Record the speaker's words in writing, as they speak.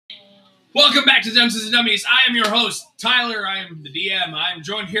Welcome back to Dungeons and Dummies. I am your host, Tyler. I am the DM. I am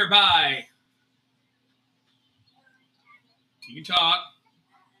joined here by... You can talk.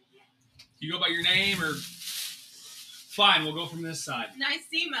 You go by your name or... Fine, we'll go from this side.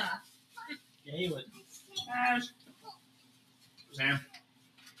 Nicema. Galen. Sam.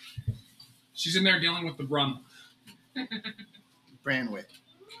 She's in there dealing with the rum. Branrigg.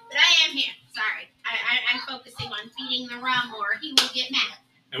 But I am here. Sorry. I'm focusing on feeding the rum or he will get mad.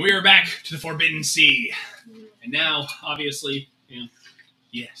 And we are back to the Forbidden Sea. And now, obviously,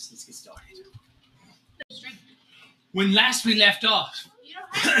 yes, let's get started. When last we left off, You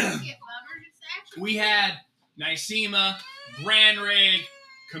don't have to get covered. It's actually we had Nicema, Branrigg,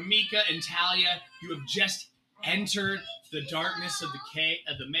 Kamika, and Talia. You have just entered the darkness of the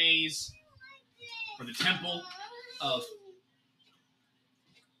maze, or the temple of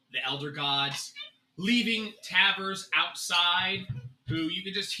the elder gods, leaving Tavers outside, who you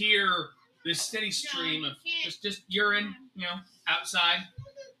can just hear this steady stream of just urine, outside,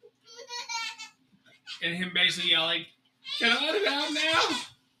 and him basically yelling, "Can I let it out now?"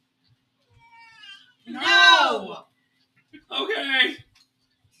 No! Okay.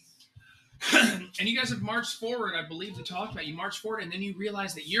 And you guys have marched forward, I believe we talked about. You march forward, and then you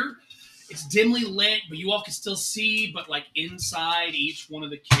realize that it's dimly lit, but you all can still see, but like inside each one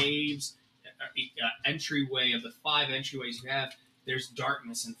of the caves, entryway of the 5 entryways you have, there's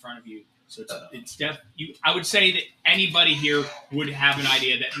darkness in front of you. So it's I would say that anybody here would have an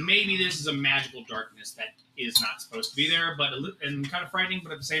idea that maybe this is a magical darkness that is not supposed to be there, and kind of frightening,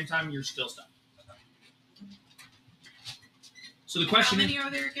 but at the same time, you're still stuck. So the question How many are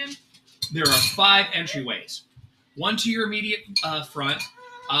there again? There are 5 entryways. One to your immediate front,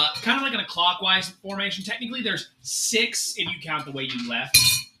 kind of like in a clockwise formation. Technically, there's 6 if you count the way you left.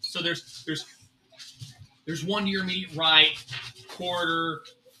 So there's one to your immediate right, quarter,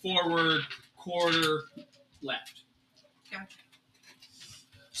 forward, quarter, left. Gotcha.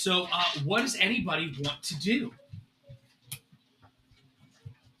 So what does anybody want to do?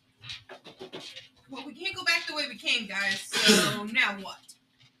 Well, we can't go back the way we came, guys. So now what?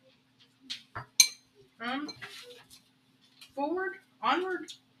 Forward?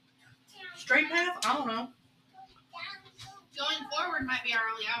 Onward? Straight path? I don't know. going forward might be our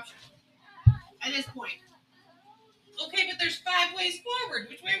only option at this point. Okay, but there's 5 ways forward.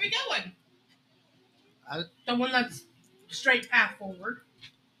 Which way are we going? The one that's straight path forward.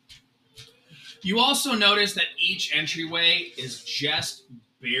 You also notice that each entryway is just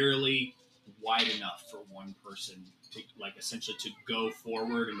barely wide enough for one person to, essentially to go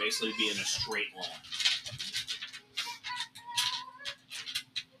forward and basically be in a straight line.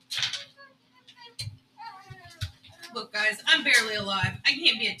 Look, guys, I'm barely alive. I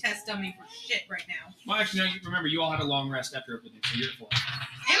can't be a test dummy for shit right now. Well, actually, no, remember, you all had a long rest after everything, so you're fine.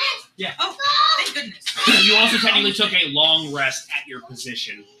 Damn it! Yeah. Oh, thank goodness. You also technically took a long rest at your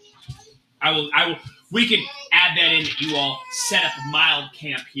position. We can add that in that you all set up a mild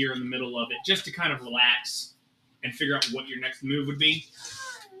camp here in the middle of it just to kind of relax and figure out what your next move would be.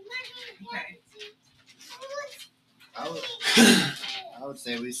 Okay. I would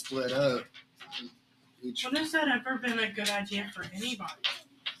say we split up. When has that ever been a good idea for anybody?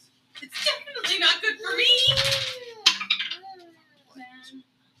 It's definitely not good for me.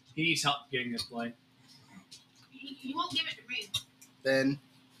 He needs help getting this play. He won't give it to me. Then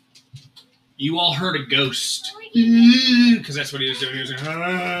You all heard a ghost. Because that's what he was doing. He was like,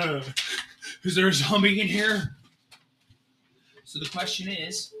 is there a zombie in here? So the question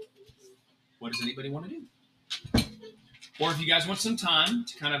is, what does anybody want to do? Or if you guys want some time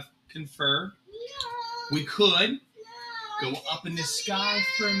to kind of confer, we could go up in the sky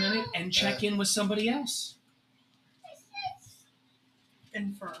for a minute and check in with somebody else.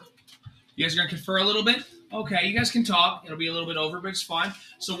 Infer. You guys are going to confer a little bit? Okay, you guys can talk. It'll be a little bit over, but it's fine.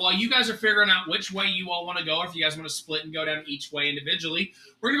 So while you guys are figuring out which way you all want to go, or if you guys want to split and go down each way individually,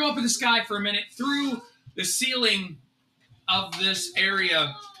 we're going to go up in the sky for a minute through the ceiling of this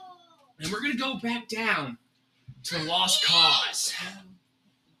area, and we're going to go back down to the Lost Cause.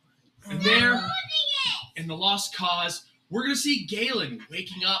 And there, in the Lost Cause, we're going to see Galen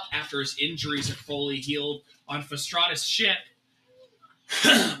waking up after his injuries have fully healed on Fastrada's ship.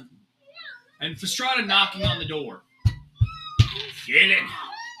 And Fastrada knocking on the door. Galen.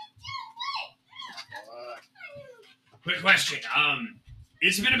 Quick question.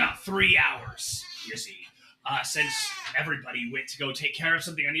 It's been about 3 hours, you see, since everybody went to go take care of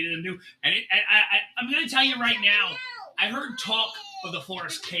something I needed to do. And I'm going to tell you right now, I heard talk of the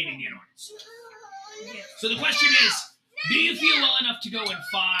forest caving in on us. So the question is, do you feel well enough to go and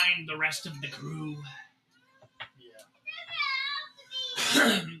find the rest of the crew?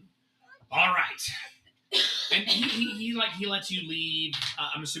 yeah. he lets you leave.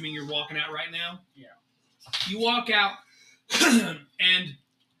 I'm assuming you're walking out right now. Yeah. You walk out, and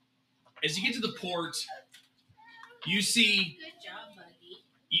as you get to the port, you see. Good job,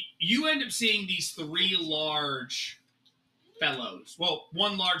 buddy. You end up seeing these 3 large fellows. Well,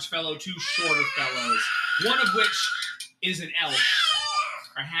 1 large fellow, 2 shorter fellows. One of which is an elf,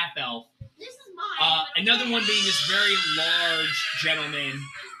 or half elf. This is mine. Another one being this very large gentleman,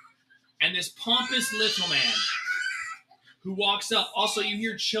 and this pompous little man who walks up. Also, you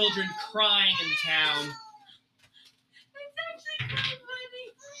hear children crying in town. It's actually quite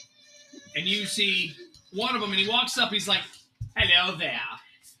funny. And you see one of them, and he walks up. He's like, "Hello there.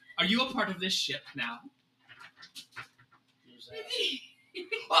 Are you a part of this ship now?"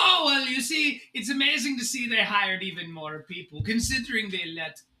 Oh, well, you see, it's amazing to see they hired even more people, considering they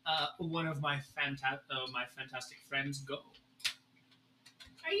let one of my fantastic friends go.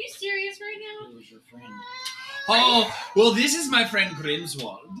 Are you serious right now? Who was your friend? Oh, well, this is my friend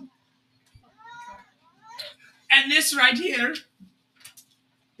Grimswald. And this right here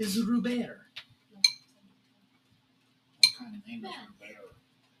is Rubert. What kind of name is Robert?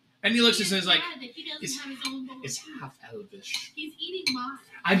 And he looks and says, like, He doesn't it's- have his own boat. it's half elvish. He's eating mine.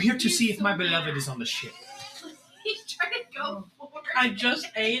 I'm here to see if my beloved is on the ship. He's trying to go for it. I just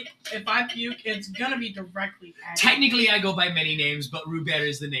ate. If I puke, it's gonna be directly at it. Technically, I go by many names, but Rubert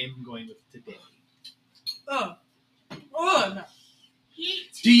is the name I'm going with today. Oh. Oh, no.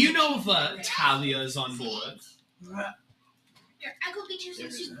 Do you know if Talia is on board? Here, I'll go get you some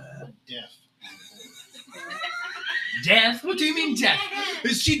There's soup. death. Death? What do you mean death?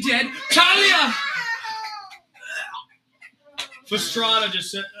 Is she dead? Talia! Fastrada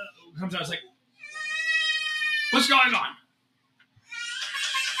just comes out. It's like, what's going on?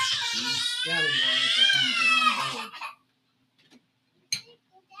 These scallywags are trying to get on board.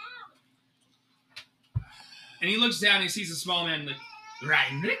 And he looks down and he sees a small man like,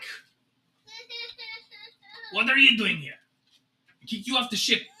 Branrigg? What are you doing here? I kicked you off the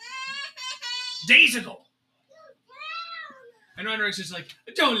ship days ago. And Branrigg's just like,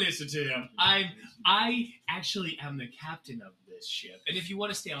 don't listen to him. I actually am the captain of this ship. And if you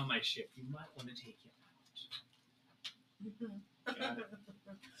want to stay on my ship, you might want to take him out. Oh,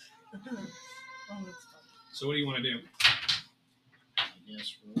 that's funny. So what do you want to do? I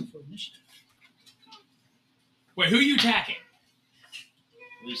guess roll for initiative. Wait, who are you attacking?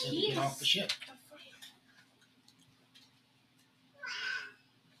 We said to get off the ship.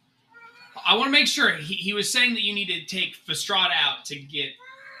 I want to make sure. He was saying that you need to take Fastrada out to get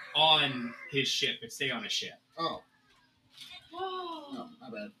on his ship and stay on his ship. Oh. Whoa. No, my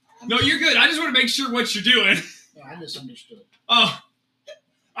bad. No, you're good. I just want to make sure what you're doing. No, I misunderstood. Oh.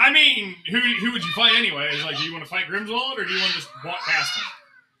 I mean, who would you fight anyway? Is like, do you want to fight Grimswald or do you want to just walk past him?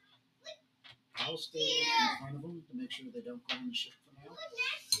 I'll stay in front of them to make sure they don't go on the ship for now.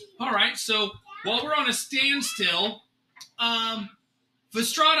 All right, so while we're on a standstill,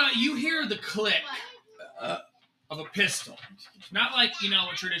 Fastrada, you hear the click of a pistol. Not like,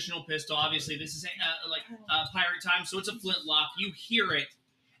 a traditional pistol. Obviously, this is like pirate time, so it's a flintlock. You hear it,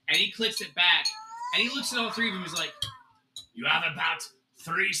 and he clicks it back, and he looks at all 3 of them. He's like, you have about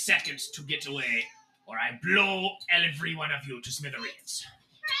 3 seconds to get away, or I blow every one of you to smithereens.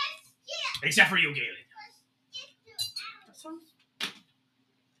 Except for you, Galen.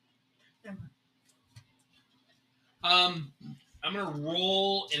 I'm gonna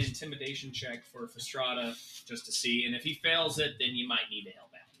roll an intimidation check for Fastrada just to see, and if he fails it, then you might need to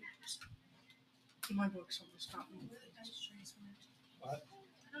help out. My book's almost stopped me. What?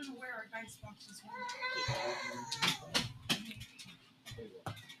 I don't know where our dice boxes were.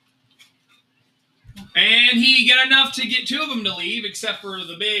 And he got enough to get 2 of them to leave, except for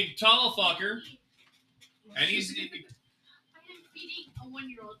the big tall fucker. And he's I am feeding a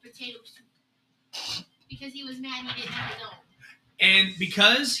 1-year-old potato soup because he was mad he didn't have his own. and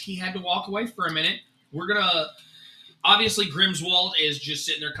because he had to walk away for a minute, we're gonna obviously Grimswald is just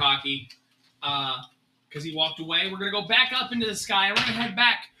sitting there cocky because he walked away. We're gonna go back up into the sky. We're gonna head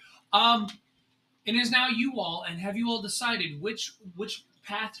back. It is now you all, and have you all decided which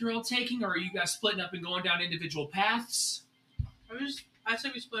path you're all taking, or are you guys splitting up and going down individual paths? I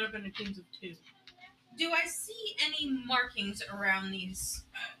say we split up into teams of 2. Do I see any markings around these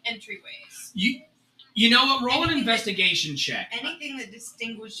entryways? You know what? Roll an Anything investigation check. Anything that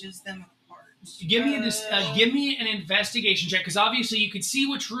distinguishes them apart? Give me an investigation check, because obviously you can see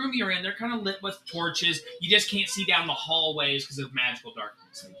which room you're in. They're kind of lit with torches. You just can't see down the hallways because of magical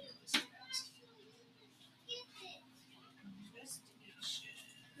darkness.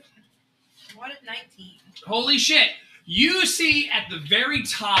 What at 19? Holy shit! You see at the very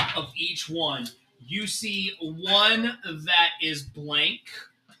top of each one, You see one that is blank.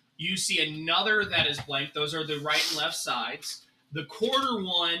 You see another that is blank. Those are the right and left sides. The quarter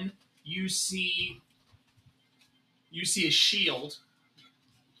one, you see a shield.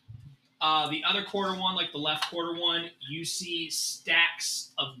 The other quarter one, like the left quarter one, you see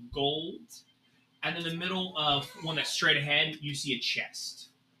stacks of gold. And in the middle of one that's straight ahead, you see a chest.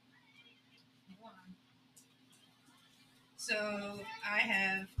 So I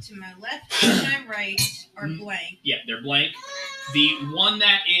have to my left and my right are blank. Yeah, they're blank. The one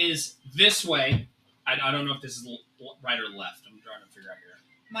that is this way, I don't know if this is right or left. I'm trying to figure out here.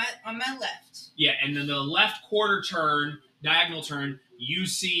 On my left. Yeah, and then the left quarter turn, diagonal turn, you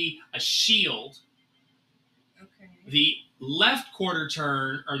see a shield. Okay. The left quarter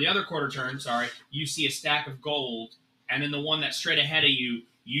turn, or the other quarter turn, sorry, you see a stack of gold. And then the one that's straight ahead of you,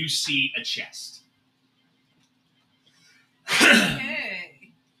 you see a chest.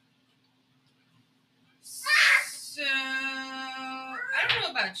 Okay. So I don't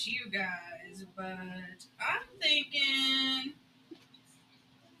know about you guys, but I'm thinking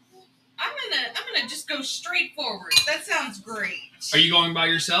I'm gonna just go straight forward. That sounds great. Are you going by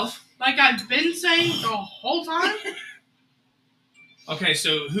yourself? Like I've been saying the whole time. Okay,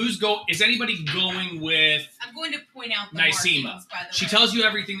 so is anybody going with I'm going to point out the Nicema? markings, by the She way. tells you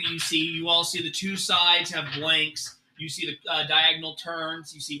everything that you see. You all see the two sides have blanks. You see the diagonal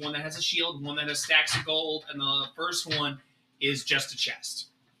turns. You see one that has a shield, one that has stacks of gold, and the first one is just a chest.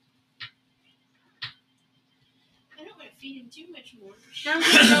 I don't want to feed him too much more. I'm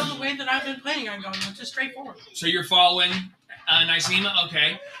going to go the way that I've been planning on going, which is straightforward. So you're following Nicema?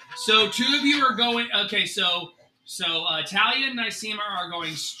 Okay. So two of you are going... Okay, so Talia and Nicema are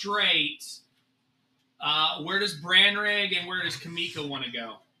going straight. Where does Branrigg and where does Kamika want to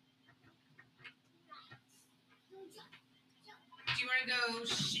go? Do you want to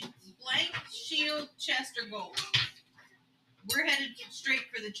go blank, shield, chest, or gold? We're headed straight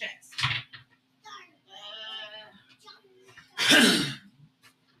for the chest.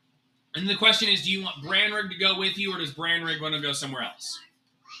 And the question is, do you want Branrigg to go with you, or does Branrigg want to go somewhere else?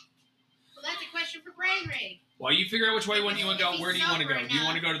 Well, that's a question for Branrigg. Well, you figure out which way you want to go. Where do you want to go? Do you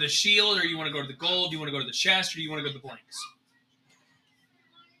want to go to the shield, or you want to go to the gold? Do you want to go to the chest, or do you want to go to the blanks?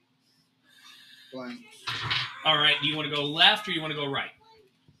 Blank. All right. Do you want to go left, or you want to go right?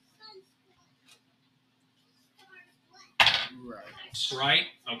 Right. Right.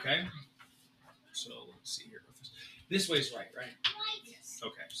 Okay. So let's see here. This way's right, right? Yes.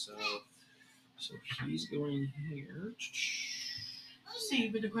 Okay. So he's going here. See,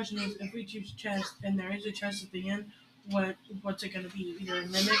 but the question is, if we choose chest and there is a chest at the end, what's it going to be? Either a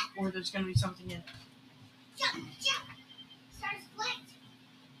mimic or there's going to be something in it.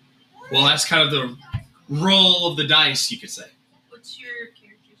 Well, that's kind of the roll of the dice, you could say. What's your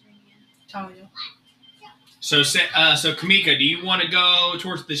character's name again? Talia. So Kamika, do you want to go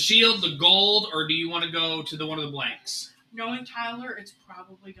towards the shield, the gold, or do you want to go to one of the blanks? Knowing Tyler, it's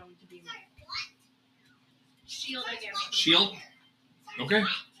probably going to be me. Shield, I guess. Shield? Okay.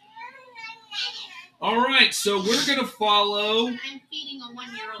 All right, so we're going to follow... I'm feeding a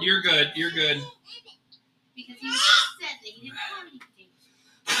 1-year-old. You're good, you're good. Because he was upset that he didn't have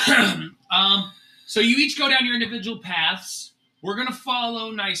anything. So you each go down your individual paths. We're going to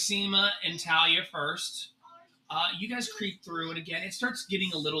follow Nicema and Talia first. You guys creep through, and again, it starts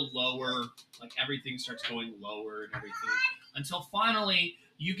getting a little lower. Like, everything starts going lower and everything. Until finally,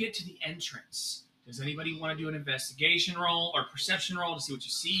 you get to the entrance. Does anybody want to do an investigation roll or perception roll to see what you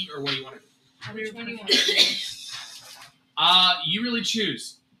see, or what do you want to do? Which one do you want to do? You really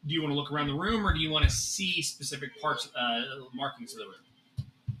choose. Do you want to look around the room, or do you want to see specific parts, markings of the room?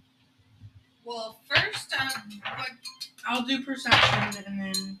 Well, first, I'll do perception and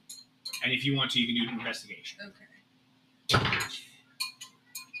then... And if you want to, you can do an investigation. okay.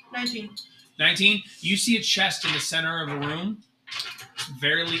 19. 19. You see a chest in the center of a room.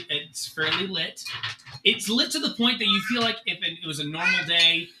 It's fairly lit. It's lit to the point that you feel like if it was a normal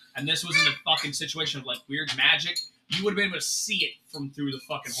day and this was in a fucking situation of like weird magic, you would have been able to see it from through the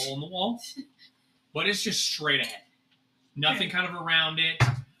fucking hole in the wall. But it's just straight ahead. Nothing kind of around it.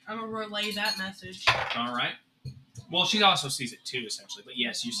 I'm going to relay that message. All right. Well, she also sees it too, essentially. But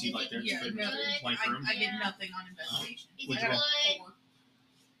yes, you see like there's Yeah, a no, blank room. I get nothing on investigation. Is Would it you roll? good?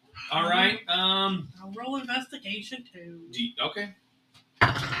 4. All right. I'll roll investigation too. Okay.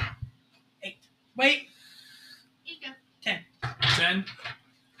 8. Wait. Here you go. 10.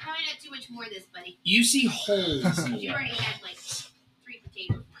 Probably not too much more of this, buddy. You see holes in the You wall. already had like 3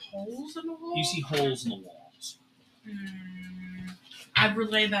 potatoes. Holes in the wall? You see holes in the walls. I've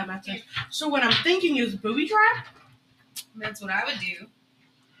relayed that message. So what I'm thinking is booby trap? That's what I would do.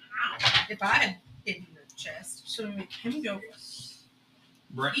 If I had in the chest. So we make him go.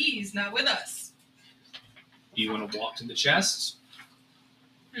 Brett, He's not with us. do you want to walk to the chests?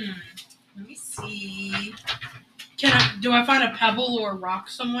 Let me see. Do I find a pebble or a rock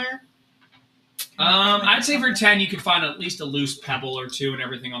somewhere? I'd say for 10, you could find at least a loose pebble or two and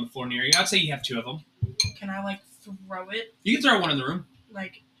everything on the floor near you. I'd say you have 2 of them. Can I like throw it You can throw one in the room.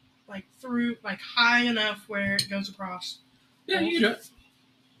 like through like high enough where it goes across? Yeah, you can do it.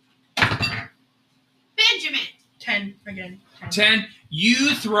 Benjamin. 10 again. 10.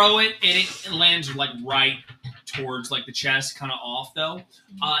 You throw it and it lands like right towards like the chest, kind of off though.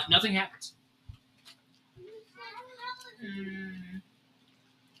 Nothing happens.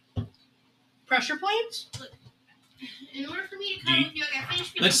 Pressure plates? In order for me to come with you, I gotta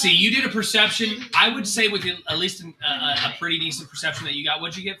finish. Let's see. You did a perception. I would say with at least a pretty decent perception that you got.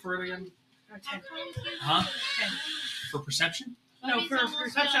 What'd you get for it again? 10. Huh? 10. For perception? No, for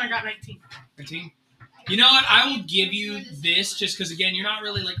perception I got 19. 19. You know what? I will give you this just because, again, you're not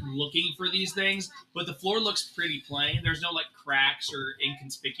really like looking for these things, but the floor looks pretty plain. There's no like cracks or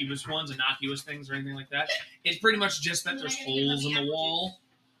inconspicuous ones, innocuous things or anything like that. It's pretty much just that there's holes in the wall.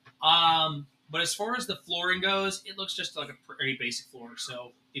 But as far as the flooring goes, it looks just like a pretty basic floor.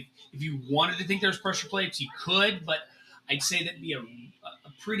 So if you wanted to think there's pressure plates, you could, but I'd say that'd be a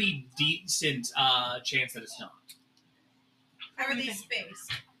pretty decent chance that it's not. How are they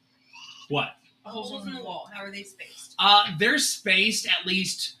spaced? What? Holes in the wall. How are they spaced? They're spaced at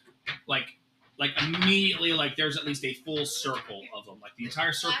least like immediately, like there's at least a full circle of them. Like the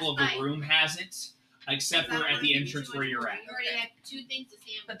entire circle of the room has it, except for at the entrance where you're at. You already have 2 things to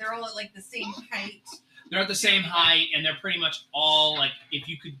stand. But they're all at like the same height. They're at the same height, and they're pretty much all like, if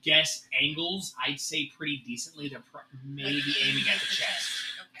you could guess angles, I'd say pretty decently. They're maybe Like aiming at the chest.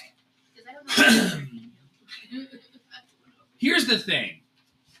 Okay. 'Cause I don't know. Here's the thing.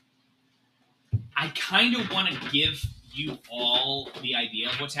 I kind of want to give you all the idea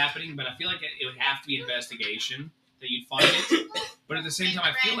of what's happening, but I feel like it would have to be investigation that you'd find it. But at the same time,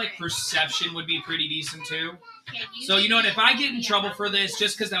 I feel like perception would be pretty decent too. So you know what? If I get in trouble for this,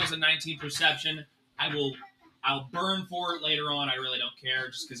 just because that was a 19 perception, I'll burn for it later on. I really don't care,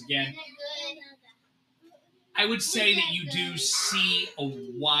 just because again, I would say that you do see a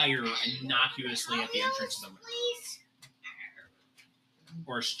wire innocuously at the entrance of the room,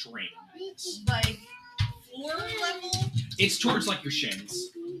 or a string. Like floor level? It's towards like your shins,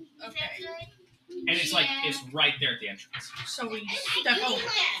 Okay. and it's like it's right there at the entrance. So we step over.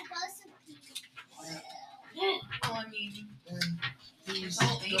 Well, I mean, it's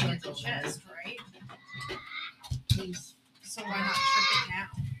all aimed at the chest, right? So why not trip it now?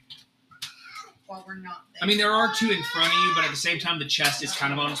 While we're not there. I mean, there are 2 in front of you, but at the same time, the chest is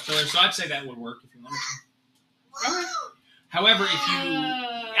kind of on its pillar, so I'd say that would work if you wanted to. All right. However, if you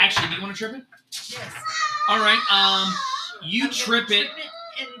actually, do you want to trip it? Yes. All right. You trip it,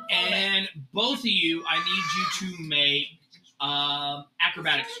 and and both of you, I need you to make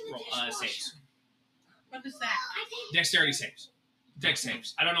acrobatics saves, What is that? dexterity saves, dex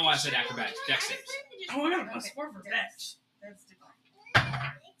saves. I don't know why I said acrobatics. Dex saves. Oh, I got a +4 for Dex. That's different.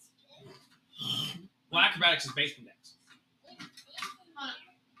 Well, acrobatics is based on dex.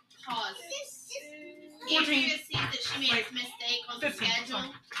 Pause. 14. Andrea sees that she made a mistake on the 15.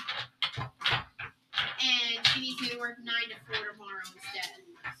 schedule. And she needs me to work 9 to 4 tomorrow instead.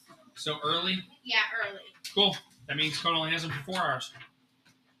 So early. Yeah, early. Cool. That means Koda only has them for 4 hours.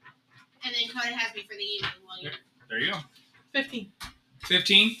 And then Koda has me for the evening while you're. There you go. 15.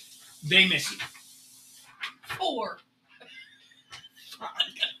 15. They miss you. 4.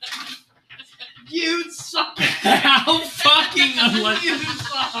 You suck. How fucking unlucky. You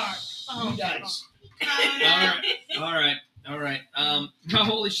suck. Oh, Dice. God. All right. Oh,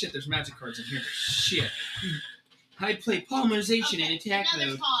 holy shit, there's magic cards in here. Shit. I play polymerization in attack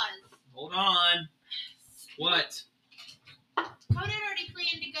another mode. pause. Hold on. What? Koda had already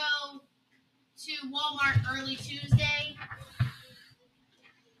planned to go to Walmart early Tuesday.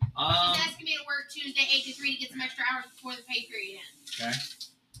 She's asking me to work Tuesday 8 to 3 to get some extra hours before the pay period ends. Okay.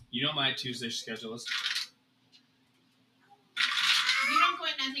 You know my Tuesday schedule is. You don't go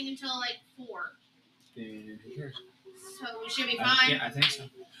in nothing until like 4. So we should be fine. Yeah, I think so.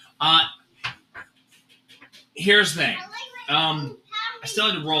 Here's the thing. I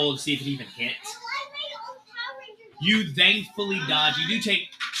still had to roll to see if it even hits. You thankfully dodge. You do take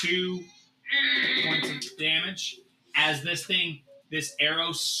 2 points of damage as this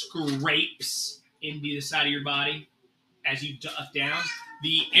arrow scrapes into the side of your body as you duck down.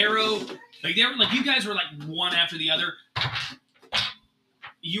 The arrow, like you guys were like one after the other.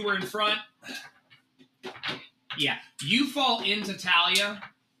 You were in front. Yeah, you fall into Talia.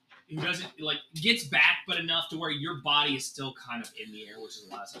 gets back, but enough to where your body is still kind of in the air, which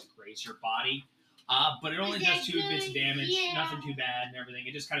allows it to graze your body. But it only does 2 bits of damage, nothing too bad and everything.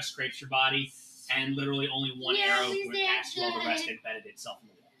 It just kind of scrapes your body, and literally only one arrow would pass while the rest embedded itself in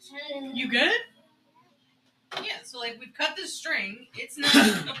the walls. You good? Yeah, so like we've cut the string. It's not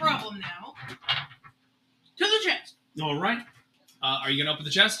a problem now. To the chest. All right. Are you gonna open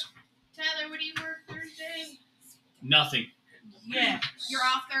the chest? Tyler, what do you work Thursday? Nothing. Yeah. You're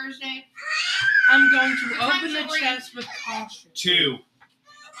off Thursday? I'm going to What open time's the your chest with caution. 2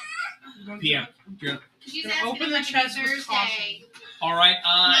 I'm going p.m. She's Gonna asking open if the I can chest do with Thursday, All right.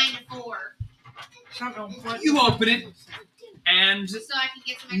 9 to 4, I don't know what. You open it, and so I can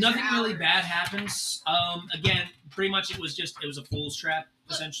get some extra nothing really hours. bad happens. Again, pretty much it was a fool's trap,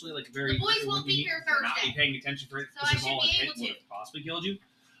 essentially, like very. The boys won't be here Not be Thursday. paying attention for it So I because should all be it hit able would to. have possibly killed you.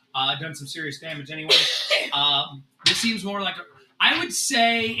 Done some serious damage anyway. This seems more like I would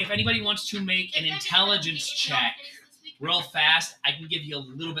say if anybody wants to make an intelligence check real fast, I can give you a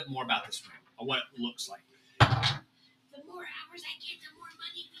little bit more about this room, or what it looks like. The more hours I get, the more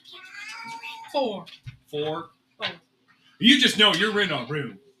money we get. 4. 4. Oh. You just know you're in a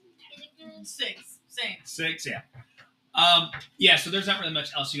room. 6. Same. 6, yeah. Yeah, so there's not really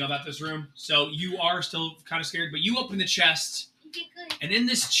much else you know about this room. So you are still kind of scared, but you open the chest, Okay, good. and in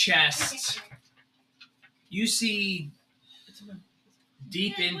this chest, you see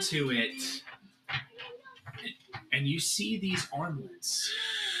deep into it, and you see these armlets.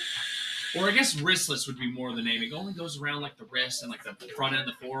 Or I guess wristlets would be more of the name. It only goes around like the wrist and like the front end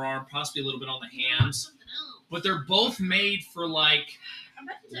of the forearm, possibly a little bit on the hands. Something else. But they're both made for like, I'm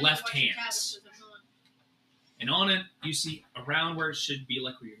about to tell you left what your hands. tablet was on. and on it you see around where it should be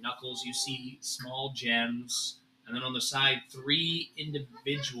like where your knuckles, you see small gems. And then on the side, 3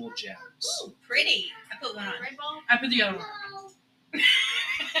 individual gems. Ooh, pretty. I put one on. Red ball? I put the other one.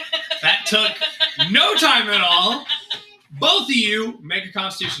 That took no time at all. Both of you make a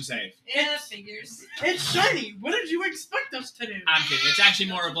Constitution save. Yeah, figures. It's shiny. What did you expect us to do? I'm kidding. It's actually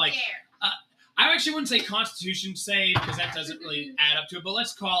more of like, There. I actually wouldn't say Constitution save because that doesn't really add up to it. But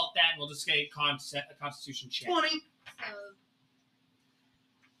let's call it that, and we'll just say a Constitution check. 20. So,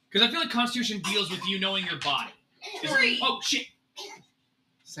 Because I feel like Constitution deals with you knowing your body. Oh shit!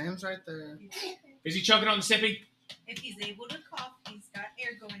 Sam's right there. Is he choking on the sippy? If he's able to cough, he's got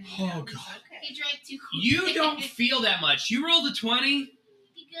air going in. Oh, now. God. He's okay. he drank too quick. You don't feel that much. You rolled a 20, You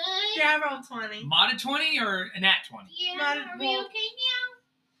good? Yeah, I rolled 20. mod a 20, or a nat 20. Yeah, Not- are we well- okay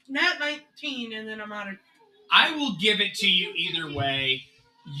now? Nat 19, and then I'm out of. I will give it to you either way.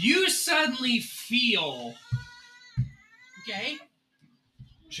 You suddenly feel. Okay.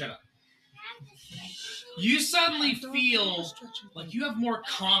 Shut up. You suddenly feel like you have more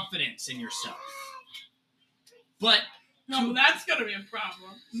confidence in yourself. But No, that's gonna be a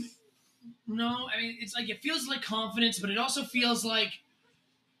problem. no, I mean, it's like it feels like confidence, but it also feels like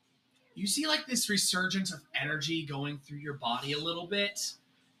you see like this resurgence of energy going through your body a little bit.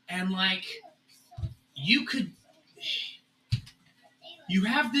 And like you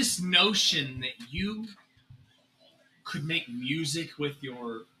have this notion that you could make music with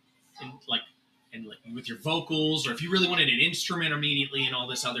your with your vocals, or if you really wanted an instrument immediately and all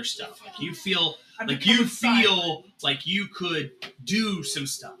this other stuff. Like you feel I'm like you becoming silent. feel like you could do some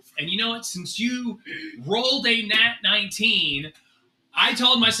stuff. And you know what? Since you rolled a nat 19, I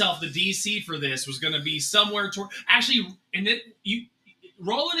told myself the DC for this was going to be somewhere toward. Actually, you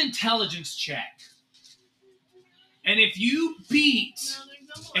roll an intelligence check, and if you beat, No,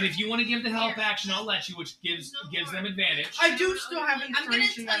 there's no more. and if you want to give the help action, I'll let you, which gives them advantage. I do still have gonna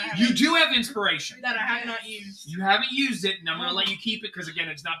inspiration tell that I you- You haven't, do have inspiration. that I have not used. You haven't used it, and I'm going to let you keep it because, again,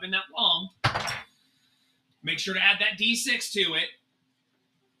 it's not been that long. Make sure to add that D6 to it.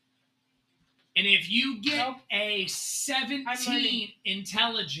 And if you get Nope. a I'm 17 learning.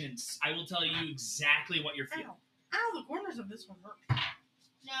 intelligence, I will tell you exactly what you're feeling. Ow. Ow, the corners of this one hurt.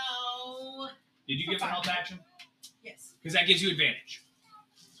 No. Did you give a help action? Yes. Because that gives you advantage.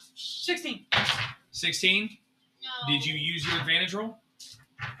 16. 16? No. Did you use your advantage roll?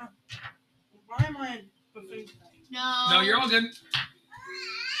 Why am I buffing today? No. No, you're all good.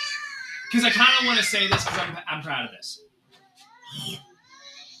 Because I kind of want to say this because I'm proud of this.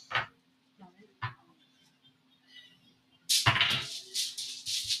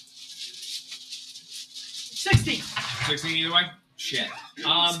 16. 16 either way? Shit.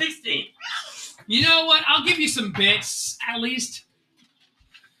 16. You know what? I'll give you some bits, at least.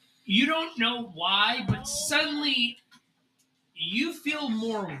 You don't know why, but suddenly you feel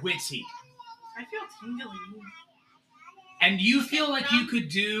more witty. I feel tingly. And you feel like you could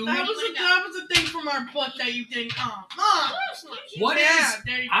do... That was a thing from our book that you didn't Mom. What is...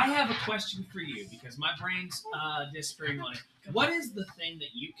 There you I go. have a question for you because my brain's disappearing on it. What is the thing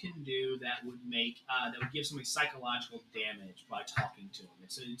that you can do that would make that would give somebody psychological damage by talking to them?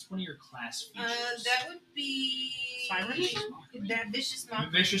 It's one of your class features. That would be that vicious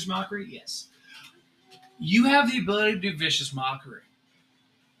mockery. Vicious mockery, yes. You have the ability to do vicious mockery.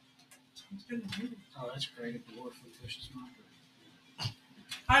 Oh, that's great. A dwarf with vicious mockery.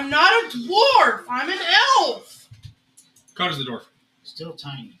 I'm not a dwarf. I'm an elf. Koda's the dwarf. Still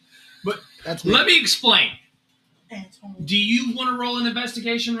tiny. That's me. Let me explain. Asshole. Do you want to roll an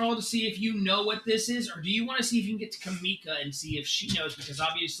investigation roll to see if you know what this is, or do you want to see if you can get to Kamika and see if she knows? Because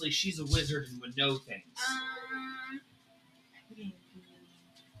obviously she's a wizard and would know things.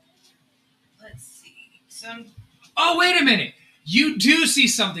 Let's see. Oh, wait a minute! You do see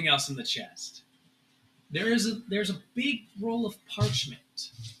something else in the chest. There's a big roll of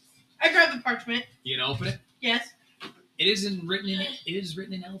parchment. I grabbed the parchment. You gonna open it? Yes. It is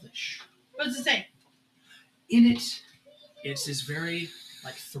written in Elvish. What does it say? In it, it's this very,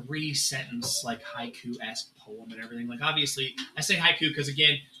 3-sentence, haiku-esque poem and everything. Obviously, I say haiku because,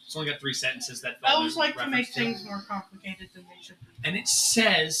 again, it's only got 3 sentences. That I always like to reference make to. things more complicated than they should be. And it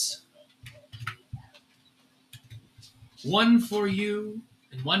says, one for you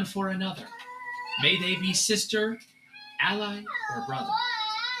and one for another. May they be sister, ally, or brother.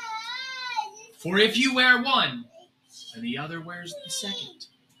 For if you wear one and the other wears the second,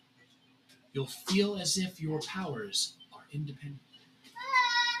 you'll feel as if your powers are independent.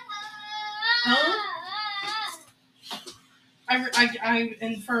 Huh? I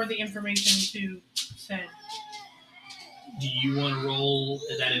infer the information to say. Do you want to roll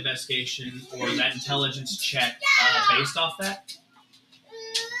that investigation or that intelligence check based off that?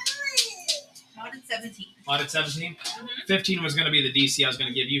 Modded 17. Modded 17? 15 was going to be the DC I was going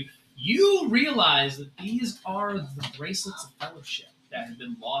to give you. You realize that these are the bracelets of fellowship that have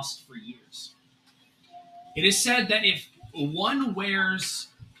been lost for years. It is said that if one wears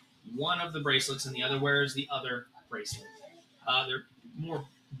one of the bracelets and the other wears the other bracelet, they're more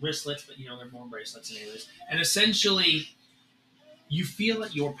wristlets, but they're more bracelets anyways. And essentially, you feel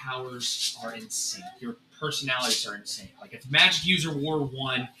that your powers are in sync. Your personalities are in sync. If a magic user wore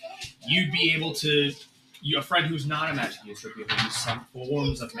one, you'd be able to. A friend who's not a magic user would be able to use some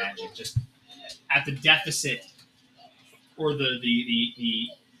forms of magic, just at the deficit or the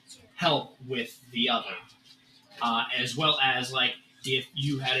help with the other, as well as if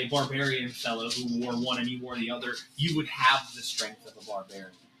you had a barbarian fellow who wore one and you wore the other, you would have the strength of a barbarian.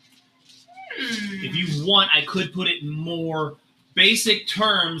 If you want, I could put it in more basic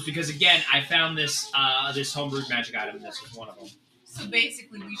terms because again, I found this homebrewed magic item, and this is one of them. So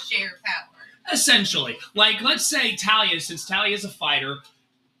basically, we share power. Essentially, let's say Talia, since Talia is a fighter,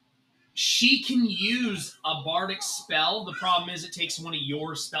 she can use a bardic spell. The problem is it takes one of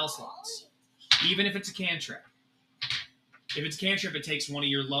your spell slots, even if it's a cantrip. If it's a cantrip, it takes one of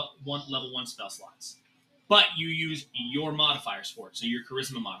your level 1 spell slots. But you use your modifiers for it, so your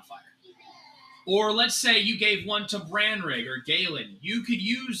charisma modifier. Or let's say you gave one to Branrigg or Galen. You could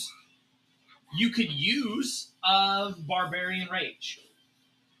use a barbarian rage.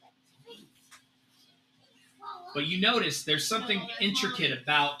 But you notice there's something intricate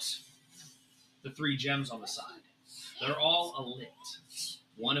about the 3 gems on the side. They're all alit.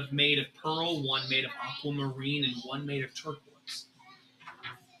 One made of pearl, one made of aquamarine, and one made of turquoise.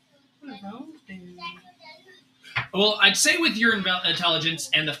 What are those things? Well, I'd say with your intelligence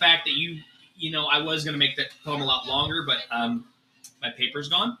and the fact that I was going to make that poem a lot longer, but my paper's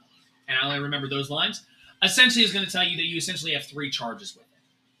gone, and I only remember those lines. Essentially, it's going to tell you that you essentially have 3 charges with it.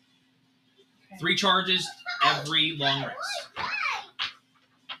 Okay. 3 charges every long rest.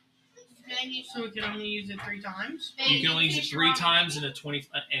 So we can only use it 3 times? You can only use it 3 times in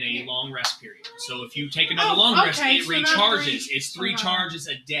a long rest period. So if you take another long rest, it so not recharges. 3 It's 3 charges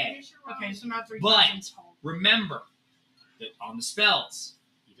a day. Okay, so not 3 But- times. Remember that on the spells,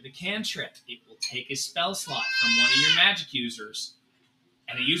 even a cantrip, it will take a spell slot from one of your magic users,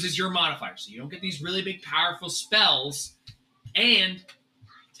 and it uses your modifier. So you don't get these really big, powerful spells, and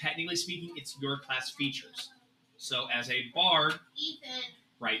technically speaking, it's your class features. So as a bard,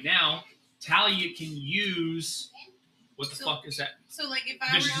 right now, Talia can use... What the fuck is that? So, if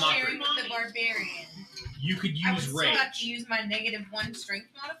I Vicious were mockery. sharing with the barbarian, You could I would use still rage. have to use my -1 strength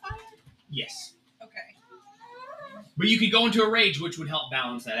modifier? Yes. Okay. But you could go into a rage, which would help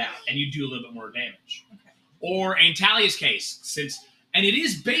balance that out, and you do a little bit more damage. Okay. Or in Talia's case, and it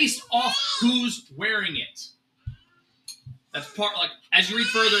is based off who's wearing it. That's part, like, as you read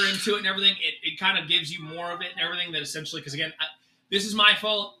further into it and everything, it kind of gives you more of it and everything that essentially, because again, this is my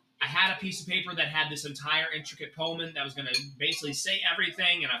fault. I had a piece of paper that had this entire intricate poem in that was going to basically say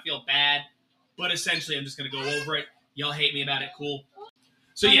everything, and I feel bad. But essentially, I'm just going to go over it. Y'all hate me about it. Cool.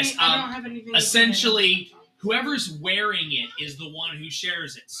 So, yes, I don't have anything essentially, whoever's wearing it is the one who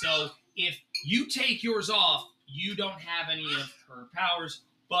shares it. So, if you take yours off, you don't have any of her powers.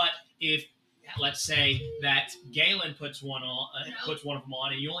 But if, let's say, that Galen puts one of them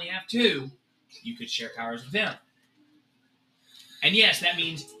on, and you only have two, you could share powers with them. And yes, that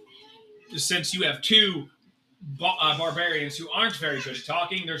means since you have two barbarians who aren't very good at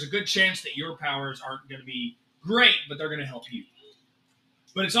talking, there's a good chance that your powers aren't going to be great, but they're going to help you.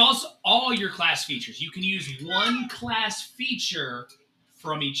 But it's also all your class features. You can use one class feature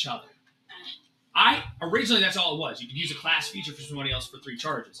from each other. Originally, that's all it was. You could use a class feature for somebody else for 3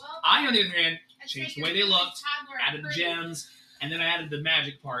 charges. I, on the other hand, changed the way they looked, added gems, and then I added the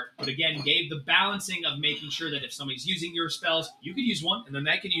magic part. But again, gave the balancing of making sure that if somebody's using your spells, you could use one, and then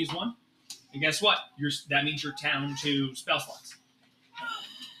they could use one. And guess what? That means you're down to spell slots.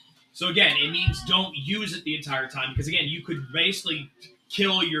 So again, it means don't use it the entire time, because again, you could basically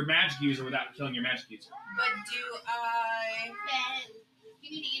kill your magic user without killing your magic user. But do I... Ben, you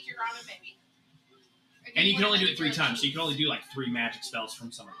need to get your ramen, baby. And you can only do it 3 times, so you can only do like 3 magic spells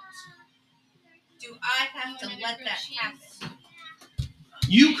from someone else. Do I have to let that happen?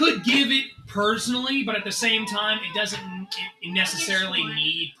 You could give it personally, but at the same time, it doesn't necessarily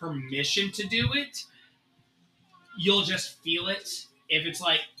need permission to do it. You'll just feel it. If it's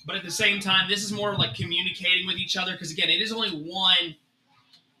like, but at the same time, this is more like communicating with each other, because again, it is only one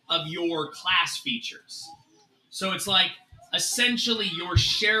of your class features. So it's like, essentially, you're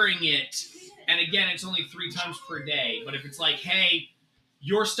sharing it, and again, it's only 3 times per day. But if it's like, hey,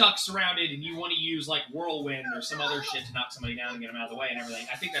 you're stuck surrounded and you want to use like whirlwind or some other shit to knock somebody down and get them out of the way and everything,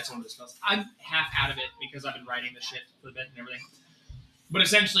 I think that's one of the spells. I'm half out of it because I've been writing the shit for the bit and everything. But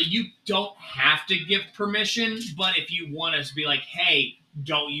essentially, you don't have to give permission, but if you want us to be like, hey,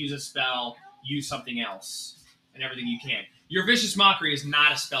 don't use a spell, use something else, and everything you can. Your Vicious Mockery is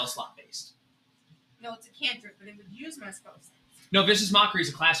not a spell slot based. No, it's a cantrip, but it would use my spell slots. No, Vicious Mockery is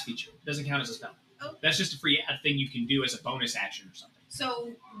a class feature. It doesn't count as a spell. Oh. That's just a thing you can do as a bonus action or something. So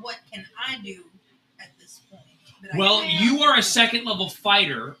what can I do at this point? Well, you are a 2nd level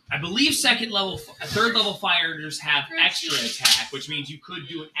fighter. I believe 3rd level fighters have extra attack, which means you could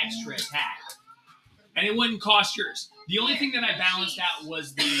do an extra attack, and it wouldn't cost yours. The only thing that I balanced out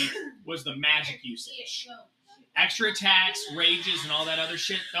was the magic usage. Extra attacks, rages, and all that other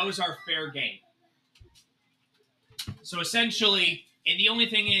shit, those are fair game. So essentially, and the only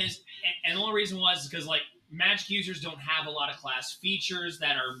thing is, and the only reason was because like magic users don't have a lot of class features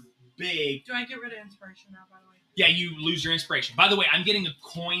that are big. Do I get rid of inspiration now, by the way? Yeah, you lose your inspiration. By the way, I'm getting a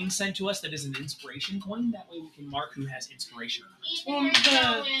coin sent to us that is an inspiration coin. That way we can mark who has inspiration or not.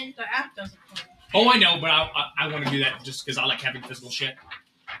 Well, the app doesn't. Oh, I know, but I want to do that just because I like having physical shit.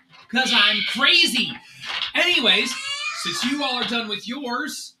 Because I'm crazy. Anyways, since you all are done with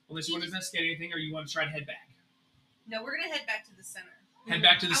yours, unless you want to investigate anything or you want to try to head back. No, we're going to head back to the center. Head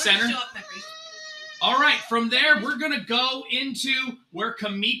back to the center? Show off my face. All right, from there, we're going to go into where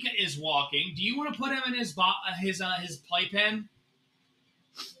Kamika is walking. Do you want to put him in his playpen?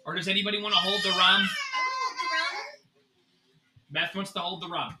 Or does anybody want to hold the rum? I will hold the rum. Beth wants to hold the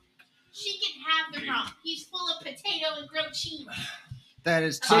rum. She can have the rum. He's full of potato and grilled cheese. That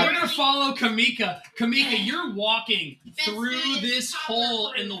is So we're top. going to follow Kamika. Kamika, you're walking Beth's through food is this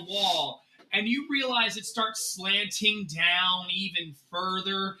hole in the wall, and you realize it starts slanting down even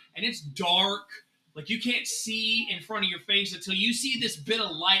further, and it's dark. Like, you can't see in front of your face until you see this bit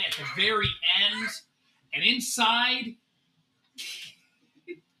of light at the very end. And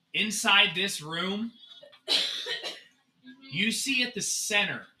inside this room, you see at the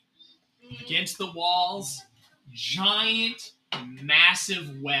center, against the walls, giant,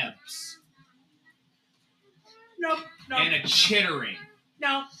 massive webs. No. And a chittering.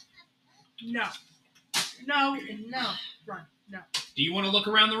 No. Run. No. Do you want to look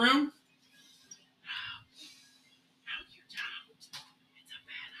around the room?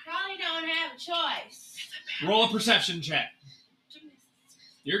 Probably don't have a choice. Roll a perception check.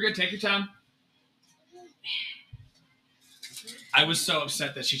 You're good. Take your time. I was so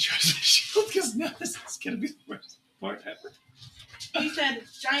upset that she chose the shield because now this is going to be the worst part ever. He said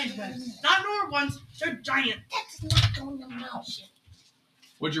giant ones. Not normal ones. They're giant. That's not going to know shit.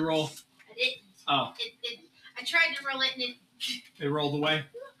 What'd you roll? I didn't. Oh, I tried to roll it and it... they rolled away.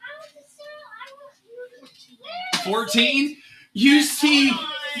 14? You see...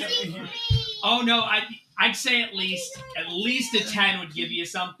 Oh, no. I'd say at least a 10 would give you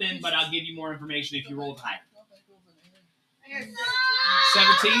something, but I'll give you more information if you rolled higher. I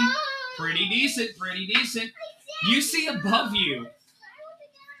got 17? Pretty decent, pretty decent. You see above you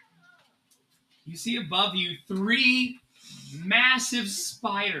 3 massive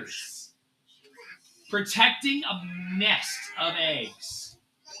spiders protecting a nest of eggs.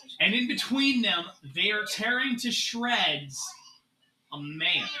 And in between them, they are tearing to shreds a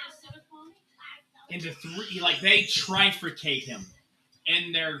man. Into 3, like they trifurcate him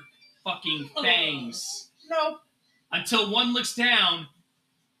in their fucking fangs. No. Until one looks down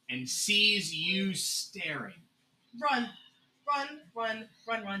and sees you staring. Run. Run.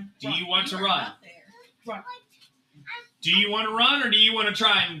 Do you want to run? Run. Do you want to run, or do you want to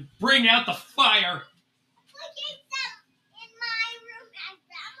try and bring out the fire?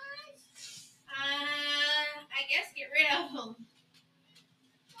 I guess get rid of them.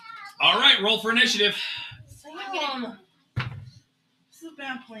 All right, roll for initiative. Sam. This is a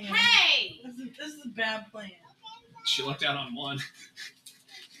bad plan. Hey! This is a bad plan. She looked out on 1.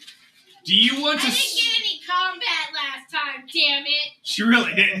 Do you want I to... didn't get any combat last time, damn it. She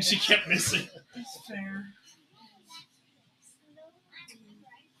really didn't. She kept missing. That's fair.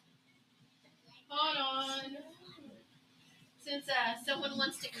 Hold on. Since someone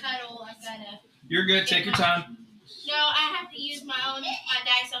wants to cuddle, I've gotta... You're good. Take your time. No, I have to use my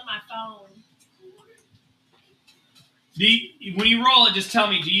dice on my phone. When you roll it, just tell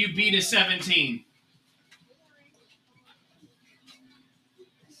me, do you beat a 17?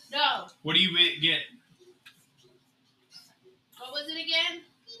 No. What do you get? What was it again?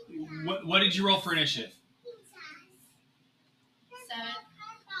 What did you roll for initiative? 7.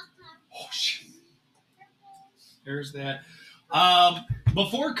 Oh, shit. There's that.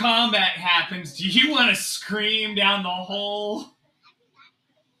 Before combat happens, do you want to scream down the hole?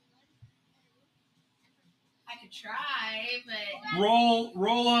 I could try, but... Roll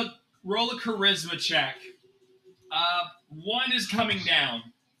a charisma check. 1 is coming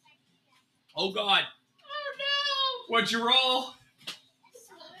down. Oh, God. Oh, no. What'd you roll?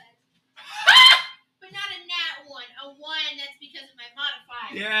 But not a nat 1. A 1, that's because of my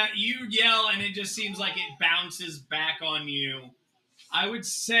modifier. Yeah, you yell, and it just seems like it bounces back on you. I would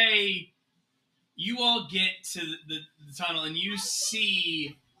say you all get to the tunnel, and you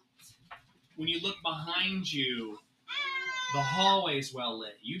see, when you look behind you, the hallway's well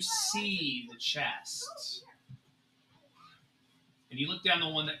lit. You see the chest. And you look down the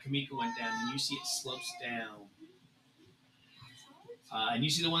one that Kamika went down, and you see it slopes down. And you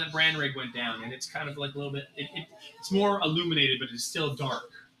see the one that Branrigg went down, and it's kind of like a little bit, it's more illuminated, but it's still dark.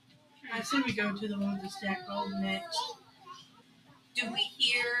 I say we go to the one with the stack gold next. Do we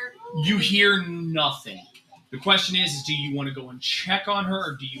hear? You hear nothing. The question is do you want to go and check on her,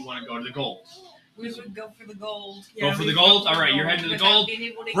 or do you want to go to the gold? We would go for the gold. Go for the gold? All right, you're heading to the gold.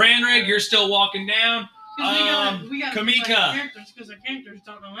 Branrigg, you're still walking down. We got Kamika. Because our characters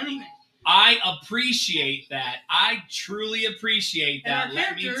don't know anything. I appreciate that. I truly appreciate that. And our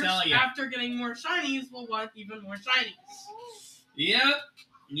Let me characters, tell you. after getting more shinies, will want even more shinies. Yep.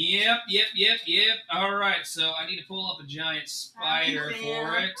 All right, so I need to pull up a giant spider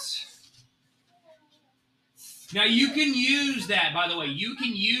for it. Now, you can use that, by the way. You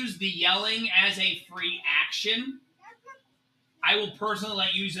can use the yelling as a free action. I will personally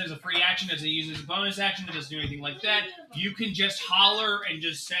let you use it as a free action, as I use it as a bonus action. It doesn't do anything like that. You can just holler and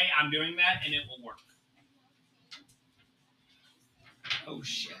just say, I'm doing that, and it will work. Oh,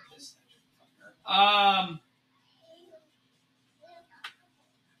 shit.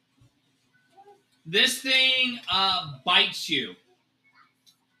 This thing bites you.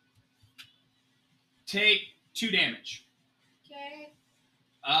 Take 2 damage. Okay.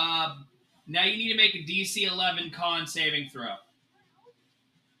 Now you need to make a DC 11 con saving throw.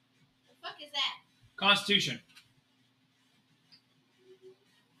 The fuck is that? Constitution.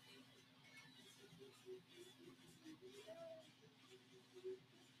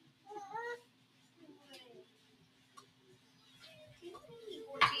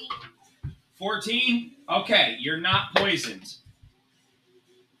 $14. 14? Okay, you're not poisoned.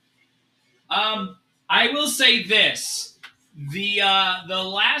 I will say this. The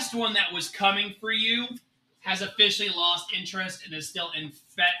last one that was coming for you has officially lost interest and is still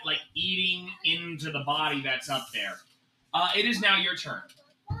eating into the body that's up there. It is now your turn.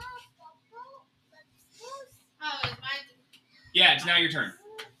 Oh, it's my Yeah, it's now your turn.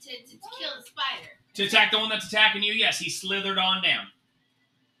 to kill the spider. To attack the one that's attacking you, yes, he slithered on down.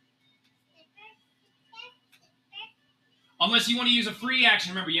 Unless you want to use a free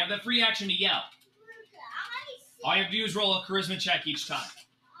action. Remember, you have that free action to yell. All you have to do is roll a charisma check each time.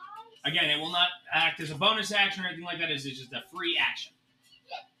 Again, it will not act as a bonus action or anything like that. It's just a free action.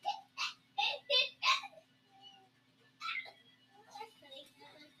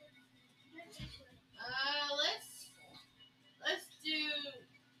 Let's do.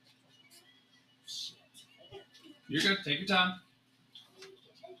 You're good. Take your time.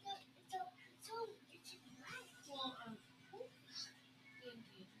 Well,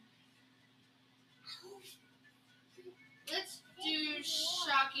 let's do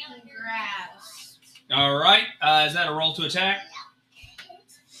shocking grasp. All right. Is that a roll to attack?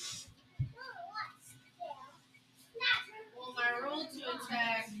 Well, my roll to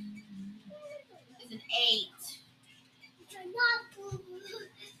attack is an 8.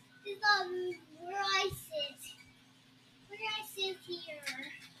 Here.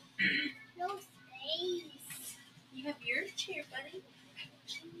 No space. You have your chair, buddy.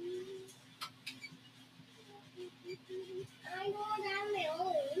 I go down my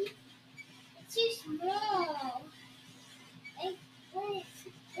own. It's too small. When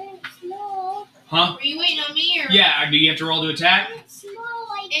it's small. Huh? Are you waiting on me or? Yeah. Do you have to roll to attack? It's small.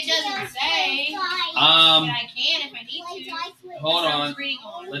 I It doesn't can't say. fly. Yeah, I can if I need to. Hold That's what I on. was reading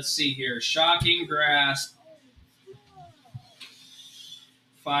on. Let's see here. Shocking grasp.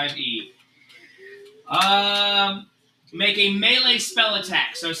 5E. Make a melee spell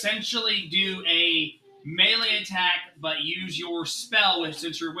attack. So essentially do a melee attack, but use your spell, which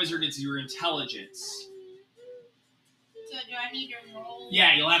since you're a wizard, it's your intelligence. So do I need to roll?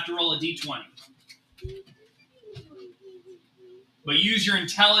 Yeah, you'll have to roll a d20. But use your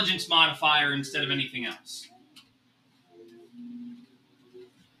intelligence modifier instead of anything else.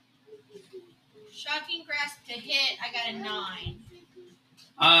 Shocking grasp to hit, I got a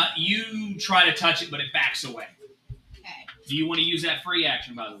 9. You try to touch it, but it backs away. Okay. Do you want to use that free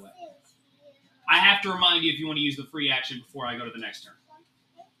action, by the way? I have to remind you if you want to use the free action before I go to the next turn.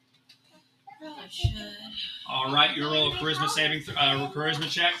 Probably should. All right, you roll a charisma charisma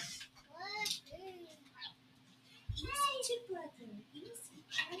check.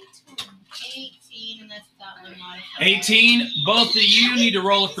 18, and that's without my modifier. 18. Both of you need to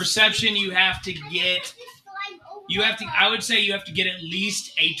roll a perception. You have to get. I would say you have to get at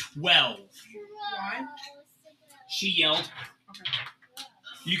least a 12. Why? She yelled. Okay.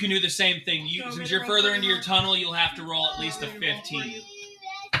 You can do the same thing. Since you're further into your tunnel, you'll have to roll at least a 15.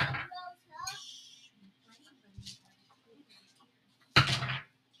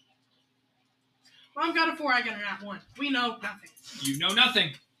 Well, I've got a 4, I got a nat 1. We know nothing. You know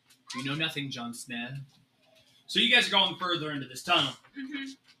nothing. You know nothing, Jon Snow. So you guys are going further into this tunnel.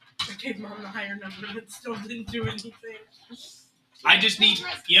 Mm-hmm. I gave Mom the higher number, but it still didn't do anything. I just need,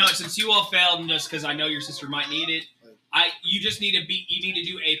 since you all failed, and just because I know your sister might need it, you just need to beat. You need to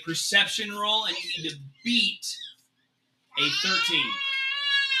do a perception roll, and you need to beat a 13.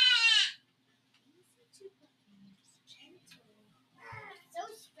 So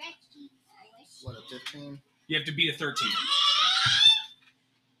stretchy. What, a 15? You have to beat a 13.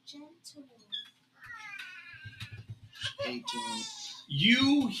 Gentle. 18.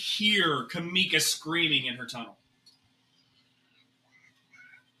 You hear Kamika screaming in her tunnel.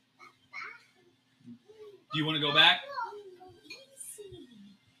 Do you want to go back,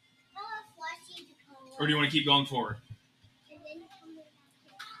 or do you want to keep going forward?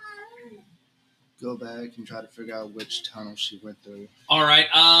 Go back and try to figure out which tunnel she went through. All right.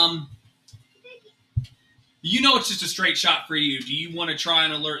 You know it's just a straight shot for you. Do you want to try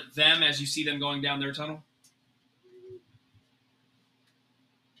and alert them as you see them going down their tunnel?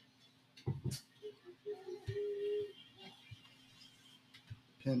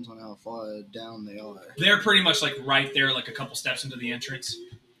 Depends on how far down they are. They're pretty much like right there, like a couple steps into the entrance.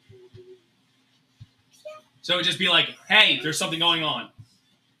 So it'd just be like, hey, there's something going on.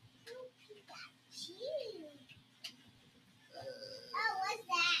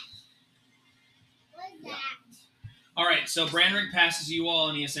 All right, so Branrigg passes you all,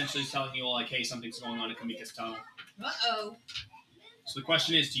 and he essentially is telling you all, like, hey, something's going on in Kamika's tunnel. Uh-oh. So the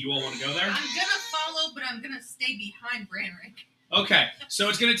question is, do you all want to go there? I'm gonna follow, but I'm gonna stay behind Branrigg. Okay, so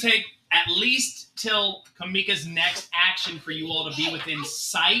it's going to take at least till Kamika's next action for you all to be within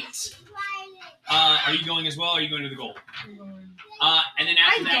sight. Are you going as well, or are you going to the goal? And then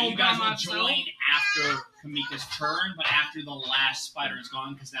after that, you guys will join after Kamika's turn, but after the last spider is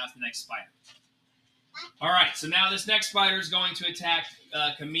gone, because now it's the next spider. All right, so now this next spider is going to attack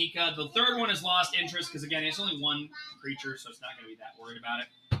Kamika. The third one has lost interest because, again, it's only one creature, so it's not going to be that worried about it.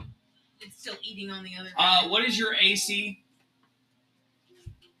 It's still eating on the other guy. What is your AC?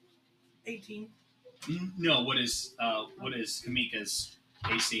 18. No, what is Kamika's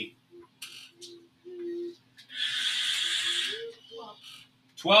AC?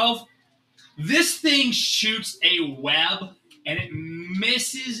 12? This thing shoots a web, and it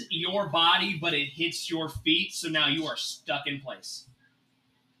misses your body, but it hits your feet, so now you are stuck in place.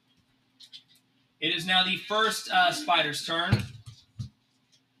 It is now the first spider's turn.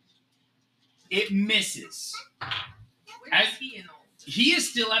 It misses. Where is he in all? He is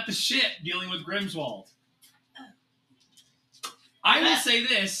still at the ship dealing with Grimswald. I will say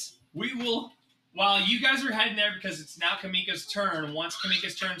this. We will, while you guys are heading there, because it's now Kamika's turn, once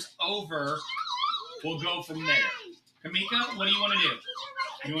Kamika's turn's over, we'll go from there. Kamika, what do you want to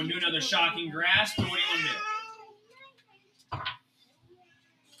do? You want to do another shocking grasp, or what do you want to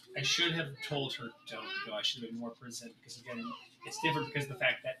do? I should have told her don't go. I should have been more present, because, again, it's different because of the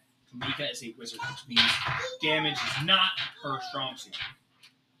fact that Kamika is a wizard, which means damage is not her strong suit.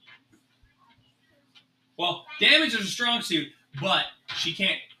 Well, damage is a strong suit, but she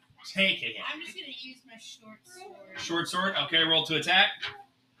can't take a hit. I'm just gonna use my short sword. Short sword. Okay, roll to attack.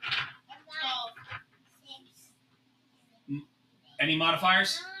 12. Any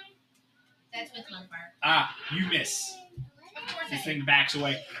modifiers? That's with modifier. Ah, you miss. Of course I This did. thing backs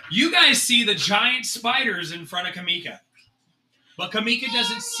away. You guys see the giant spiders in front of Kamika. But Kamika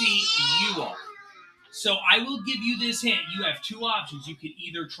doesn't see you all. So I will give you this hint. You have two options. You could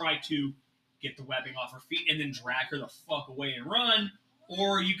either try to get the webbing off her feet and then drag her the fuck away and run,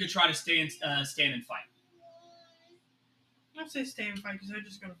 or you could try to stand and fight. I'd say stay and fight because they're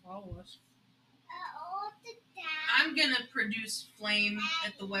just gonna follow us. I'm gonna produce flame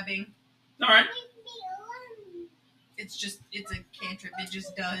at the webbing. All right. It's a cantrip. It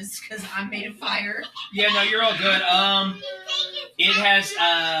just does because I'm made of fire. Yeah, no, you're all good. It has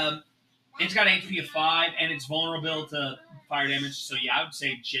it's got HP of 5 and it's vulnerable to fire damage. So yeah, I would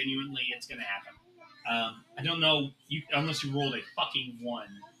say genuinely it's gonna happen. I don't know unless you rolled a fucking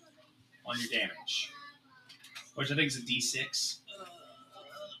 1 on your damage, which I think is a D6.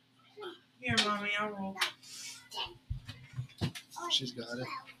 Here, mommy, I'll roll. She's got it.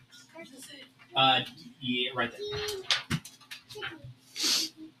 Yeah, right there.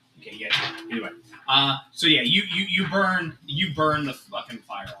 Okay, yeah. Anyway, so yeah, you burn the fucking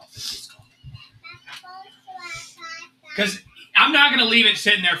fire off. It's called. Because I'm not gonna leave it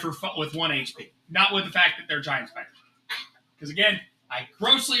sitting there with 1 HP. Not with the fact that they're giant spiders. Because again, I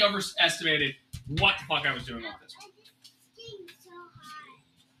grossly overestimated what the fuck I was doing with this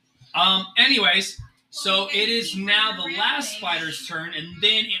one. Anyways, so it is now the last spider's turn, and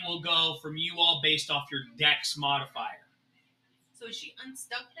then it will go from you all based off your dex modifier. So is she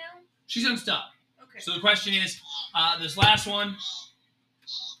unstuck now? She's unstuck. Okay. So the question is, this last one.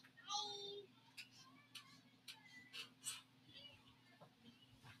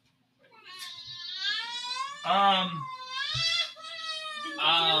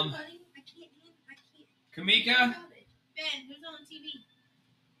 Kamika, Ben, who's on TV?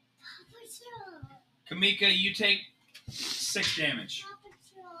 Kamika, you take 6 damage.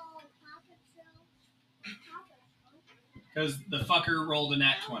 Because the fucker rolled a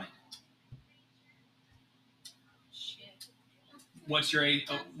nat 20. Shit. What's your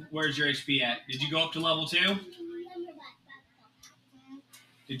where's your HP at? Did you go up to level 2?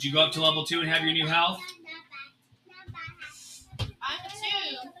 Did you go up to level 2 and have your new health? I'm 2.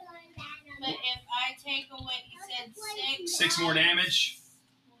 But if I take away, you said 6. 6 more damage.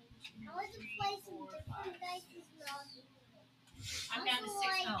 I'm down to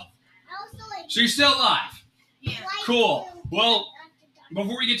 6 health. So you're still alive. Yeah. Cool. Well,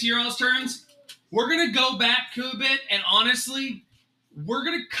 before we get to your all's turns, we're going to go back a bit, and honestly, we're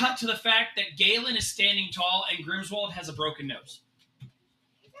going to cut to the fact that Galen is standing tall and Grimswald has a broken nose.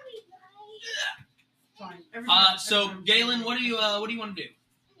 Fine. So Galen, what do you want to do?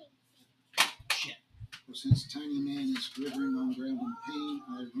 Shit. Well, since Tiny Man is quivering on ground in pain,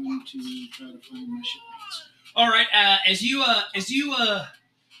 I run to try to find my shipmates. All right. As you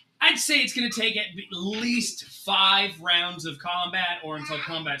I'd say it's going to take at least 5 rounds of combat, or until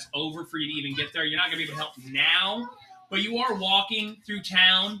combat's over for you to even get there. You're not going to be able to help now, but you are walking through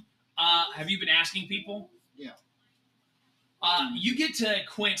town. Have you been asking people? Yeah. You get to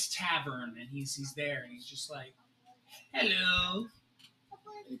Quint's tavern, and he's there, and he's just like, "Hello,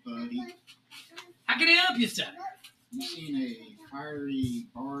 Hey, buddy. how can I help you, sir?" You seen a fiery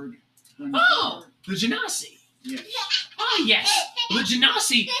bard? Oh, the Genasi. Yes. Oh, yes, the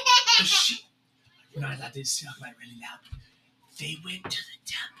Genasi. When I let this talk about really loud, they went to the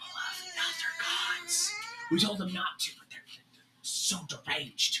temple of elder gods. We told them not to, but they're so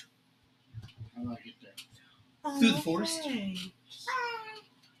deranged. How do I get there? Through the forest.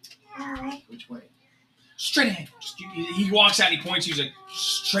 Which way? Straight ahead. He walks out and he points. He's like,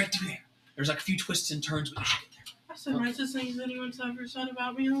 straight through there. There's like a few twists and turns, but you should get there. That's the nicest things anyone's ever said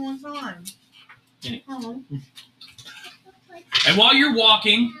about me in a long time. Yeah. Oh. And while you're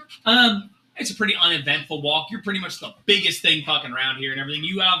walking, it's a pretty uneventful walk. You're pretty much the biggest thing fucking around here and everything.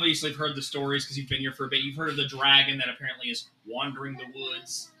 You obviously have heard the stories because you've been here for a bit. You've heard of the dragon that apparently is wandering the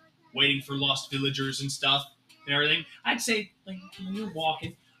woods, waiting for lost villagers and stuff and everything. I'd say, like, you're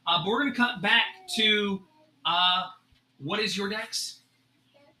walking. But we're going to cut back to, what is your dex?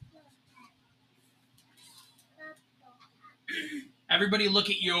 Everybody look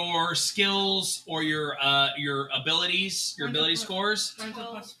at your skills or your abilities, your ability scores. Mine's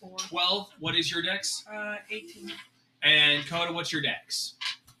a +4. 12. What is your dex? 18. And Koda, what's your dex?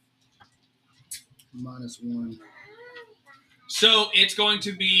 -1. So it's going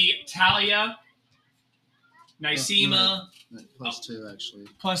to be Talia, Nicema, +2 actually.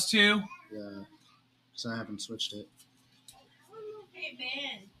 +2. Yeah, because I haven't switched it. Hey,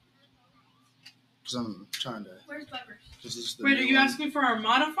 Ben. Because I'm trying to. Where's Weber? This is the Wait, new are you one. asking for our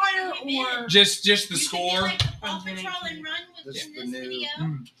modifier or? Just the You can score. do, like, Paw Patrol and run This is within the this new- video. I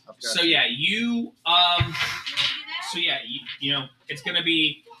forgot So to- yeah, you You wanna do that? So yeah, you know, it's gonna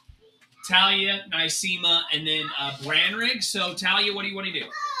be Talia, Nicema, and then Branrigg. So Talia, what do you want to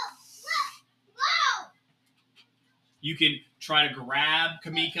do? You can try to grab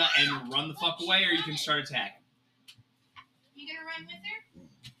Kamika and run the fuck away, or you can start attacking. You gonna run with her?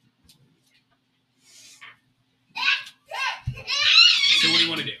 So what do you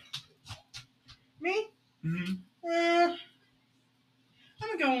want to do? Me? Mm-hmm.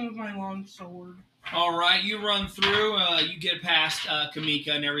 I'm going with my long sword. All right, you run through. You get past Kamika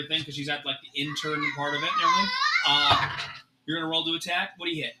and everything because she's at like the intern part of it and everything. You're gonna roll to attack. What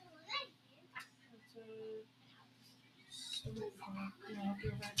do you hit?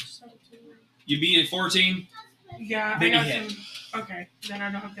 You beat at 14. Yeah, Then I you got hit. some. Okay, then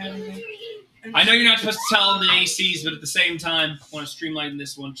I don't have to have anything. And I know you're not supposed to tell them the ACs, but at the same time, I want to streamline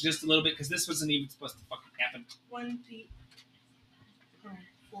this one just a little bit because this wasn't even supposed to fucking happen. 20. Alright,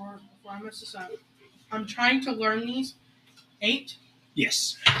 before I mess this up. I'm trying to learn these. 8.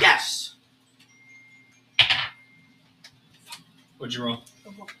 Yes. Yes! What'd you roll?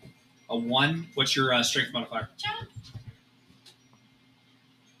 A 1. A 1. What's your strength modifier? Jump.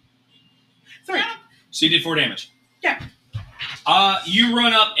 3. So you did 4 damage. Yeah. You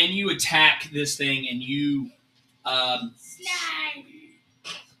run up and you attack this thing, and you. Slide.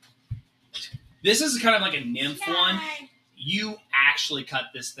 This is kind of like a nymph one. Slide. You actually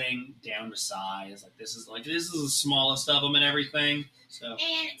cut this thing down to size. This is the smallest of them and everything. So And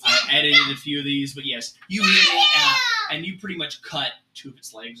I edited a few of these, but yes, you hit it, and you pretty much cut 2 of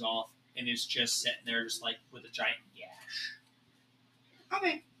its legs off, and it's just sitting there, just like with a giant gash,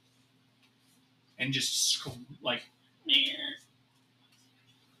 Okay. and just like.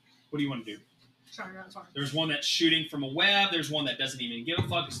 What do you want to do? Sorry, that's fine. There's one that's shooting from a web. There's one that doesn't even give a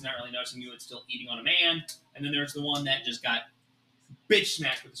fuck. It's not really noticing you. It's still eating on a man. And then there's the one that just got bitch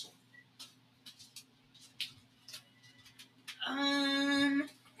smacked with a sword. I'm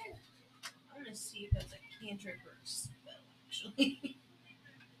gonna see if that's a cantrip or a spell, actually.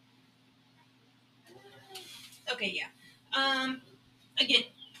 Okay, yeah. Again,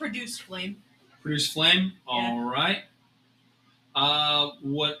 produce flame. Produce flame. Yeah. All right.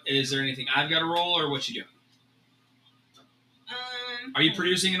 What is there anything I've got to roll, or what you do? Are you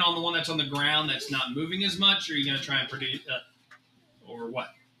producing it on the one that's on the ground that's not moving as much, or are you going to try and produce, or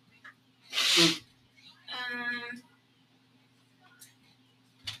what?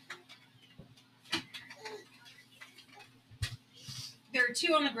 There are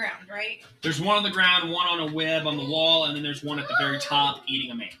 2 on the ground, right? There's one on the ground, one on a web on the wall, and then there's one at the very top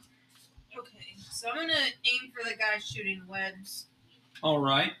eating a man. Okay, so I'm gonna aim for the guy shooting webs. All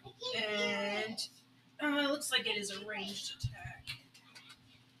right. And it looks like it is a ranged attack.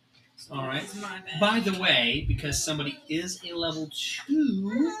 So All right. that's my bad. By the way, because somebody is a level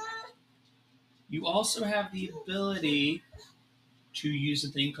 2, you also have the ability to use a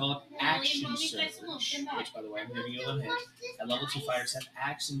thing called Action Surge, which, by the way, I'm giving you a little hint. At level 2 fighters have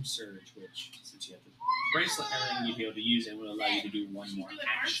Action Surge, which, since you have the bracelet and everything, you'll be able to use it, will allow you to do one more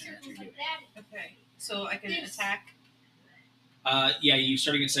action after you do it. Okay, so I can attack. Yeah, you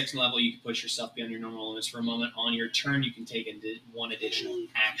starting at 2nd level, you can push yourself beyond your normal limits for a moment. On your turn, you can take one additional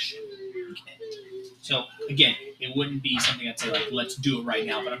action. Okay. So, again, it wouldn't be something I'd say, like, let's do it right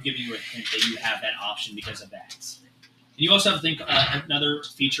now, but I'm giving you a hint that you have that option because of that. And you also have to think, another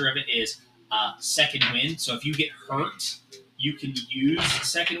feature of it is second wind. So if you get hurt, you can use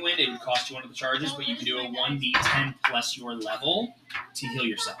second wind. It would cost you one of the charges, but you can do a 1d10 plus your level to heal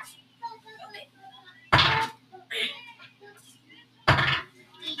yourself.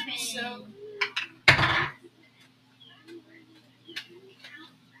 So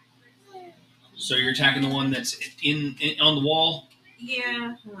So you're attacking the one that's in on the wall?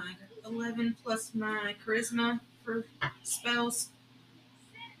 Yeah, hold on. I got 11 plus my charisma for spells.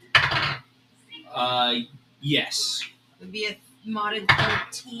 Yes. Would be a modded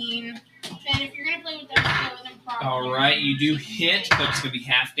 13. Ben, if you're gonna play with them, play with them properly. All right, you do hit, but it's gonna be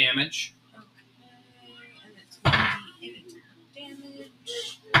half damage. Okay, and it's 1d8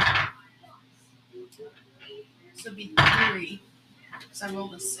 damage. So it'd be 3. So I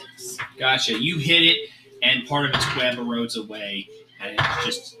rolled a 6. Gotcha. You hit it, and part of its web erodes away, and it's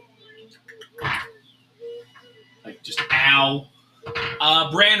just ow.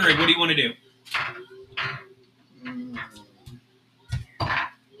 Branrigg, what do you want to do?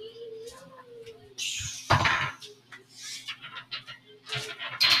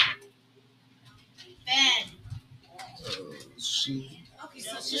 Ben, She Okay,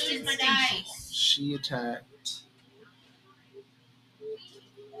 so it's just just use my instinctual. dice. she attacked.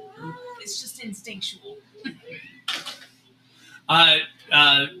 It's just instinctual. The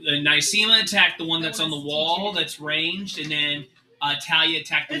Nicema attacked the one that's on the wall that's ranged, and then Talia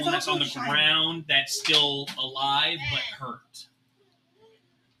attacked the It's one that's on also the shiny. ground that's still alive but hurt.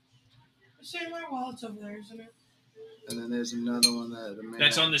 Share my wallet's over there, isn't it? And then there's another one that the man.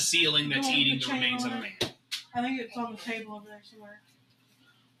 That's on the ceiling that's No, eating the the remains of a chain man. I think it's on the table over there somewhere.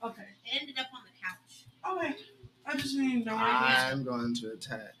 Okay. It ended up on the couch. Okay. I just need to know where it is. I'm going to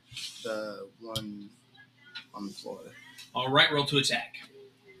attack the one on the floor. All right, roll to attack.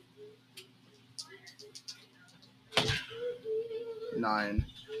 9.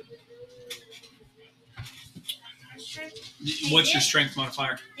 What's your strength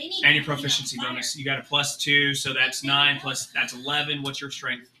modifier? they need And your to clean up proficiency fire. bonus. You got a +2, so that's 9 plus that's 11. What's your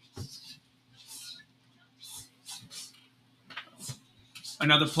strength?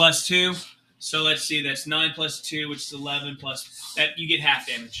 Another +2. So let's see, that's 9 plus 2, which is 11 plus that. You get half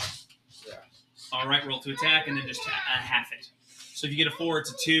damage. Yeah. All right, roll to attack, and then just half it. So if you get a 4,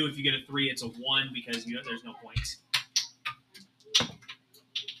 it's a 2. If you get a 3, it's a 1 because there's no points.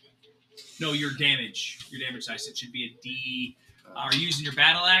 No, your damage dice. It should be a D. Are you using your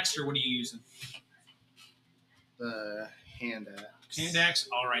battle axe, or what are you using? The hand axe. Hand axe.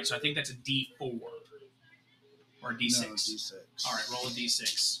 All right, so I think that's a D4 or a D6. No, D6. All right, roll a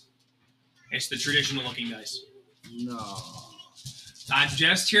D6. It's the traditional looking dice. No. I'm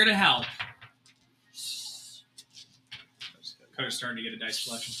just here to help. That's good. Koda's starting to get a dice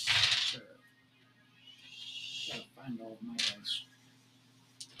collection. Sure. Gotta find all of my dice.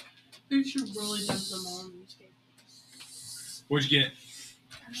 You should really dump them on these games. What'd you get?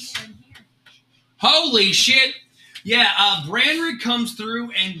 I mean, I'm here. Holy shit! Yeah, Branrigg comes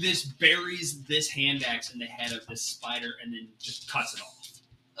through and this buries this hand axe in the head of this spider and then just cuts it off.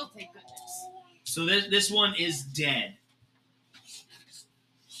 Oh, thank goodness. So this one is dead.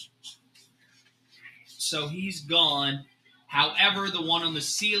 So he's gone. However, the one on the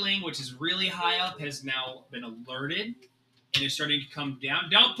ceiling, which is really high up, has now been alerted and is starting to come down.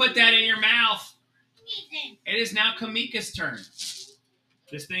 Don't put that in your mouth! Ethan, It is now Kamika's turn.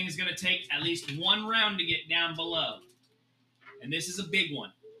 This thing is going to take at least one round to get down below. And this is a big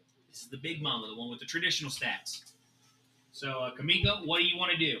one. This is the big mama, the one with the traditional stats. So, Kamika, what do you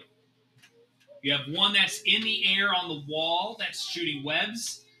want to do? You have one that's in the air on the wall that's shooting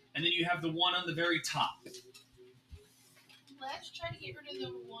webs, and then you have the one on the very top. let's try to get rid of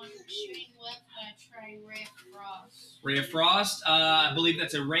the one shooting left by try Ray of Frost. Ray of Frost, I believe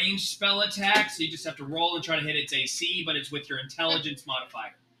that's a ranged spell attack, so you just have to roll and try to hit its AC, but it's with your intelligence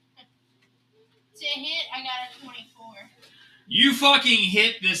modifier. To hit, I got a 24. You fucking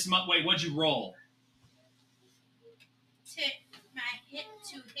hit this. Wait, what'd you roll? My hit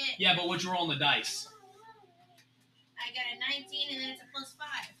to hit. Yeah, but what'd you roll on the dice? I got a 19 and then it's a +5.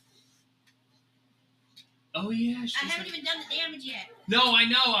 Oh, yeah. I haven't even done the damage yet. No, I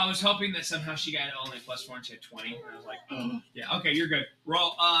know. I was hoping that somehow she got only +4 and she had 20. And I was like, oh. Yeah, okay, you're good.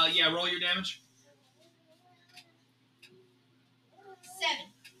 Roll, roll your damage.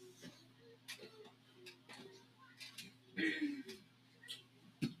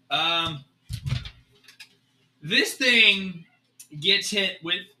 7. This thing gets hit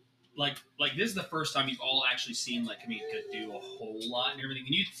with like this is the first time you've all actually seen like Kamika do a whole lot and everything,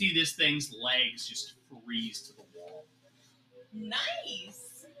 and you see this thing's legs just freeze to the wall,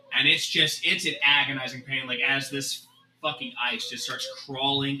 Nice. and it's an agonizing pain. Like as this fucking ice just starts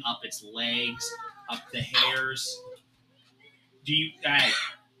crawling up its legs, up the hairs. Do you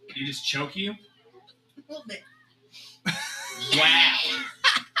just choke you? A little bit. Wow.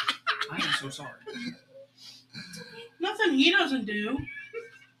 I am so sorry. Nothing he doesn't do.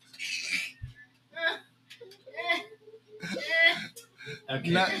 Okay.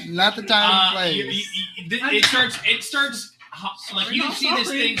 Not the time and place. It starts like you can see this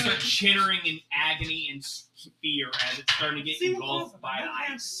thing start chittering in agony and fear as it's starting to get engulfed by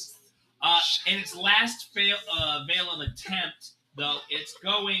ice. And its last veil of attempt, though, it's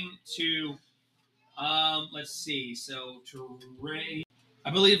going to let's see. So I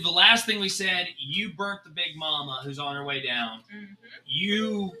believe the last thing we said, you burnt the big mama who's on her way down. Mm-hmm.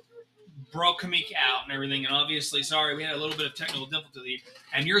 You broke Kamika out and everything, and obviously, sorry, we had a little bit of technical difficulty.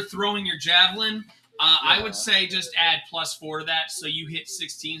 And you're throwing your javelin. I would say just add +4 to that, so you hit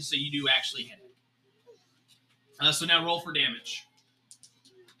 16, so you do actually hit it. So now roll for damage.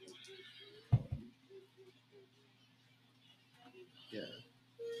 Yeah.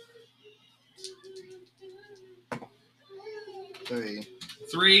 3.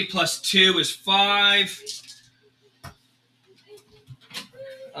 3 + 2 is 5.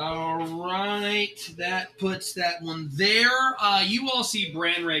 All right, that puts that one there. You all see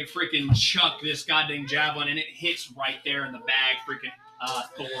Branrigg freaking chuck this goddamn javelin, and it hits right there in the bag, freaking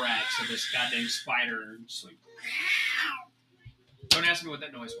thorax of this goddamn spider. And just like, don't ask me what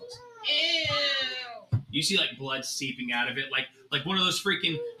that noise was. Ew. You see like blood seeping out of it, like one of those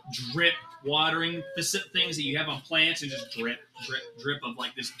freaking drip watering things that you have on plants, and just drip, drip, drip of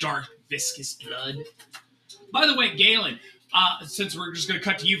like this dark viscous blood. By the way, Galen. Since we're just going to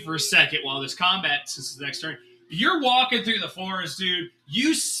cut to you for a second while this combat, since it's the next turn, you're walking through the forest, dude.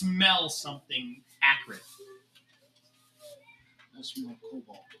 You smell something acrid. I smell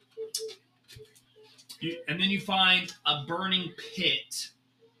cobalt. And then you find a burning pit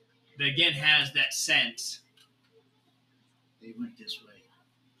that, again, has that scent. They went this way.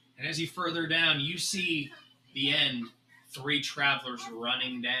 And as you further down, you see the end. 3 travelers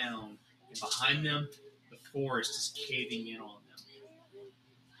running down. And behind them, the forest is caving in on them.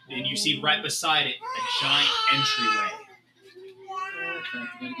 And you see right beside it a giant entryway. Okay, I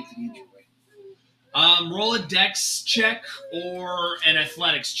gotta get to the entryway. Roll a dex check or an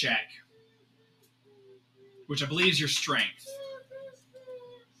athletics check, which I believe is your strength.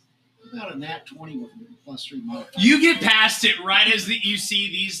 About a nat 20 with +3 modifier. You get past it right as you see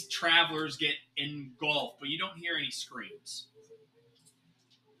these travelers get engulfed, but you don't hear any screams.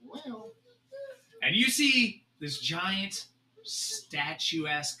 Well, And you see this giant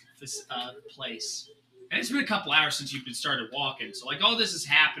statuesque place. And it's been a couple hours since you've been started walking. So like all this is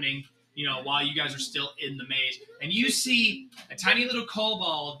happening, while you guys are still in the maze. And you see a tiny little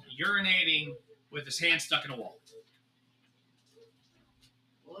kobold urinating with his hand stuck in a wall.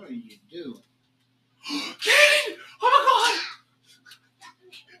 what are you doing? Galen! Oh my god!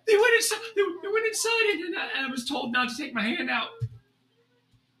 They went inside and I was told not to take my hand out.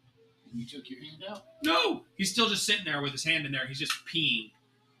 And you took your hand out? No! He's still just sitting there with his hand in there. He's just peeing.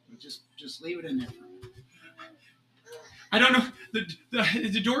 Well, just leave it in there for a minute. I don't know.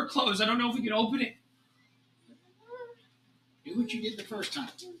 The door closed. I don't know if we can open it. Do what you did the first time.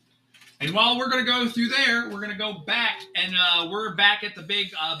 And while we're going to go through there, we're going to go back, and we're back at the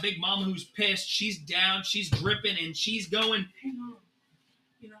big mama who's pissed. She's down, she's dripping, and she's going. Hang on.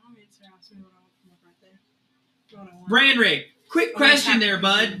 You know how many asked me what I want for my birthday? Branrigg, quick question there,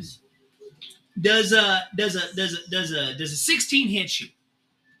 bud. Does a 16 hit you?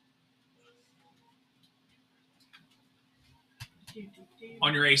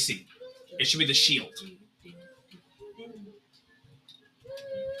 On your AC. It should be the shield.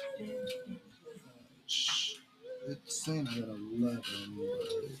 It's saying I got 11, but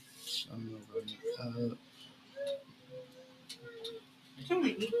I'm not running up. It's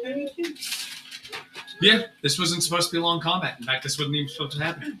only 8:32. Yeah, this wasn't supposed to be a long combat. In fact, this wasn't even supposed to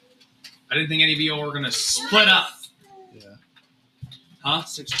happen. I didn't think any of you all were going to split up. Yeah. Huh?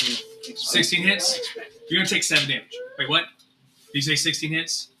 16. 16 hits? You're going to take 7 damage. Wait, what? Did you say 16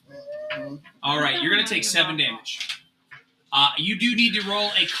 hits? All right, you're going to take 7 damage. You do need to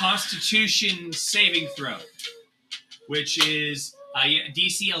roll a Constitution saving throw, which is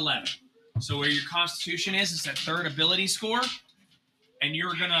DC 11. So where your Constitution is that 3rd ability score, and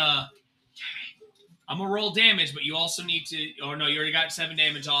you're going to... I'm going to roll damage, but you also need to... Oh, no, you already got 7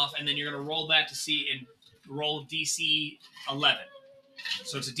 damage off, and then you're going to roll that to see and roll DC 11.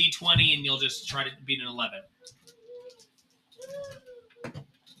 So it's a D20, and you'll just try to beat an 11.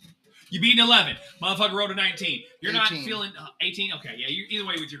 You beat an 11. Motherfucker rolled a 19. You're 18. Not feeling... 18? Okay, yeah. Either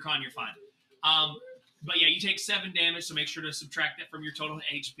way, with your con, you're fine. But yeah, you take 7 damage, so make sure to subtract that from your total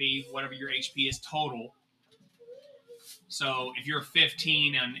HP, whatever your HP is total. So if you're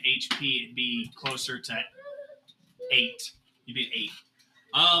 15 on HP, it'd be closer to 8. You'd be at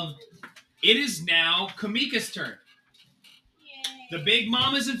 8. It is now Kamika's turn. The big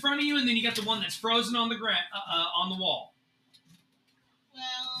mama's in front of you, and then you got the one that's frozen on the ground, on the wall.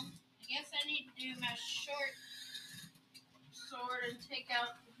 short sword and take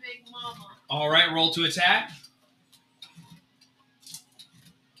out the big mama. All right, roll to attack.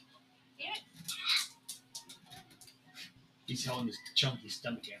 Yeah. He's holding his chunky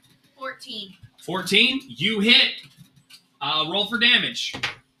stomach out. 14. 14, you hit. Roll for damage.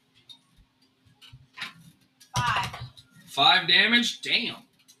 5. 5 damage. Damn.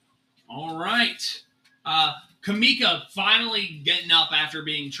 All right. Kamika, finally getting up after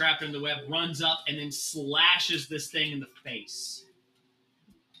being trapped in the web, runs up and then slashes this thing in the face.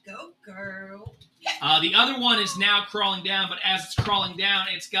 Go, girl. The other one is now crawling down, but as it's crawling down,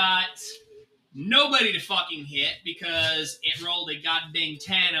 it's got nobody to fucking hit because it rolled a goddamn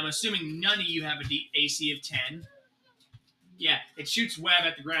 10. I'm assuming none of you have a AC of 10. Yeah, it shoots web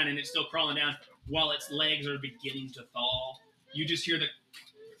at the ground and it's still crawling down while its legs are beginning to thaw. You just hear the...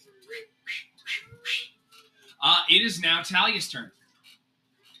 it is now Talia's turn.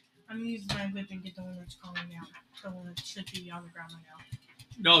 I'm gonna use my whip and get the one that's crawling down. The one that should be on the ground right now.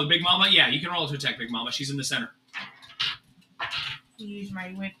 No, the Big Mama? Yeah, you can roll to attack Big Mama. She's in the center. Use my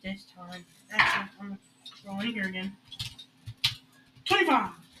whip this time. Actually, I'm rolling here again. 25!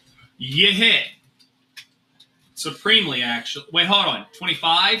 You hit. Supremely, actually. Wait, hold on.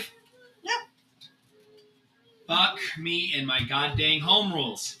 25? Yep. Fuck me and my goddamn home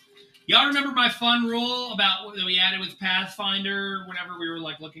rules. Y'all remember my fun rule about that we added with Pathfinder whenever we were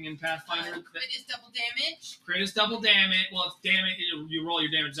like looking in Pathfinder? Crit is double damage. Crit is double damage. Well, it's damage. You roll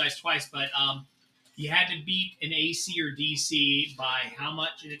your damage dice twice, but you had to beat an AC or DC by how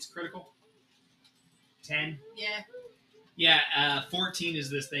much in its critical? 10? Yeah. Yeah, 14 is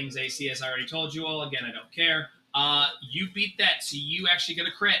this thing's AC, as I already told you all. Again, I don't care. You beat that, so you actually get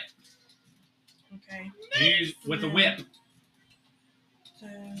a crit. Okay. With a whip. So,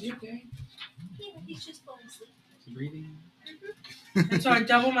 Okay. Yeah, he's just falling asleep. Breathing. and so I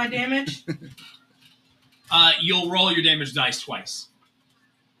double my damage. You'll roll your damage dice twice.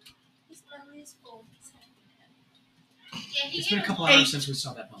 His belly is full. Yeah, It's been a couple hours 8. since we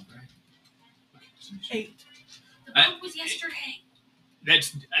saw that bump, right? 8. The bump was yesterday.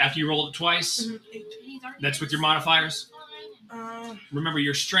 That's after you rolled it twice. 8. And he's already That's with your modifiers. Uh, Remember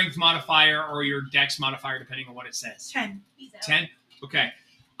your strength modifier or your dex modifier, depending on what it says. 10. He's out. 10. Okay.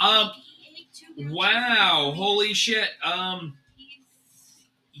 He ate 2 meals. Wow. Holy shit. He's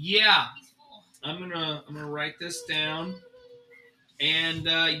Yeah. full. I'm gonna write this down. And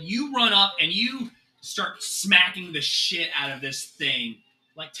you run up and you start smacking the shit out of this thing,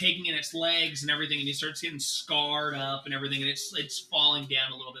 like taking in its legs and everything, and it starts getting scarred up and everything, and it's falling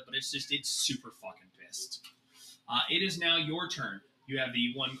down a little bit, but it's super fucking pissed. It is now your turn. You have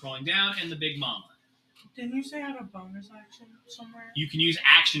the one crawling down and the Big Mama. Didn't you say I had a bonus action somewhere? You can use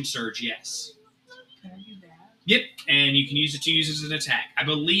Action Surge, yes. Can I do that? Yep, and you can use it to use as an attack. I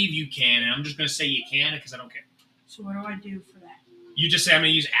believe you can, and I'm just going to say you can because I don't care. So what do I do for that? You just say I'm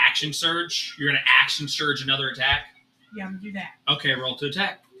going to use Action Surge. You're going to Action Surge another attack. Yeah, I'm gonna do that. Okay, roll to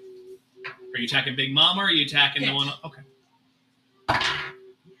attack. Are you attacking Big Mama or are you attacking the Yes. one? Okay.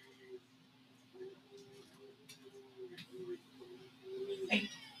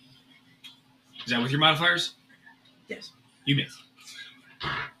 Is that with your modifiers? Yes. You miss.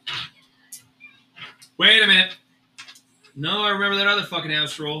 Wait a minute. No, I remember that other fucking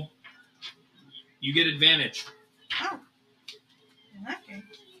house roll. You get advantage. Oh. In that case.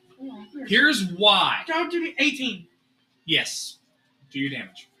 Oh, Here's why. don't do me 18. Yes. Do your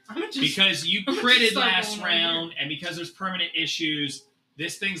damage. I'm gonna just Because you I'm gonna critted start last rolling over round, and because there's permanent issues,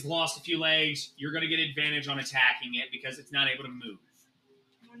 this thing's lost a few legs. You're going to get advantage on attacking it because it's not able to move.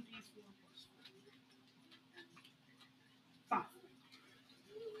 1d4 plus 5.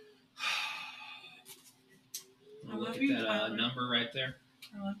 I Look love at you, that Tyler. number right there.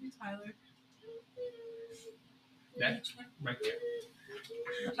 I love you, Tyler. That right there.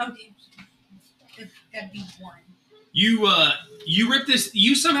 Oh, that'd be 1. You rip this.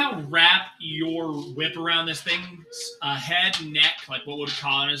 You somehow wrap your whip around this thing's head and neck, like what would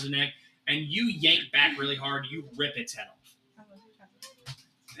call it as a neck, and you yank back really hard. You rip its head off. I love you,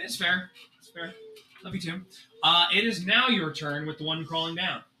 Tyler. It's fair. It's fair. Love you too. It is now your turn with the one crawling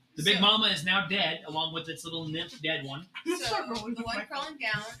down. The Big So- Mama is now dead, along with its little nymph dead one. I'm gonna So, start rolling the with one my crawling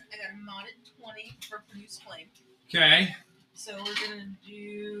down, I got a modded 20 for produce flame. Okay. So we're gonna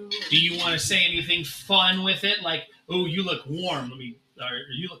do. Do you want to say anything fun with it, like, "Oh, you look warm. Or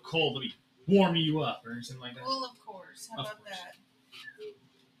you look cold. Let me warm you up," or something like that? Well, of course. How Of about course.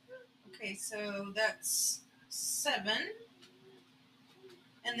 that? Okay, so that's 7.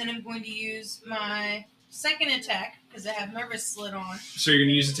 And then I'm going to use my second attack because I have nervous slit on. So you're going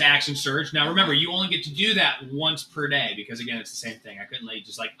to use it to action surge. Now remember, you only get to do that once per day because again, it's the same thing. I couldn't let you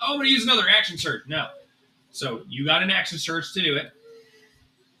just like, oh, I'm going to use another action surge. No. So you got an action surge to do it.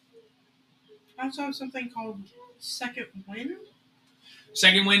 I also have something called Second Wind.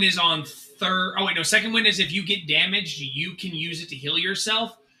 Second wind is on third. Oh wait, no. Second wind is if you get damaged, you can use it to heal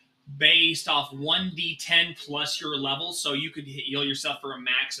yourself based off 1d10 plus your level. So you could heal yourself for a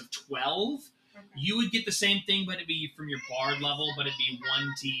max of 12. Okay. You would get the same thing, but it'd be from your bard level, but it'd be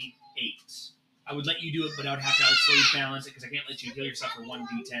 1d8. I would let you do it, but I would have to slowly balance it because I can't let you heal yourself for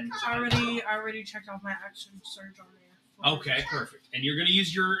 1d10. I already checked off my action surge on there. Okay, perfect. And you're going to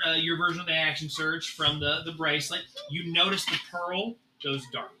use your version of the action surge from the bracelet. You notice the pearl goes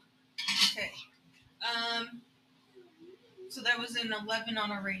dark. Okay. So that was an 11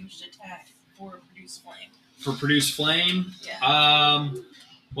 on a ranged attack for Produce Flame. For Produce Flame? Yeah.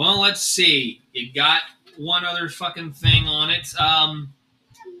 Well, let's see. It got one other fucking thing on it.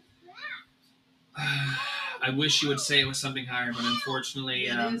 I wish you would say it was something higher, but unfortunately...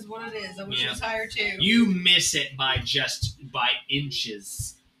 it is what it is. I wish it was higher, too. You miss it by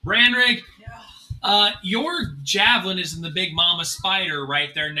inches. Branrigg, your javelin is in the big mama spider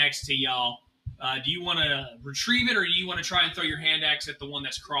right there next to y'all. Do you want to retrieve it, or do you want to try and throw your hand axe at the one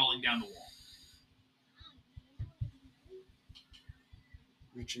that's crawling down the wall?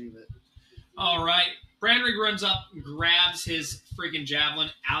 Retrieve it. All right. Branrigg runs up and grabs his freaking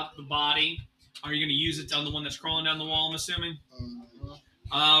javelin out the body. Are you going to use it on the one that's crawling down the wall, I'm assuming?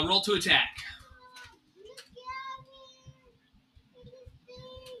 Roll to attack.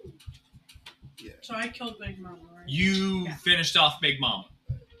 Yeah. So I killed Big Mama, right? You finished off Big Mama.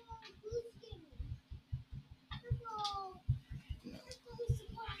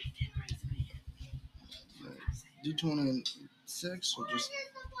 D26 or just...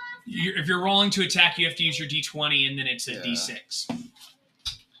 If you're rolling to attack, you have to use your D20, and then it's a D6.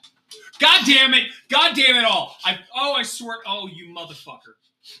 God damn it! God damn it all! I swear... Oh, you motherfucker.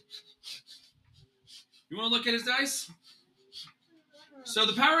 You want to look at his dice? So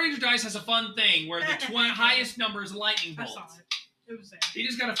the Power Ranger dice has a fun thing where the highest number is a lightning bolt. I saw it. It was there. He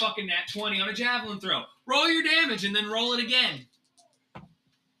just got a fucking nat 20 on a javelin throw. Roll your damage and then roll it again.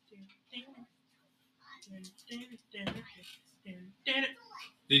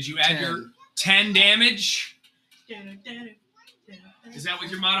 Did you add your 10 damage? Is that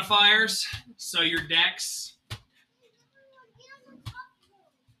with your modifiers? So your dex.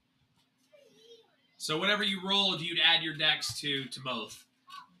 So whatever you rolled, you'd add your dex to both.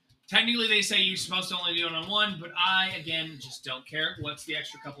 Technically, they say you're supposed to only do it on one, but I, again, just don't care. What's the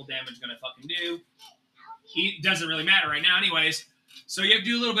extra couple damage going to fucking do? It doesn't really matter right now anyways. So you have to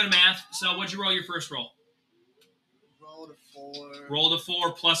do a little bit of math. So what'd you roll your first roll? Rolled a 4. Rolled a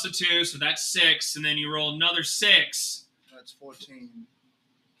 4 plus a 2, so that's 6. And then you roll another 6. That's 14.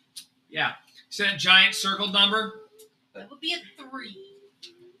 Yeah. See that giant circled number? It would be a 3.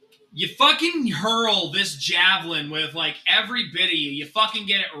 You fucking hurl this javelin with, like, every bit of you. You fucking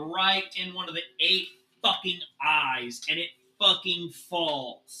get it right in one of the 8 fucking eyes, and it fucking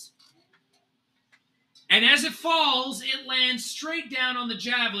falls. And as it falls, it lands straight down on the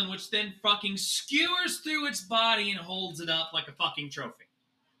javelin, which then fucking skewers through its body and holds it up like a fucking trophy.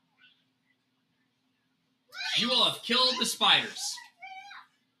 You will have killed the spiders.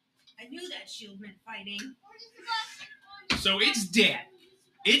 I knew that shield meant fighting. So it's dead.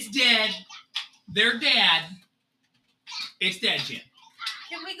 It's dead. They're dead. It's dead, Jim.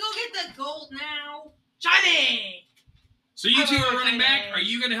 Can we go get the gold now? Shiny! So you two are running back. Are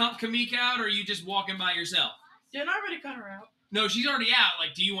you going to help Kamika out, or are you just walking by yourself? Didn't I already cut her out? No, she's already out.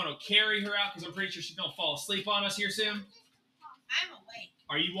 Like, do you want to carry her out? Because I'm pretty sure she's going to fall asleep on us here soon. I'm awake.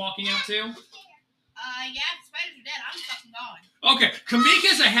 Are you walking out too? Yeah, the spiders are dead. I'm fucking gone. Okay,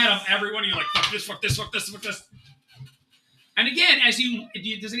 Kamika's ahead of everyone. You're like, fuck this, fuck this, fuck this, fuck this. And again,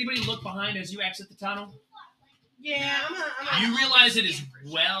 does anybody look behind as you exit the tunnel? Yeah, I'm You realize it is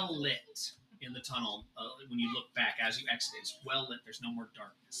well lit in the tunnel when you look back as you exit. It's well lit. There's no more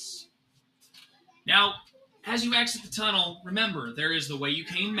darkness. Now, as you exit the tunnel, remember, there is the way you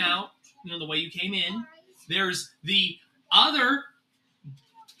came out, the way you came in. There's the other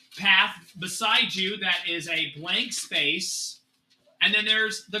path beside you that is a blank space. And then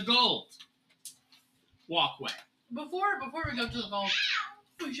there's the gold walkway. Before we go to the vault,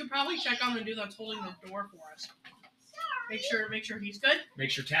 we should probably check on the dude that's holding the door for us. Make sure he's good. Make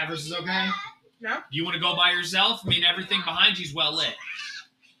sure Tavers is okay. Yeah. Do you want to go by yourself? I mean, everything behind you is well lit.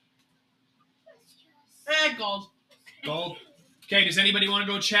 Gold. Gold. Okay, does anybody want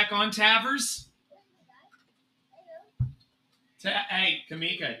to go check on Tavers? Hey,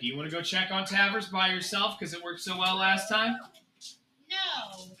 Kamika, do you want to go check on Tavers by yourself because it worked so well last time?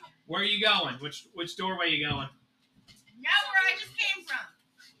 No. Where are you going? Which doorway are you going? Not where I just came from.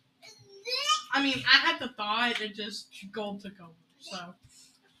 I mean, I had the thought, it just gold took over. So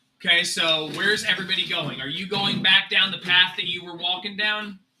Okay, so where's everybody going? Are you going back down the path that you were walking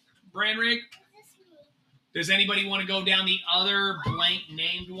down, Branrigg? Does anybody want to go down the other blank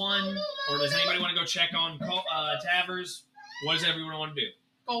named one? Or does anybody want to go check on Tavers? What does everyone want to do?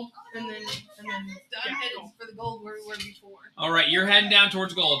 gold, and then I'm yeah, headed gold. for the gold where we were before. All right, you're heading down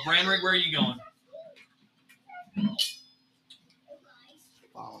towards gold. Branrigg, where are you going?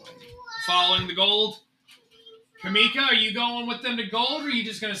 Following the gold. Kamika, are you going with them to gold, or are you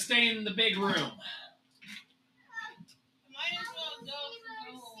just going to stay in the big room? Might as well go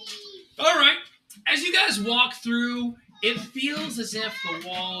for gold. All right. As you guys walk through, it feels as if the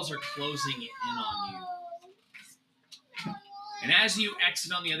walls are closing in on you. And as you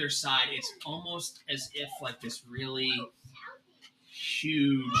exit on the other side, it's almost as if like this really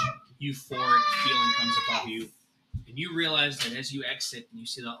huge euphoric feeling comes above you. And you realize that as you exit and you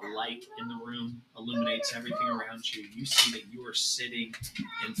see that light in the room illuminates everything around you, you see that you are sitting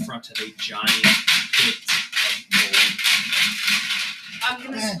in front of a giant pit of gold. I'm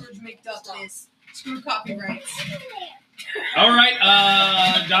gonna Scrooge McDuck this. Screw copyrights. All right,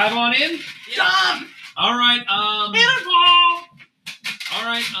 dive on in. Jump! All right, Cannonball! all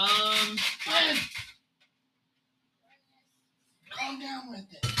right, Calm down with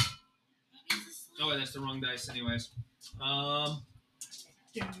it. oh, that's the wrong dice anyways.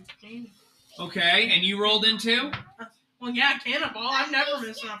 Game. Okay, and you rolled into Well, yeah, cannonball. I've never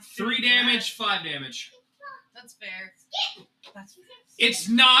missed an opportunity. 3 damage, 5 damage. That's fair. That's It's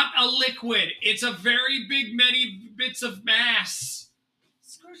not a liquid. It's a very big, many bits of mass.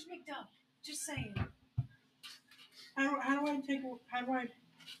 Scrooge McDuck. Just saying. how do I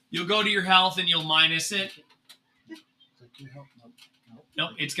You'll go to your health and you'll minus it. Click your help. Nope.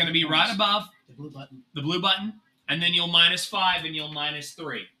 Nope, it's going to be right above The blue button. the blue button, and then you'll minus 5 and you'll minus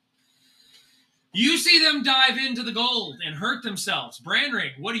 3. You see them dive into the gold and hurt themselves.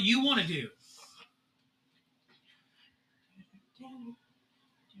 Branrigg, what do you want to do?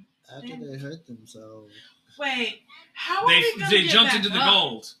 After they hurt themselves. wait? How are we gonna They get jumped back into the up?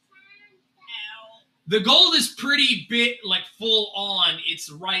 gold. The gold is pretty bit like full on. It's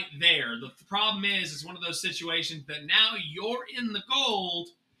right there. The problem is, it's one of those situations that now you're in the gold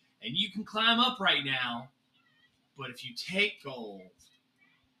and you can climb up right now. But if you take gold,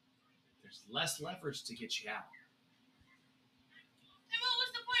 there's less leverage to get you out. Then what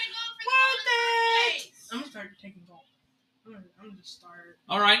was the point of going for the gold in the first place? I'm gonna start taking gold. I'm gonna just start.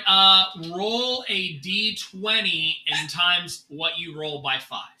 All right, roll a d20 and times what you roll by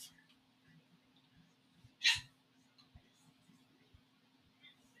 5.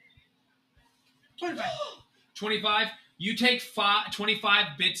 25. 25. You take 25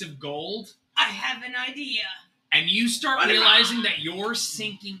 bits of gold, I have an idea. and you start realizing that you're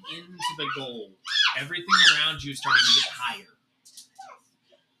sinking into the gold. Everything around you is starting to get higher.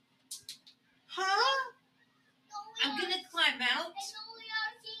 Huh? I'm gonna climb out.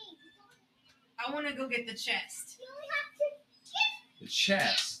 I want to go get the chest The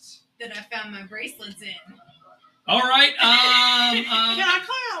chest. that I found my bracelets in. All right. Can I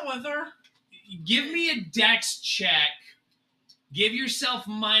climb out with her? Give me a dex check. Give yourself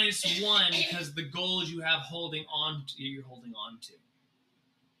 -1 because the gold you have holding on to, you're holding on to.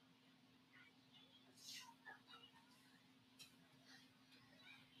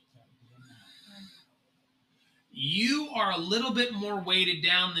 You are a little bit more weighted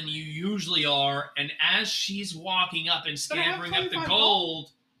down than you usually are, and as she's walking up and But I have scampering up the 25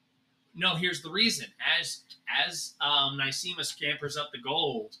 gold, no, here's the reason. As Nicema scampers up the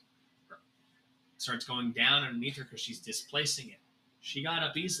gold, starts going down underneath her because she's displacing it. She got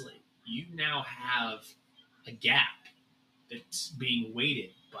up easily. You now have a gap that's being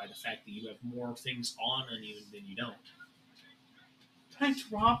weighted by the fact that you have more things on you than you don't. I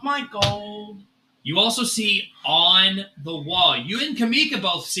drop my gold. You also see on the wall, you and Kamika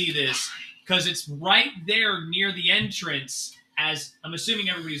both see this because it's right there near the entrance as, I'm assuming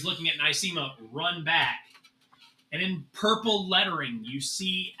everybody's looking at Nicema run back. And in purple lettering, you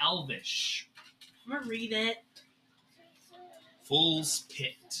see Elvish. I'm gonna read it. Fool's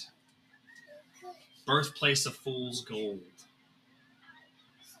Pit. Birthplace of Fool's Gold.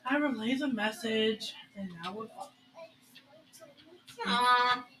 I relay the message, and now we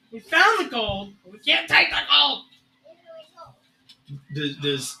found the gold, but we can't take the gold.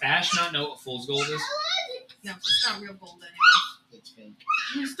 Does Ash not know what Fool's Gold is? No, it's not real gold anyway. It's fake.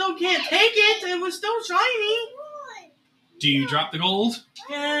 We still can't take it. It was still shiny. Do you drop the gold?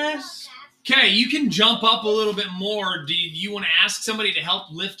 Yes. Okay, you can jump up a little bit more. Do you want to ask somebody to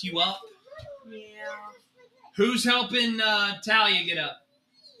help lift you up? Yeah. Who's helping Talia get up?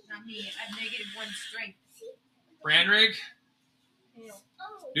 Not me. I have -1 strength. Branrigg? Yeah.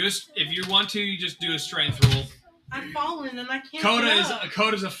 If you want to, you just do a strength roll. I've fallen and I can't Koda get up.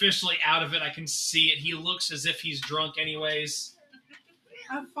 Koda's officially out of it. I can see it. He looks as if he's drunk anyways.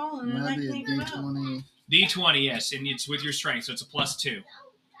 I've fallen and I Might be a can't get up. D20. D20, yes, and it's with your strength, so it's a +2.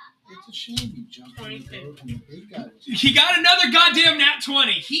 It's a shame you jumped on the boat and the big guy was. He got another goddamn nat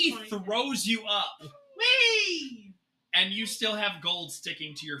 20. He 20. throws you up, Whee! and you still have gold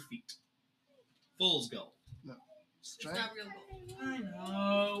sticking to your feet. Fool's gold. It's Strength? not real gold. I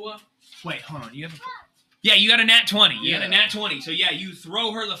know. Wait, hold on. You have Yeah, you got a nat 20. You got a Yeah. nat 20. So yeah, you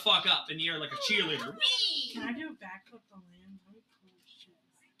throw her the fuck up in the air like a cheerleader. Can I do a backflip to land? Holy shit.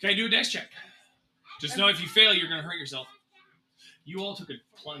 Okay, do a dex check. Just know if you fail, you're gonna hurt yourself. You all took a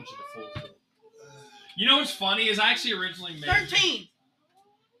plunge into full gold. You know what's funny is I actually originally made 13.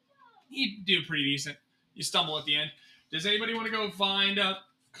 You do pretty decent. You stumble at the end. Does anybody want to go find a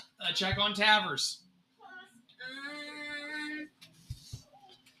check on Tavers?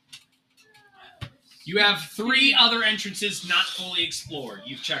 You have 3 other entrances not fully explored.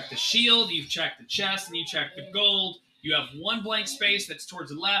 You've checked the shield, you've checked the chest, and you've checked the gold. You have 1 blank space that's towards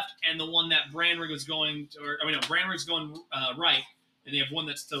the left, and the one that Branrigg was going, Branrigg's going right, and you have 1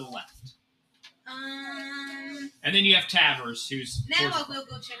 that's to the left. And then you have Tavers, who's Now towards I will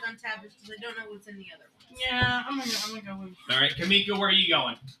go check on Tabbers because I don't know what's in the other one. Yeah, I'm gonna go with. All right, Kamika, where are you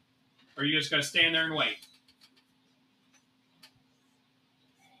going? Or are you just gonna stand there and wait?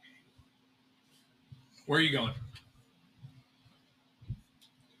 Where are you going?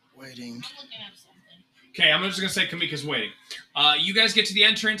 Waiting. I'm looking up something. Okay, I'm just gonna say Kamika's waiting. You guys get to the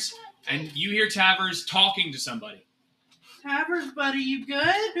entrance, and you hear Tavers talking to somebody. Tavers, buddy, you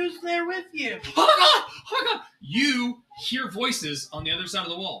good? Who's there with you? Oh God! You hear voices on the other side of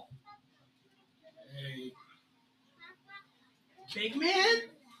the wall. Hey, Big man?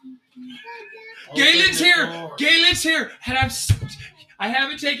 Galen's open the here! door. Galen's here! And I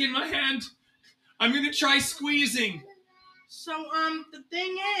haven't taken my hand. I'm gonna try squeezing. So, the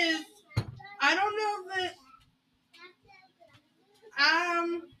thing is, I don't know that,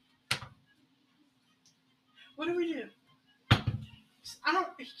 what do we do?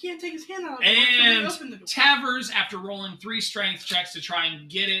 He can't take his hand out of the door, And so we open the door. Tavers, after rolling 3 strength checks to try and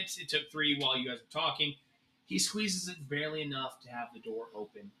get it, it took 3 while you guys were talking, he squeezes it barely enough to have the door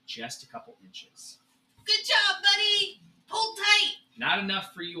open just a couple inches. Good job, buddy. Hold tight. Not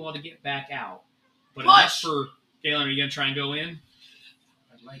enough for you all to get back out, but Push! enough for Galen. Are you gonna try and go in?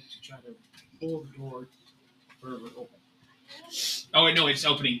 I'd like to try to pull the door further open. Oh wait, no, it's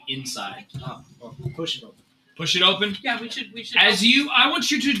opening inside. Well, push it open. Push it open. Yeah, we should. I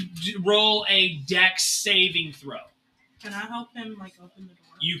want you to roll a dex saving throw. Can I help him, open the door?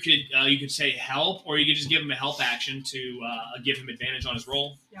 You could say help, or you could just give him a help action to give him advantage on his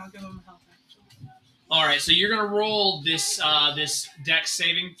roll. Yeah, I'll give him a help action. All right, so you're gonna roll this this dex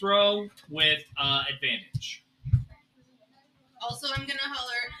saving throw with advantage. Also, I'm gonna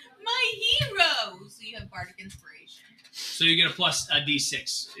holler, my hero! So you have bardic inspiration. So you get a plus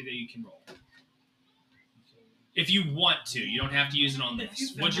d6 that you can roll. If you want to, you don't have to use it on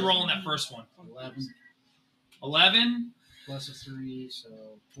this. What'd you roll in that first one? 11 11. plus a 3,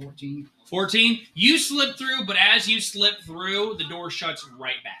 so 14. 14. You slip through, but as you slip through, the door shuts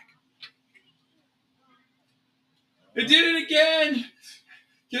right back. It did it again!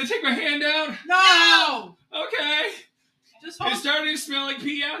 Can I take my hand out? No! Okay. Just It's hold, starting to smell like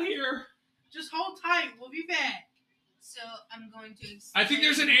pee out here. just hold tight. We'll be back. So I'm going to explain. I think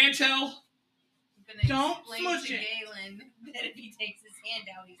there's an antel. I'm gonna Don't explain smush to it. Galen that if he takes his hand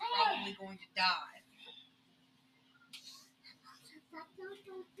out, he's probably going to die.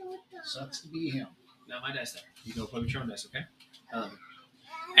 Sucks to be him. Not my dice there. You go play with your own dice, okay?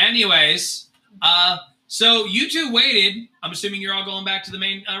 Anyways, so you two waited. I'm assuming you're all going back to the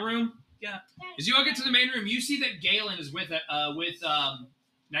main room? Yeah. As you all get to the main room, you see that Galen is with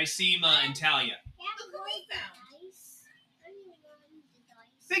Nicema and Talia. Look who we found.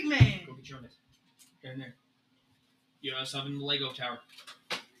 Big man. Go get your own dice. Get in there. You have some in the Lego tower.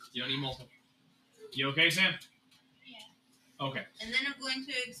 You don't need multiple. You okay, Sam? Yeah. Okay. And then I'm going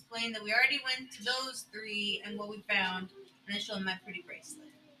to explain that we already went to those 3 and what we found, and I show them my pretty bracelet.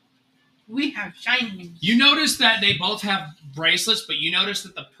 We have shiny. You notice that they both have bracelets, but you notice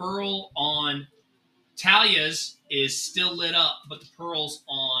that the pearl on Talia's is still lit up, but the pearls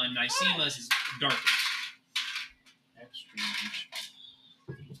on Nicema's is darkened. That's strange.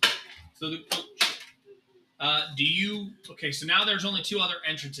 So Okay, so now there's only 2 other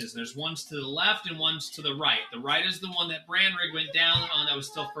entrances. There's one's to the left and one's to the right. The right is the one that Branrigg went down on that was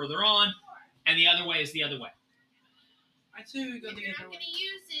still further on, and the other way is the other way. I say we go If the you're other not way. gonna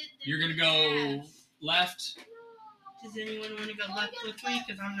use it, then You're going to you're go left. Does anyone want to go left with me?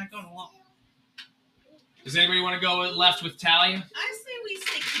 Because I'm not going along. Does anybody want to go left with Talia? I say we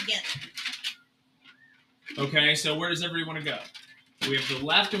stick together. Okay, so where does everybody want to go? We have the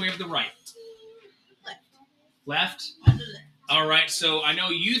left and we have the right. Left? On the left. All right, so I know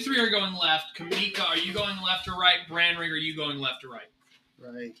you 3 are going left. Kamika, are you going left or right? Branrigg, are you going left or right?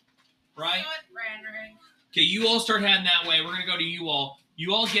 Right. Right? Not Branrigg. Okay, you all start heading that way. We're going to go to you all.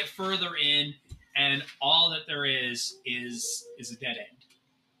 You all get further in, and all that there is a dead end.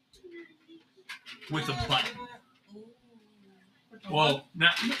 With a button. Whoa,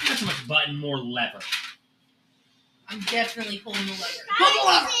 not so much button, more lever. I'm definitely pulling the lever. Pull the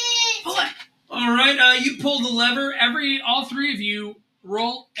lever! Pull it! All right, you pull the lever. All 3 of you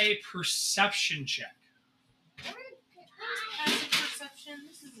roll a perception check. Passive perception.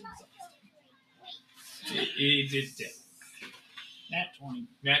 This is exhausting. It did.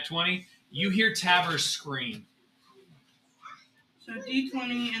 Nat 20. You hear Tavers scream. So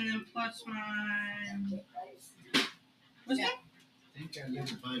D20 and then plus my... What's that? I think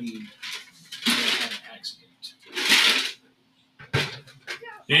everybody Had an accident.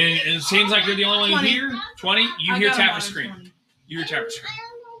 And it seems like you're the only one who 20. hear. 20. You I hear got a Tavers minus scream. 20. You hear Tavers scream.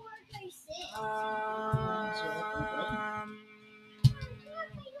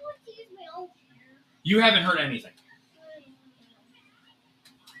 You haven't heard anything.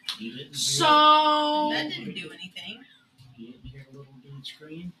 you didn't So... That didn't do anything. hear a little dude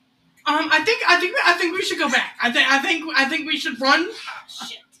scream. I think we should go back. I think we should run.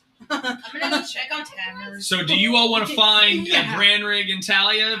 Shit. I'm gonna go check on Tavers. So, do you all want to find Yeah. Branrigg and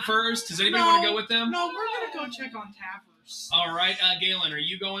Talia first? Does anybody want to go with them? No, we're gonna go check on Tavers. All right, Galen, are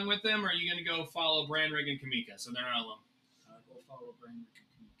you going with them, or are you going to go follow Branrigg and Kamika? So they're not alone. Go follow Branrigg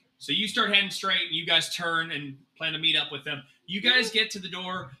and Kamika. So you start heading straight, and you guys turn and plan to meet up with them. You guys get to the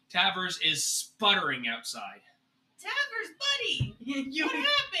door. Tavers is sputtering outside. Tavers, buddy! You What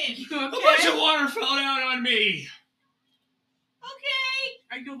happened? You A okay? bunch of water fell down on me. Okay.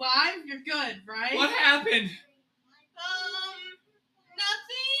 Are you alive? You're good, right? What happened?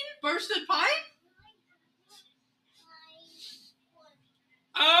 Nothing. Bursted pipe?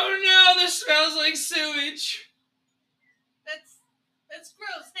 Oh no, this smells like sewage. That's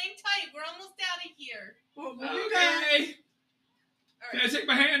gross. Hang tight. We're almost out of here. What will you guys? Okay. All Can I right. take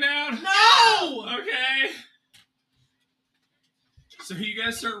my hand out? No! Okay. So you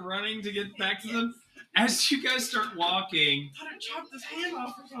guys start running to get back to them. As you guys start walking, I thought I chopped his hand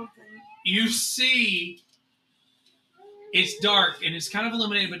off or something. you see it's dark and it's kind of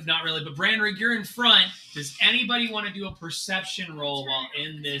illuminated, but not really. But Branrigg, you're in front. Does anybody want to do a perception roll while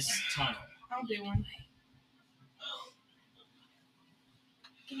in this tunnel? I'll do one.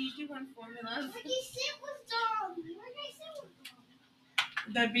 Can you do one for me, love?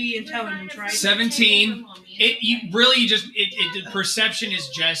 That'd be intelligence, right? 17. Perception is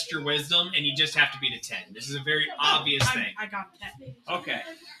just your wisdom, and you just have to beat a 10. This is a very obvious thing. I got that. Okay.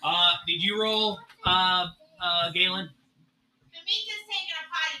 Did you roll, Galen? Kamika's taking a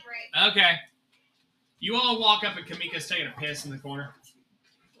potty break. Okay. You all walk up, and Kamika's taking a piss in the corner,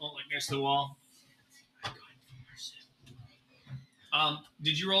 like next to the wall.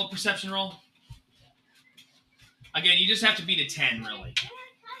 Did you roll a perception roll? Again, you just have to beat a 10, really.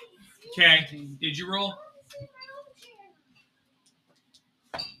 Okay. Did you roll?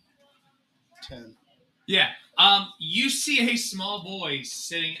 10. Yeah. You see a small boy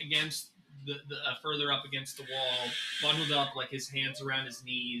sitting against the further up against the wall, bundled up, like his hands around his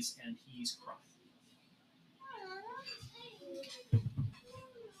knees, and he's crying.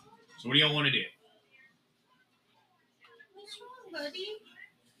 So what do y'all want to do? What's wrong, buddy?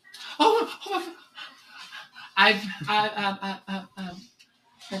 Oh, I'm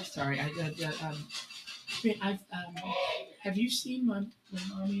sorry. Have you seen my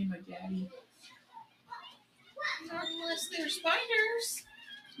mommy and my daddy? Not unless they're spiders.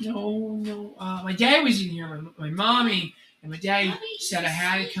 No. My dad was in here. My mommy and my daddy said I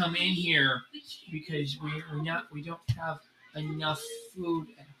had to come in here because we don't have enough food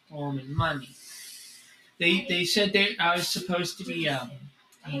at home and money. They said that I was supposed to be a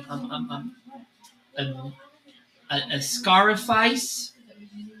scarifice.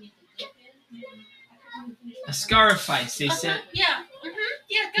 A scarifice. They said. Yeah.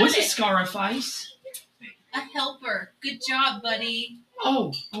 Yeah, got What's a it. scarifice? A helper. Good job, buddy.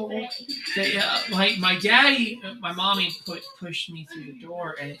 Okay. My daddy, my mommy pushed me through the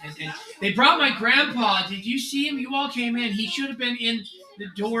door, and they brought my grandpa. Did you see him? You all came in. He should have been in the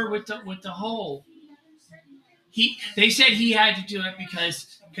door with the hole. They said he had to do it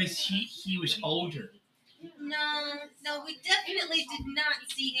because he was older. No, we definitely did not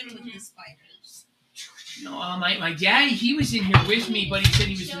see him with the spiders. No, my daddy, he was in here with me, but he said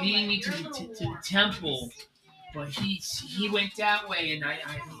he was leading me to the temple. But he went that way, and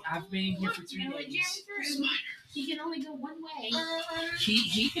I've been in here for 3 days. He can only go one way.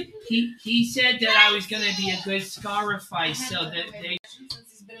 He said that I was gonna be a good scarifice, so that they. Since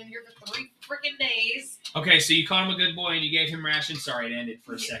he's been in here for 3 freaking days. Okay, so you called him a good boy and you gave him rations. Sorry, it ended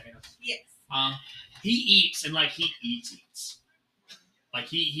for a second. Yes. He eats and he eats. Like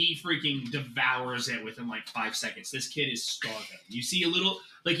he freaking devours it within 5 seconds. This kid is starving. You see a little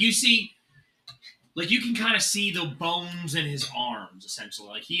you can kind of see the bones in his arms essentially.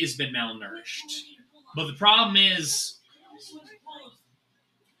 Like he has been malnourished. But the problem is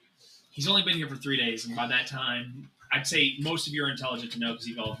he's only been here for 3 days, and by that time, I'd say most of you are intelligent to know because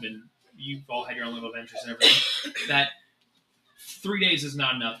you've all had your own little adventures and everything. That 3 days is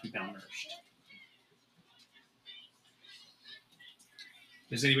not enough to be malnourished.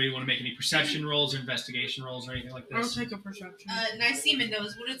 Does anybody want to make any perception rolls or investigation rolls or anything like I'll this? take a perception. Nicema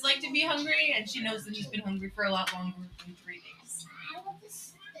knows what it's like to be hungry, and she knows that he's been hungry for a lot longer than 3 days.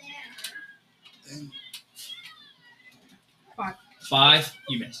 5?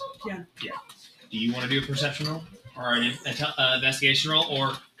 You missed. Yeah. Do you want to do a perception roll or an investigation roll?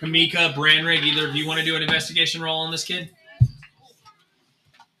 Or Kamika, Branrigg, either of you want to do an investigation roll on this kid?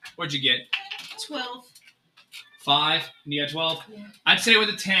 What'd you get? 12. 5? And you got 12? Yeah. I'd say with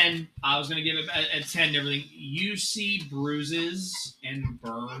a 10, I was going to give it a 10 and everything. You see bruises and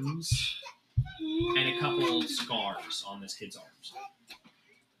burns and a couple scars on this kid's arms.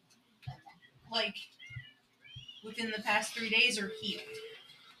 Like, within the past 3 days or healed?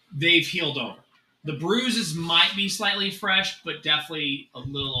 They've healed over. The bruises might be slightly fresh, but definitely a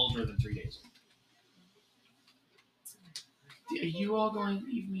little older than 3 days. Are you all going to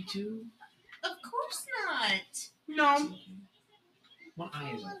leave me too? Of course not. No. One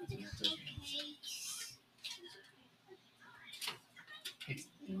eye is open.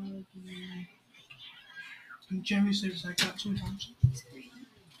 Jamie says like that sometimes.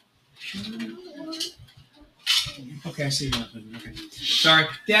 Okay, I see nothing. Okay. Sorry.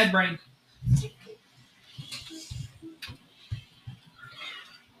 Dad brain.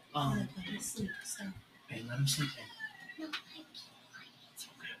 Hey, let him sleep.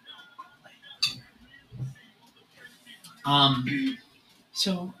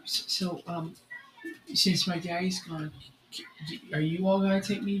 So, since my daddy's gone, are you all gonna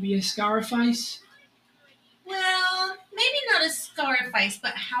take me to be a scarifice? Well, maybe not a scarifice,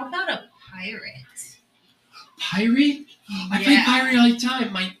 but how about a pirate? Pirate? I play pirate all the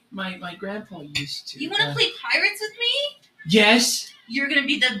time. My grandpa used to. You want to play pirates with me? Yes. You're gonna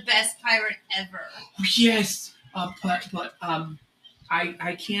be the best pirate ever. Yes. But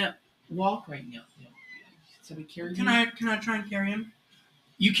I can't walk right now. Somebody carry me. Can I try and carry him?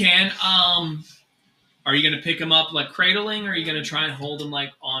 You can. Are you gonna pick him up like cradling, or are you gonna try and hold him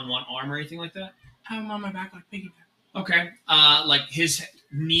like on one arm or anything like that? Have him on my back like piggyback. Okay. Like his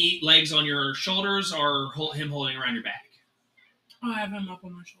legs on your shoulders, or him holding around your back? I'll have him up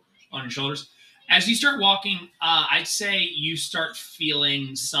on my shoulders. On your shoulders. As you start walking, I'd say you start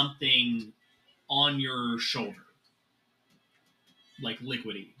feeling something on your shoulder, like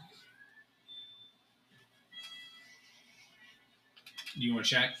liquidy. Do you want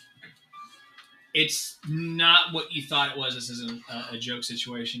to check? It's not what you thought it was. This isn't a joke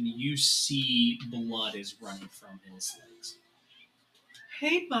situation. You see blood is running from his legs.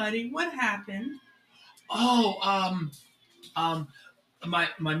 Hey, buddy, what happened? Oh, my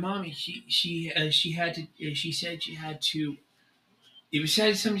mommy, she said she had to. It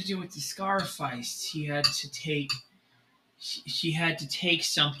had something to do with the scarifice. She had to take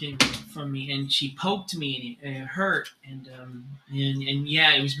something from me, and she poked me, and it hurt. And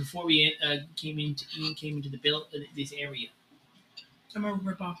yeah, it was before we came into this area. I'm gonna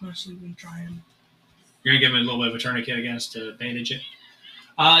rip off my sleeve and try him. You're gonna give him a little bit of a tourniquet against to bandage it.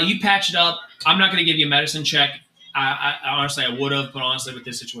 You patch it up. I'm not gonna give you a medicine check. I honestly, I would have, but honestly, with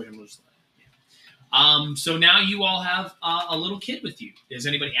this situation, we'll just let it. So now you all have a little kid with you. Has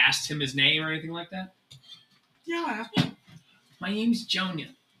anybody asked him his name or anything like that? Yeah. My name's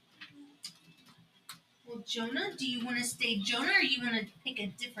Jonah. Well, Jonah, do you want to stay Jonah, or you want to pick a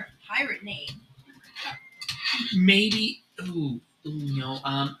different pirate name? Maybe. Ooh, no.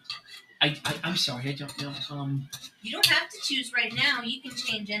 I'm sorry. I don't know. You don't have to choose right now. You can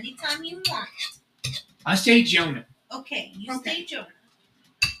change anytime you want. I say Jonah. Okay, you stay Jonah.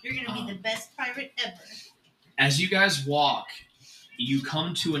 You're gonna be the best pirate ever. As you guys walk, you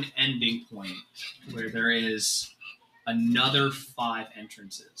come to an ending point where there is another 5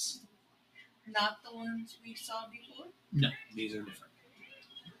 entrances. Not the ones we saw before? No, these are different.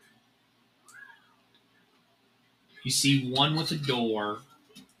 You see one with a door,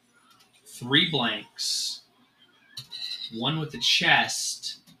 3 blanks, one with a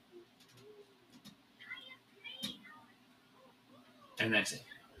chest, and that's it.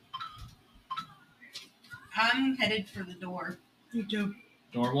 I'm headed for the door. Me too.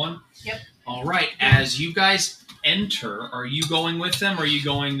 Door 1? Yep. All right. As you guys enter, are you going with them? Or are you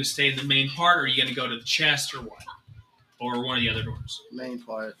going to stay in the main part? Or are you going to go to the chest or what? Or one of the other doors? Main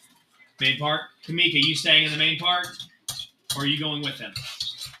part. Main part? Kamika, you staying in the main part? Or are you going with them?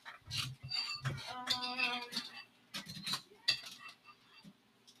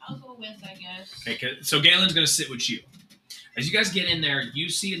 I'll go with, I guess. Okay, so Galen's going to sit with you. As you guys get in there, you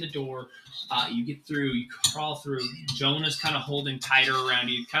see in the door, you get through, you crawl through. Jonah's kind of holding tighter around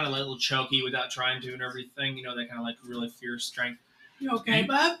you, kind of a little choky without trying to and everything. You know, that kind of like really fierce strength. You okay,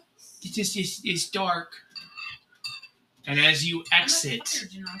 bub? It's dark. And as you exit,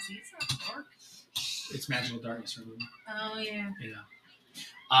 It's not dark. it's magical darkness, remember? Oh, yeah.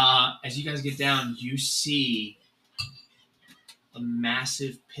 Yeah. As you guys get down, you see a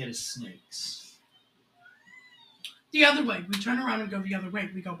massive pit of snakes. The other way. We turn around and go the other way.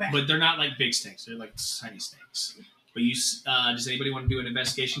 We go back. But they're not like big snakes. They're like tiny snakes. But you, does anybody want to do an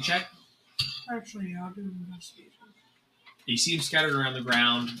investigation check? Actually, I'll do an investigation. You see them scattered around the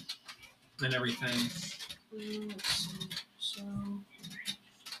ground and everything. Let's see. So,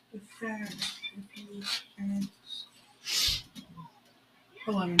 effect, and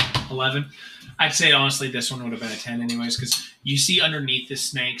 11. 11. I'd say honestly this one would have been a 10 anyways, because you see underneath the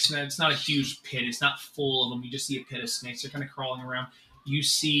snakes, and it's not a huge pit, it's not full of them, you just see a pit of snakes, they're kind of crawling around. You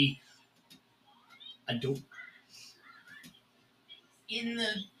see a door In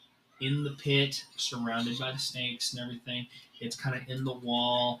the pit, surrounded by the snakes and everything. It's kind of in the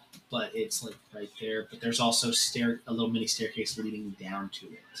wall, but it's like right there. But there's also a little mini staircase leading down to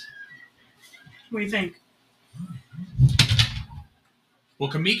it. What do you think?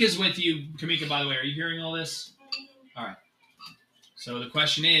 Well, Kamika's with you. Kamika, by the way, are you hearing all this? All right. So the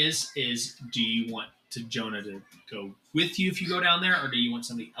question is do you want Jonah to go with you if you go down there, or do you want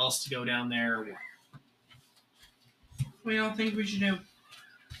somebody else to go down there, or what? What do you think we should do?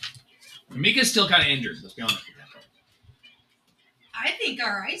 Kamika's still kind of injured, let's be honest with that. I think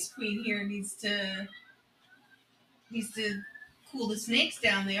our ice queen here needs to cool the snakes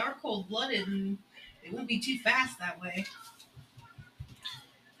down. They are cold-blooded, and they won't be too fast that way.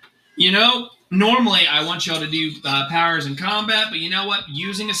 You know, normally I want y'all to do powers in combat, but you know what?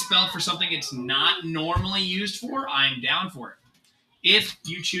 Using a spell for something it's not normally used for, I'm down for it. If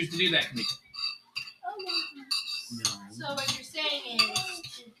you choose to do that, Kamika. No. So what you're saying is,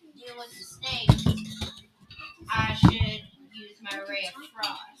 to deal with the snake, I should use my ray of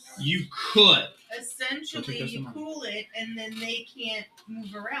frost. You could. Essentially, you cool it, and then they can't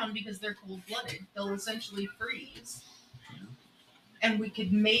move around because they're cold-blooded. They'll essentially freeze. And we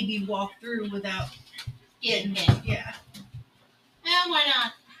could maybe walk through without Getting hit. Yeah. Why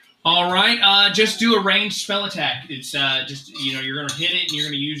not? All right, just do a ranged spell attack. It's just, you know, you're going to hit it and you're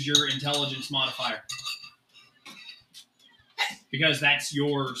going to use your intelligence modifier. Because that's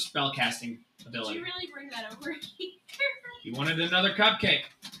your spell casting Did ability. you really bring that over here? You wanted another cupcake.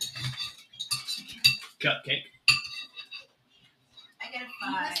 Cupcake. I got a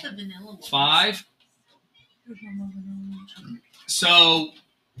 5. That's the vanilla one. 5. So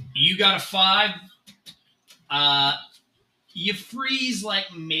you got a 5. You freeze like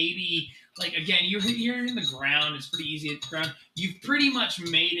maybe, like again, you're in the ground. It's pretty easy at the ground. You've pretty much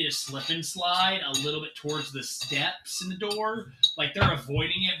made it a slip and slide a little bit towards the steps in the door. Like they're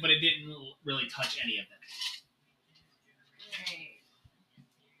avoiding it, but it didn't really touch any of them. Right.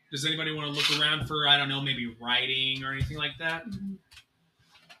 Does anybody want to look around for, I don't know, maybe writing or anything like that?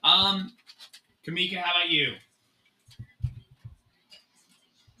 Kamika, how about you?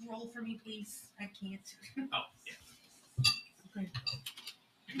 Roll for me, please. I can't. Oh, yeah. Okay.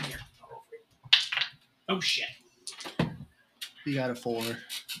 Here, I'll roll for you. Oh, shit. You got a 4.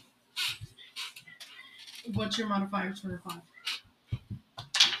 What's your modifiers for a 5?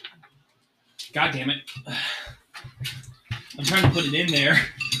 God damn it. I'm trying to put it in there.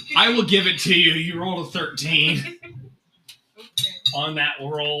 I will give it to you. You rolled a 13 Okay. on that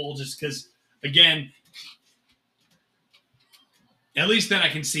roll just because, again, At least then I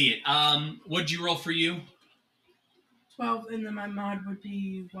can see it. What'd you roll for you? 12, and then my mod would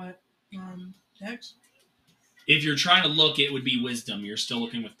be what? Dex? If you're trying to look, it would be wisdom. You're still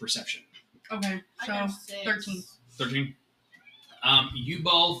looking with perception. Okay, I so got 6. 13. 13. You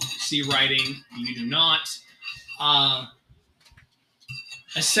both see writing. You do not.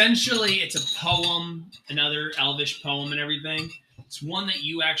 Essentially, it's a poem, another elvish poem and everything. It's one that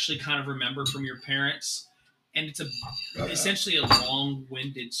you actually kind of remember from your parents. And it's essentially a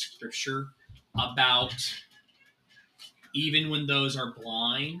long-winded scripture about even when those are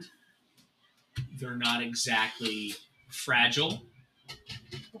blind, they're not exactly fragile.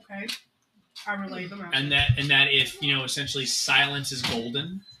 Okay. I relay them out. And that if, essentially silence is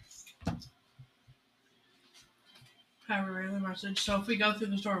golden. I relay the message. So if we go through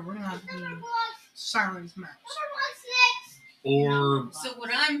the door, we're going to have to silence maps. Or So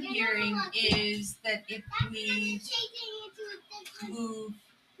what I'm hearing is that if we move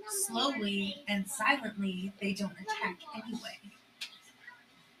slowly and silently, they don't attack anyway.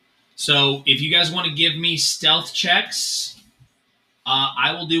 so if you guys want to give me stealth checks,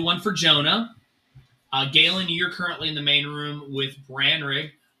 I will do one for Jonah. Galen, you're currently in the main room with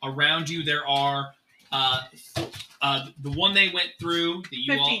Branrigg. Around you, there are the one they went through that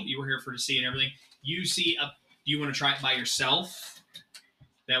you were here for to see and everything. You see do you want to try it by yourself?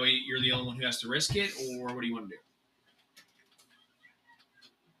 That way, you're the only one who has to risk it, or what do you want to do?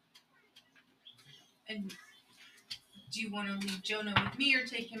 And do you want to leave Jonah with me or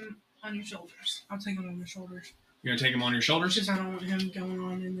take him on your shoulders? I'll take him on my shoulders. You're gonna take him on your shoulders? Because I don't want him going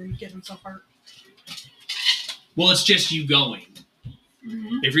on and then getting himself hurt. Well, it's just you going.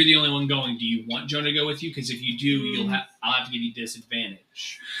 Mm-hmm. If you're the only one going, do you want Jonah to go with you? Because if you do, I'll have to give you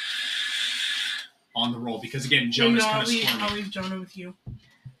disadvantage on the roll. Because again, Jonah's kind of squirming. I'll leave Jonah with you.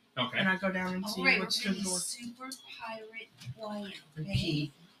 Okay. And I go down and see what's we're through the door. super pirate quiet,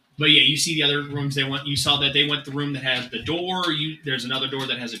 okay? But yeah, you see the other rooms they went. You saw that they went the room that has the door. There's another door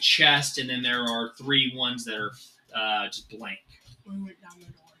that has a chest, and then there are 3 ones that are just blank. We went down the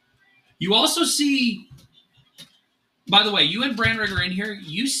door. You also see. By the way, you and Branrigg are in here.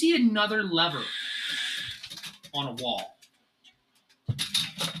 You see another lever on a wall.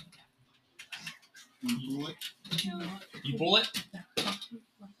 You pull it? You pull it.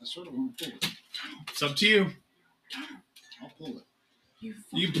 I sort of want to pull it. It's up to you. I'll pull it.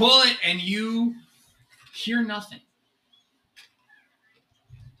 You pull it, and you hear nothing.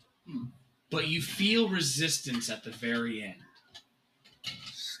 But you feel resistance at the very end.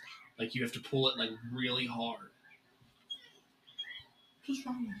 Like you have to pull it like really hard. What's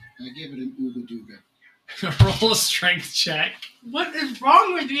wrong? I give it an ooga dooga. Roll a strength check. What is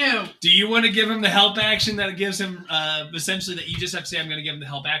wrong with you? Do you want to give him the help action that gives him essentially that you just have to say I'm going to give him the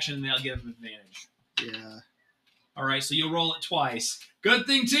help action and they'll give him advantage? Yeah. All right, so you'll roll it twice. Good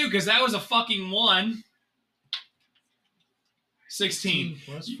thing too, because that was a fucking 1. 16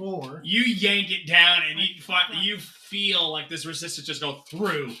 plus 4. You yank it down and you feel like this resistance just go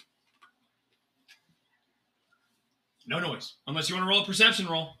through. No noise, unless you want to roll a perception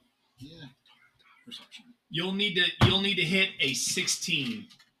roll. Yeah. Perception. You'll need to hit a 16.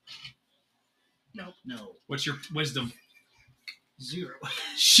 No. What's your wisdom? 0.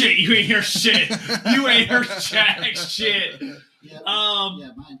 Shit, you ain't hear shit. You ain't heard jack shit. Yeah, Um,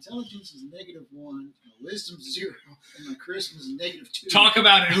 my intelligence is -1, my wisdom's 0, and my charisma is -2. Talk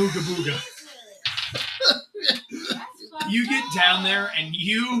about an ooga booga. You get down there and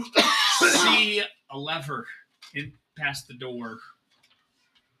you see a lever past the door.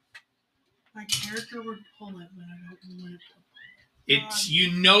 My character would pull it, but I don't want it.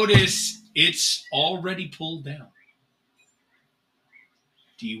 You notice it's already pulled down.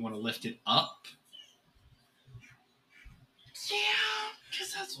 Do you want to lift it up? Yeah,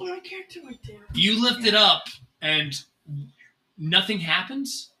 because that's what my character would do. You lift it up and nothing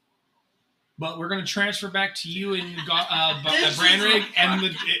happens. But we're going to transfer back to you and Branrigg, and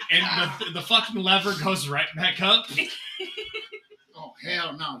the fucking lever goes right back up. Oh,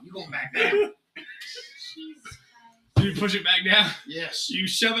 hell no. You going back down. You push it back down. Yes. You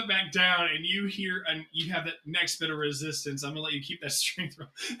shove it back down, and you hear, and you have that next bit of resistance. I'm going to let you keep that strength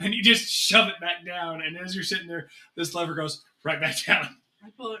roll. And you just shove it back down, and as you're sitting there, this lever goes right back down. I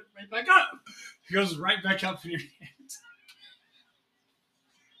pull it right back up. It goes right back up in your hands.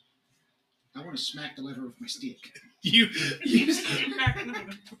 I want to smack the lever with my stick. You You smack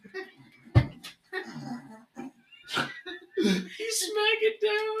it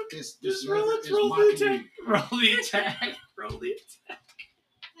down. Just roll it. Roll the attack. Roll the attack. Roll the attack.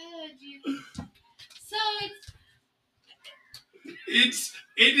 Oh, Jesus. So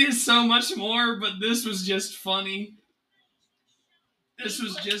It is so much more, but this was just funny. This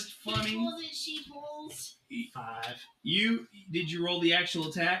was just funny. He pulls it, she pulls. 5. Did you roll the actual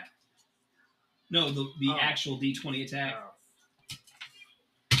attack? No, the actual D20 attack.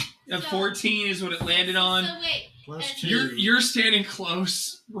 A 14 is what it landed on. So wait. Plus And 2. You're standing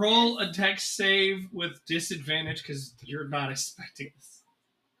close. Roll a dex save with disadvantage because you're not expecting this.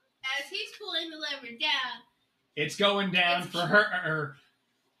 As he's pulling the lever down. It's going down for her,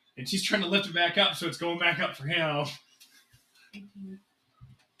 and she's trying to lift it back up, so it's going back up for him. 18.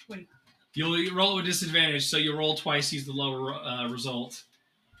 Wait. You'll roll it with disadvantage, so you roll twice, use the lower result.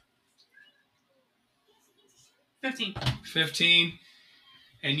 15. 15.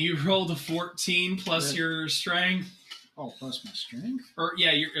 And you rolled a 14 plus your strength. Oh, plus my strength? Or,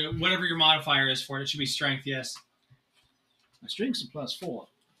 yeah, your, whatever your modifier is for it. It should be strength, yes. My strength's a plus 4.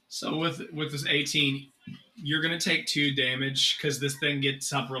 So with this 18, you're going to take 2 damage because this thing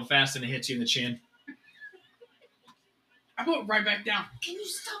gets up real fast and it hits you in the chin. I put it right back down. Can you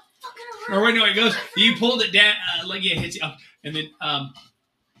stop fucking around? Or wait, no, it goes. You pulled it down, like it hits you up, and then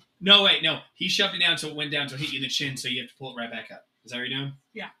no, he shoved it down so it went down to hit you in the chin, so you have to pull it right back up. Is that what you're doing?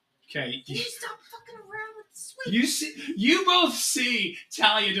 Yeah. Okay. Can you stop fucking around with the switch? You both see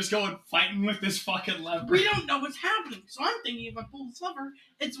Talia just going fighting with this fucking lever. We don't know what's happening, so I'm thinking if I pull this lever,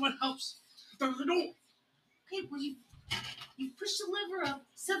 it's what helps through the door. Okay, well you pushed the lever up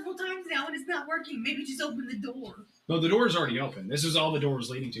several times now and it's not working. Maybe just open the door. No, the door is already open. This is all the door was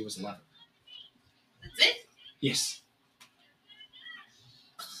leading to was the lever. That's it? Yes.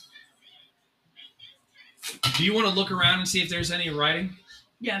 Do you want to look around and see if there's any writing?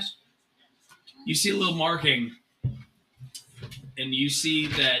 Yes. You see a little marking, and you see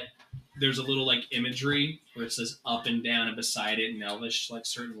that there's a little like imagery where it says up and down, and beside it in Elvish, like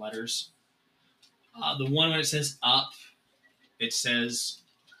certain letters. The one when it says up, it says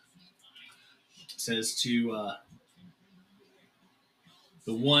to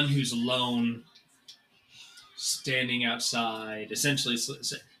the one who's alone, standing outside, essentially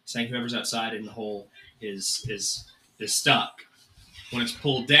saying whoever's outside in the hole is stuck. When it's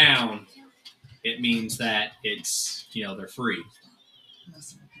pulled down, it means that it's, they're free.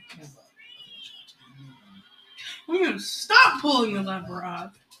 I'm going to stop pulling the lever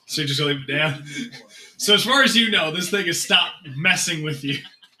up. So you just leave it down? So as far as you know, this thing has stopped messing with you.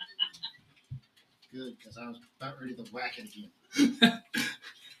 Good, because I was about ready to whack it again.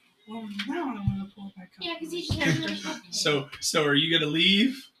 Well, now I'm going to pull it back up. Yeah, because he just has really fucking. So are you going to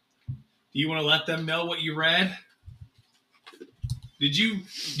leave? Do you want to let them know what you read? Do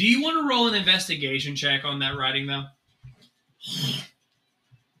you want to roll an investigation check on that writing, though?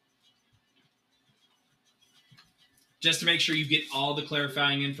 Just to make sure you get all the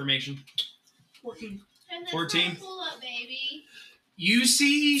clarifying information. 14. And that's 14? my pull up, baby. You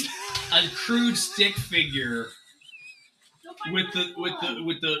see a crude stick figure Go find with my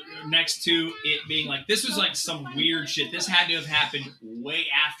pull-up. the next to it being like, this was like some weird shit. This had to have happened way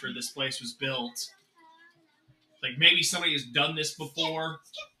after this place was built. Like maybe somebody has done this before.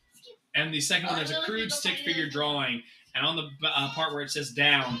 And the second one, there's a crude stick figure drawing, and on the part where it says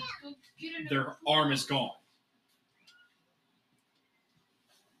down, their arm is gone.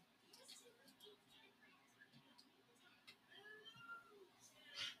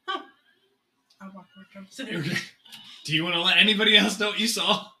 I'll walk back upstairs. Okay. Do you want to let anybody else know what you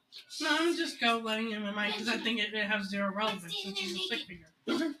saw? No, I'm just letting him in mind because I think it has zero relevance. It's just a stick figure.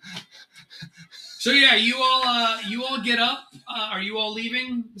 So yeah, you all get up. Are you all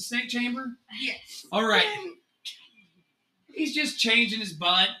leaving the snake chamber? Yes. All right. He's just changing his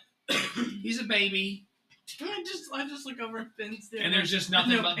butt. He's a baby, I just look over at Finn's there. and there's just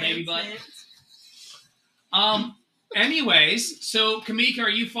nothing No but baby butt. pants. Anyways, so Kamika, are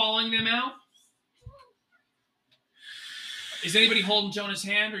you following them out? Is anybody holding Jonah's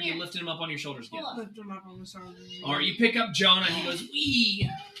hand, or are you lifting him up on your shoulders again? Pull up. Lift him up on the side. All right, you pick up Jonah, and he goes, wee.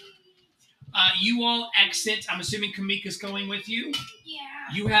 You all exit. I'm assuming Kamika's going with you. Yeah.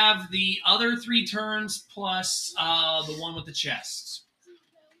 You have the other 3 turns plus the one with the chest.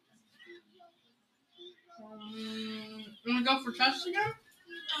 I'm gonna go for chest again.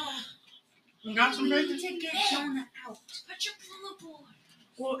 We got some bacon. To get Jonah out. Put your pull up on.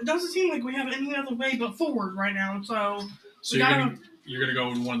 Well, it doesn't seem like we have any other way but forward right now. So So we you're gonna go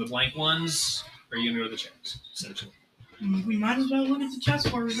with one of the blank ones, or are you gonna go to the chest? Essentially. we might as well look at the chest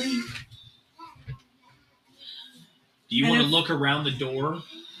before we leave. Do you And want to if- look around the door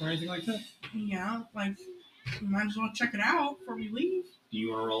or anything like that? Yeah, like we might as well check it out before we leave. Do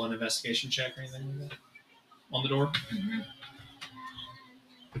you want to roll an investigation check or anything like that on the door? Mm-hmm.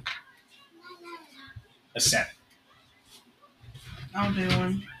 A 7. I'll do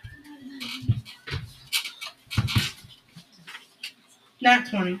one. Not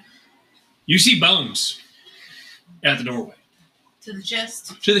 20. You see bones at the doorway To the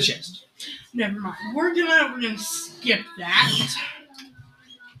chest. to the chest. Never mind. We're gonna skip that.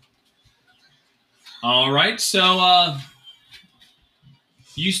 All right, so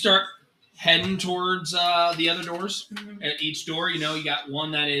you start heading towards the other doors. At each door, you got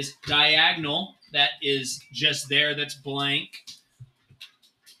one that is diagonal, that is just there, that's blank,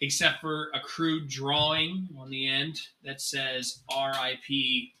 except for a crude drawing on the end that says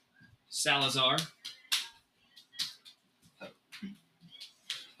R.I.P. Salazar.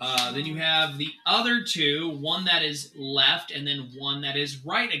 Then you have the other two, one that is left and then one that is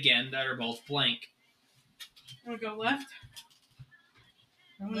right again, that are both blank. I'm gonna go left.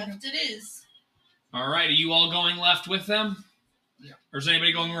 Left it is. All right, are you all going left with them? Yeah. Or is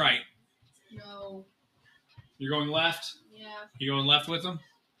anybody going right? No. You're going left? Yeah. You're going left with them?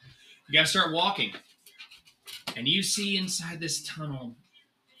 You gotta start walking. And you see inside this tunnel,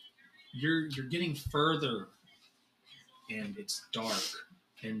 you're getting further, and it's dark.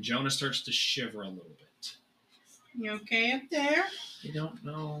 And Jonah starts to shiver a little bit. You okay up there? I don't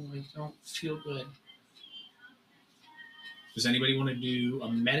know. I don't feel good. Does anybody want to do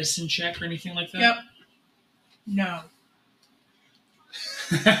a medicine check or anything like that? Yep. No.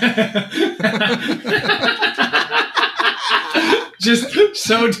 Just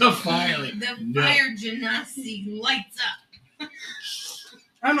so defiantly. The No. fire genasi lights up.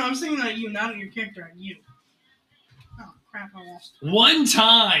 I don't know. I'm saying that you, not at your character, at you. Oh crap! I lost. One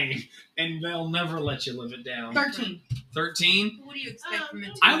time, and they'll never let you live it down. 13. 13? What do you expect from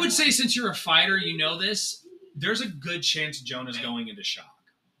it? I would say since you're a fighter, you know this, there's a good chance Jonah's going into shock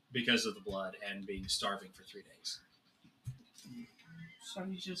because of the blood and being starving for 3 days. So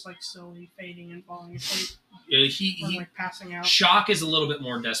he's just like slowly fading and falling asleep. He Or like passing out. shock is a little bit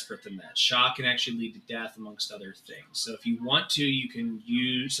more desperate than that. Shock can actually lead to death, amongst other things. So if you want to, you can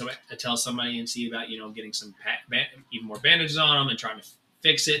tell somebody and see about getting some even more bandages on him and trying to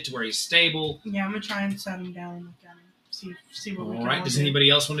fix it to where he's stable. Yeah, I'm gonna try and set him down and look at him. See what we can All right. all Does do. anybody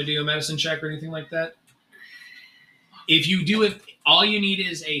else want to do a medicine check or anything like that? If you do it, all you need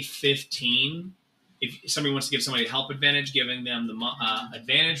is a 15. If somebody wants to give somebody a help advantage, giving them the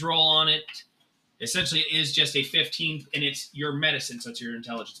advantage roll on it. Essentially, it is just a 15, and it's your medicine, so it's your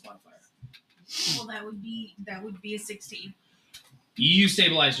intelligence modifier. Well, that would be a 16. You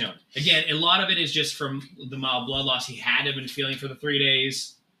stabilize Jonah. Again, a lot of it is just from the mild blood loss he had to have been feeling for the 3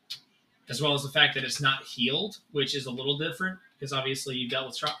 days, as well as the fact that it's not healed, which is a little different, because obviously you've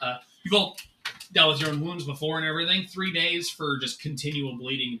all dealt with your own wounds before and everything. 3 days for just continual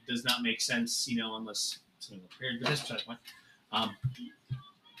bleeding does not make sense, unless something prepared for this point.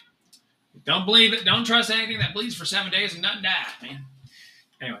 Don't believe it. Don't trust anything that bleeds for 7 days and not die, man.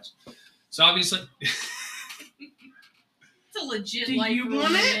 Anyways, so obviously, It's a legit Do life you rule,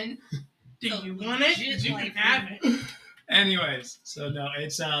 want it? man. Do So you want it? legit You life can have rule. it. anyways, so no,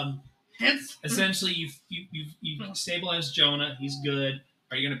 it's It's essentially you stabilized Jonah. He's good.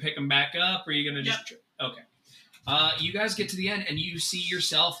 Are you gonna pick him back up, or are you gonna just okay? You guys get to the end, and you see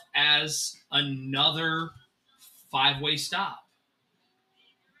yourself as another 5-way stop.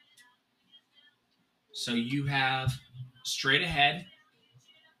 So you have straight ahead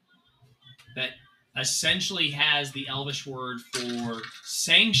that essentially has the Elvish word for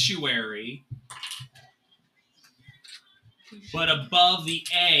sanctuary, but above the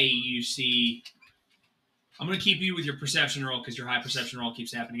A you see, I'm going to keep you with your perception roll because your high perception roll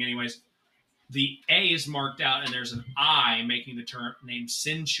keeps happening anyways. The A is marked out and there's an I making the term named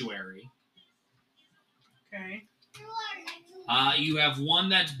sanctuary. okay. You have one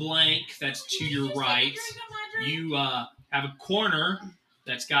that's blank, that's to your right. You have a corner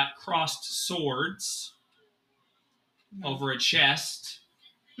that's got crossed swords over a chest.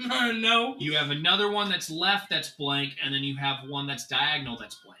 No. You have another one that's left that's blank, and then you have one that's diagonal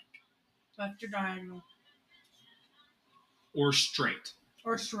that's blank. Left or diagonal. Or straight.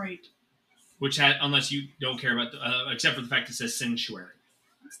 Or straight. Which had, unless you don't care about, except for the fact it says sanctuary.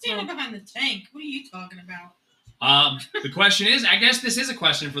 I'm standing behind the tank. What are you talking about? The question is, I guess this is a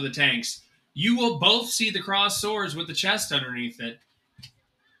question for the tanks. You will both see the crossed swords with the chest underneath it.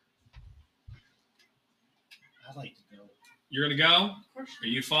 I'd like to go. You're gonna go? Are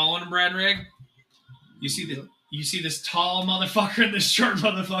you following him, Branrigg? You see this tall motherfucker and this short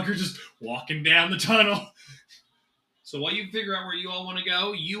motherfucker just walking down the tunnel. So while you figure out where you all want to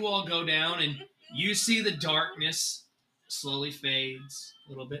go, you all go down and you see the darkness slowly fades a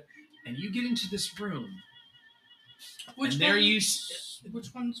little bit, and you get into this room. Which and there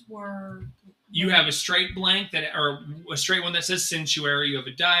which ones were? you have a straight blank or a straight one that says sanctuary. You have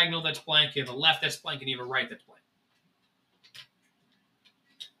a diagonal that's blank. You have a left that's blank, and you have a right that's blank.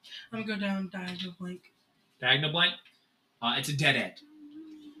 I'm gonna go down diagonal blank. Diagonal blank. It's a dead end.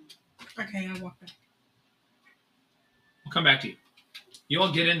 Okay, I'll walk back. I'll come back to you. You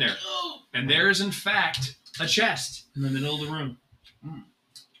all get in there, and there is in fact a chest in the middle of the room.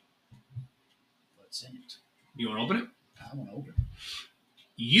 What's in it? You want to open it? I want to open it.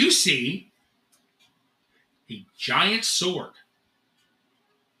 You see a giant sword.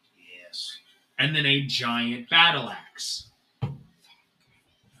 Yes. And then a giant battle axe. I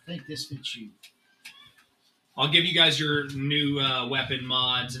think this fits you. I'll give you guys your new weapon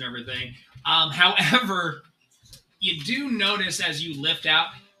mods and everything. However, you do notice as you lift out,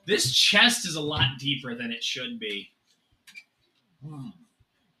 this chest is a lot deeper than it should be. Do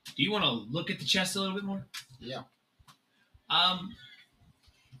you want to look at the chest a little bit more? Yeah.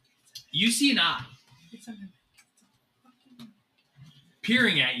 You see an eye It's a mimic.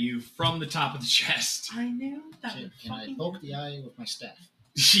 peering at you from the top of the chest. I knew that would Can I fucking poke the eye with my staff?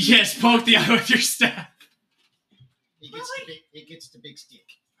 Yes, poke the eye with your staff. It gets the big stick.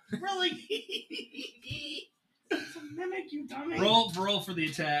 Really? It's a mimic, you dummy. Roll for the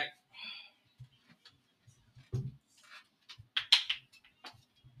attack.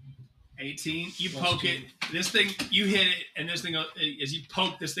 $18. You poke it. This thing, you hit it, and this thing, as you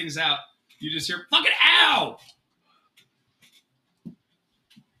poke this thing's out, you just hear fucking ow!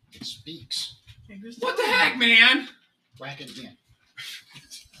 It speaks. What the heck, man? Whack it again.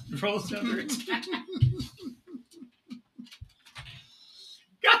 Roll another attack.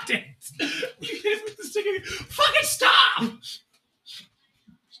 God damn it. You hit it with the stick again. Fucking stop!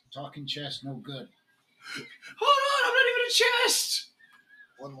 Talking chest, no good. Hold on, I'm not even a chest.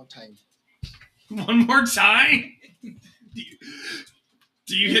 One more time. One more time?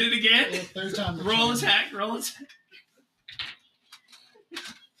 Do you hit it again? Yeah, third time. Roll attack.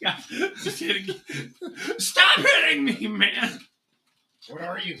 God, just hit again. Stop hitting me, man. What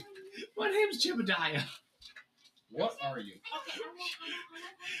are you? My name's Jebediah. What are you?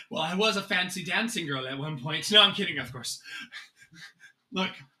 Well, I was a fancy dancing girl at one point. No, I'm kidding, of course.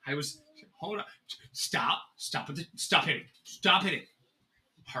 Look, I was... Hold on. Stop hitting. Stop hitting.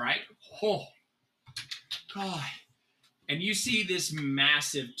 All right? Oh. God. And you see this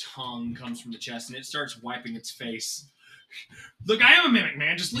massive tongue comes from the chest, and it starts wiping its face. Look, I am a mimic,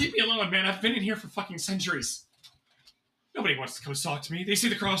 man. Just leave me alone, man. I've been in here for fucking centuries. Nobody wants to come talk to me. They see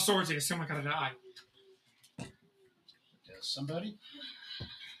the crossed swords, they assume I gotta die. Does somebody?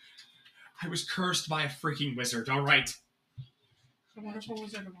 I was cursed by a freaking wizard, all right? The wonderful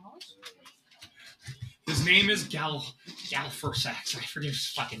Wizard of Oz? His name is Galfursax. I forget his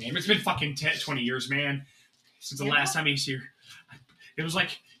fucking name. It's been fucking 20 years, man. Since the last time he's here. It was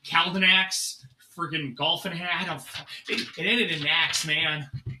like Caldanax, freaking golfing hat. It ended in axe, man.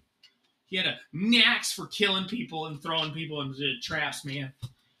 He had a axe for killing people and throwing people into traps, man.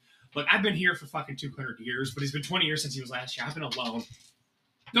 Look, I've been here for fucking 200 years, but it's been 20 years since he was last year. I've been alone.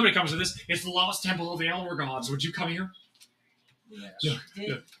 Nobody comes to this. It's the lost temple of the Elder Gods. Would you come here? Yes.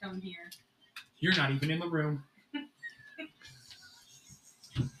 Did come here. You're not even in the room.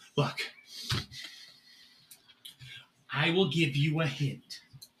 Look. I will give you a hint.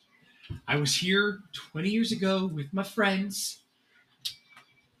 I was here 20 years ago with my friends.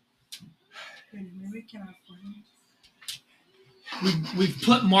 Wait, maybe can I find it? We've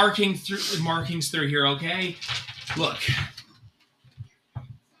put markings through here, okay? Look.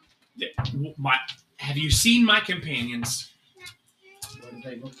 Have you seen my companions? What do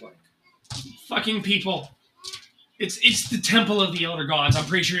they look like? Fucking people. It's the temple of the Elder Gods. I'm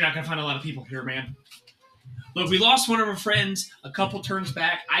pretty sure you're not going to find a lot of people here, man. Look, we lost one of our friends a couple turns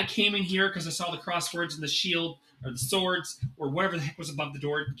back. I came in here because I saw the crosswords and the shield, or the swords, or whatever the heck was above the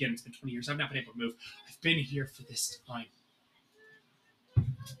door. Again, it's been 20 years. I've not been able to move. I've been here for this time.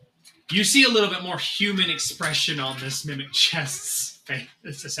 You see a little bit more human expression on this mimic chest's face.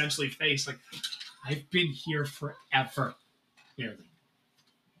 It's essentially face. Like, I've been here forever. Nearly.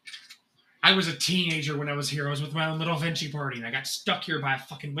 I was a teenager when I was here. I was with my own little Vinci party, and I got stuck here by a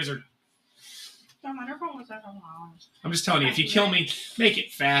fucking wizard. The wonderful Wizard of Oz. I'm just telling you, if you kill me, make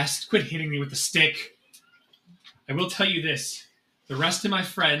it fast. Quit hitting me with the stick. I will tell you this. The rest of my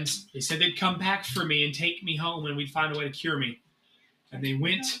friends, they said they'd come back for me and take me home and we'd find a way to cure me. And they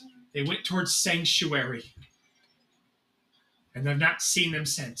went towards Sanctuary. And I've not seen them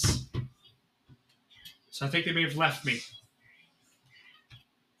since. So I think they may have left me.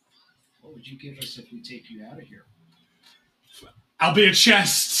 What would you give us if we take you out of here? I'll be a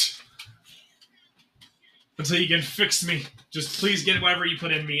chest. Until you can fix me. Just please get whatever you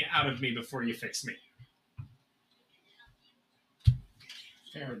put in me out of me before you fix me.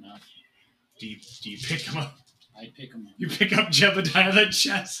 Fair enough. Do you pick them up? I pick him up. You pick up Jebediah that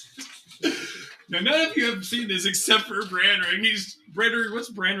chest. Now, none of you have seen this except for Branrigg. Branrigg, what's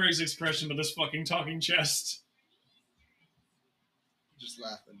Branrigg's expression of this fucking talking chest? Just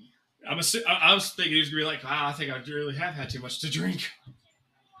laughing. I was thinking he was going to be like, wow, I think I really have had too much to drink.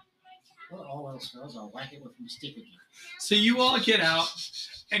 Well, all else fails, I'll whack it with my stick again. So you all get out,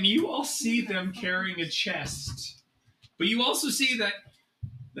 and you all see them carrying a chest. But you also see that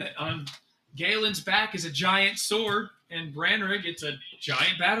on Galen's back is a giant sword, and Branrigg, it's a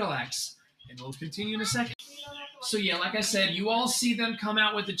giant battle axe. And we'll continue in a second. So yeah, like I said, you all see them come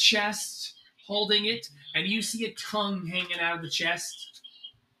out with a chest, holding it, and you see a tongue hanging out of the chest.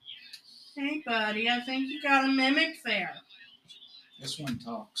 Hey, buddy, I think you got a mimic there. This one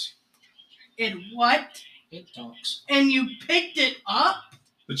talks. It what? It talks. And you picked it up?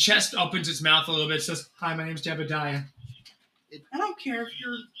 The chest opens its mouth a little bit, says, "Hi, my name's Jebediah." I don't care if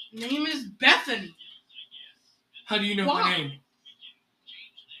your name is Bethany. How do you know Why? my name?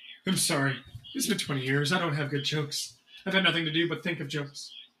 I'm sorry. It's been 20 years. I don't have good jokes. I've had nothing to do but think of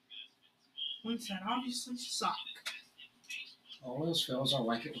jokes. Ones that obviously suck. All else fails, I'll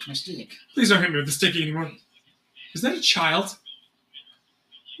whack it with my stick. Please don't hit me with the sticky anymore. Is that a child?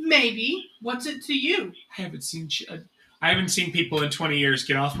 Maybe. What's it to you? I haven't seen people in 20 years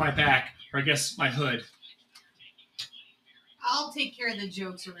get off my back, or I guess my hood. I'll take care of the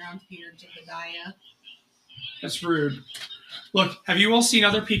jokes around here, Jebediah. That's rude. Look, have you all seen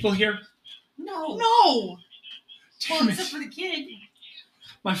other people here? No. No! Damn Well, it. except for the kid.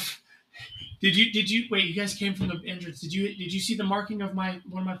 Did you wait? You guys came from the entrance. Did you see the marking of one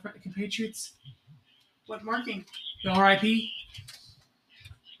of my compatriots? What marking? The R.I.P.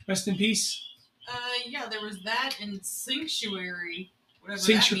 Rest in peace. Yeah, there was that and Sanctuary. Whatever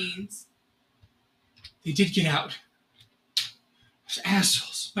Sanctu- that means. They did get out. Those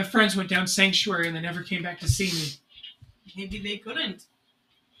assholes. My friends went down Sanctuary and they never came back to see me. Maybe they couldn't.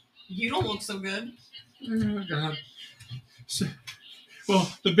 You don't look so good. Oh, God.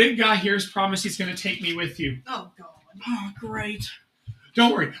 Well, the big guy here has promised he's going to take me with you. Oh, God. Oh, great.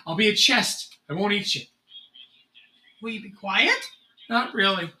 Don't worry. I'll be a chest. I won't eat you. Will you be quiet? Not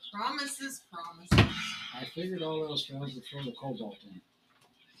really. Promises, promises. I figured all else fails to throw the cobalt in.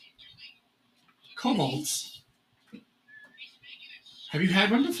 Kobolds. Have you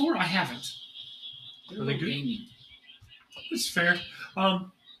had one before? I haven't. They're Are they good? gaming. It's fair.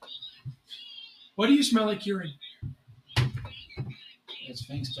 What do you smell like urine? It's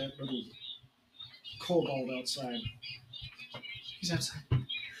thanks to that little cobalt outside. He's outside.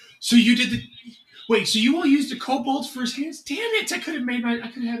 So you did the... Wait, so you all used the cobalt for his hands? Damn it! I could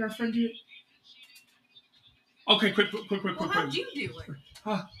have had our friend do it. Okay, quick. Well, how'd you do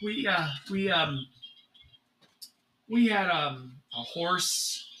it? We had a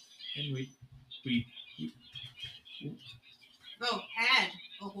horse, and we Oh, had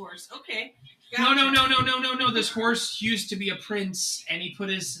a horse. Okay. No. Gotcha. This horse used to be a prince, and he put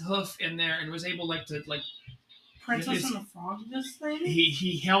his hoof in there and was able to Princess and the Frog, this thing?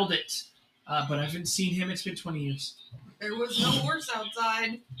 he held it, but I haven't seen him. It's been 20 years. There was no horse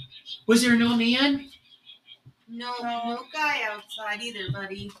outside. Was there no man? No guy outside either,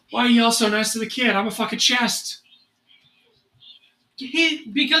 buddy. Why are you all so nice to the kid? I'm a fucking chest.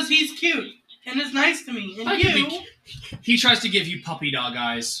 Because he's cute and is nice to me. And I could you... He tries to give you puppy dog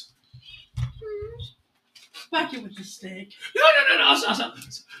eyes. Whack it with the stick. No. Stop.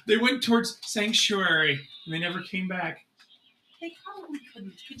 They went towards Sanctuary, and they never came back. They probably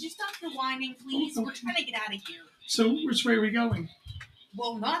couldn't. Could you stop the whining, please? Oh, We're trying to get out of here. So which way are we going?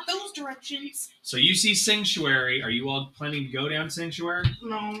 Well, not those directions. So you see Sanctuary. Are you all planning to go down Sanctuary?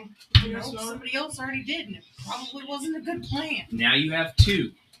 No. I No, guess not. somebody else already did, and it probably wasn't a good plan. Now you have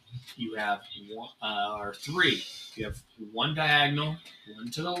two. You have one, or three. You have one diagonal, one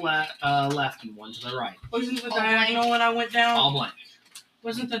to the left, and one to the right. Wasn't the All diagonal when I went down? All blank.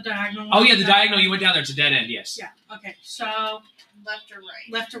 Wasn't the diagonal? when Oh I yeah, went the down? diagonal. You went down there. It's a dead end. Yes. Yeah. Okay. So Left or right?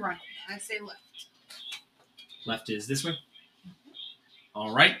 left to right. I say left. Left is this way.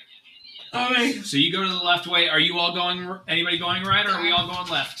 All right. Okay. So you go to the left way. Are you all going? Anybody going right, or are we all going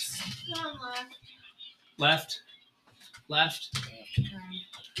left? Going left. Left.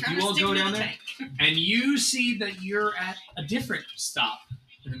 Kinda You all sticking go to down the there? tank. And you see that you're at a different stop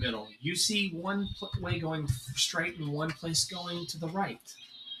in the middle. You see one way going straight and one place going to the right.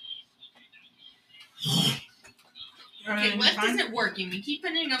 Okay, left fine. isn't working. We keep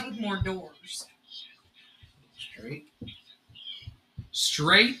ending up with more doors. Straight.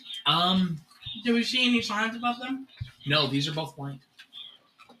 Do we see any signs above them? No, these are both blank.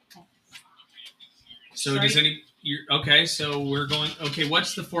 So Straight. okay, so we're going, okay,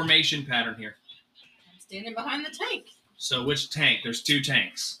 what's the formation pattern here? I'm Standing behind the tank. So which tank? There's 2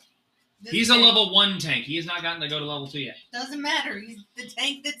 tanks. This He's a tank. level 1 tank. He has not gotten to go to level 2 yet. Doesn't matter. He's the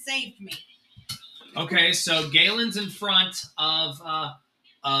tank that saved me. Okay, so Galen's in front of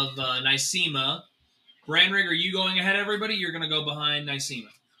Nicema. Branrigg, are you going ahead of everybody? You're going to go behind Nicema.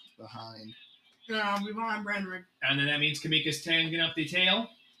 Behind. Yeah, I'll be behind Branrigg. And then that means Kamika's taking up the tail.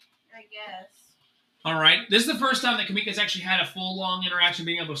 I guess. All right. This is the first time that Kamika's actually had a full, long interaction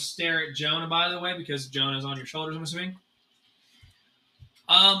being able to stare at Jonah, by the way, because Jonah's on your shoulders, I'm assuming.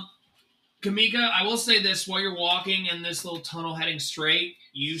 Kamika, I will say this. While you're walking in this little tunnel heading straight,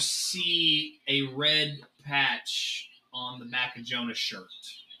 you see a red patch on the back of Jonah's shirt.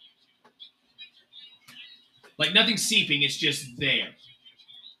 Like, nothing seeping. It's just there.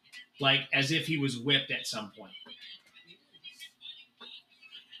 Like, as if he was whipped at some point.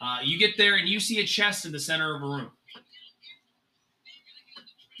 You get there, and you see a chest in the center of a room.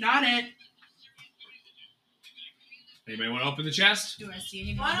 Not it. Anybody want to open the chest? Do I see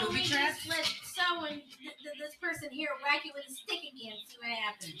any more Why don't we booby traps? just let someone, this person here, whack it with a stick again, see what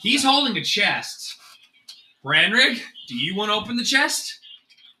happens? He's holding a chest. Branrigg, do you want to open the chest?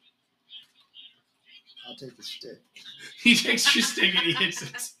 I'll take the stick. He takes your stick and he hits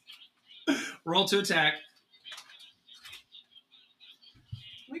it. Roll to attack.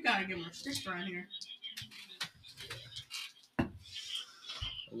 We gotta give him a stick around here.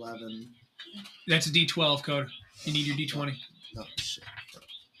 11. That's a D12 code. You need your D20. No, shit.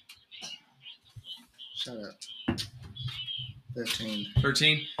 Shut up. 15.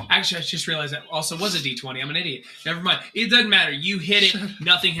 13. Actually, I just realized that also was a D20. I'm an idiot. Never mind. It doesn't matter. You hit it.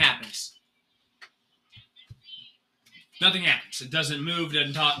 Nothing happens. Nothing happens. It doesn't move.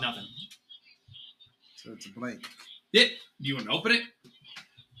 Doesn't talk. Nothing. So it's a blank. Do you want to open it?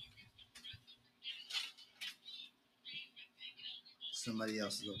 Somebody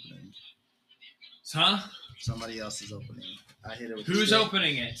else is opening. Huh? Somebody else is opening. I hit it with Who's the stick.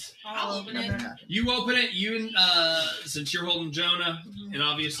 opening it? I'll open Nothing it. happened. You open it. You, since you're holding Jonah, and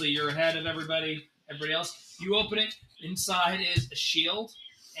obviously you're ahead of everybody else, you open it. Inside is a shield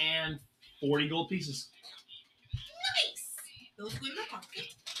and 40 gold pieces. Nice. Those go in my pocket.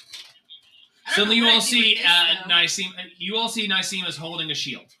 I don't Suddenly know you what all I'd do see with this, though. Nicema. You all see Nicema's holding a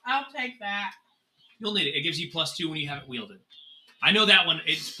shield. I'll take that. You'll need it. It gives you +2 when you have it wielded. I know that one.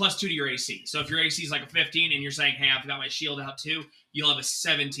 It's +2 to your AC. So if your AC is like a 15 and you're saying, hey, I've got my shield out too, you'll have a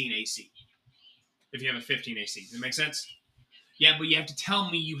 17 AC. If you have a 15 AC. Does that make sense? Yeah, but you have to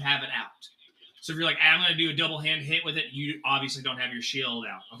tell me you have it out. So if you're like, I'm going to do a double hand hit with it, you obviously don't have your shield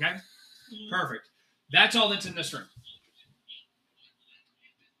out. Okay? Perfect. That's all that's in this room.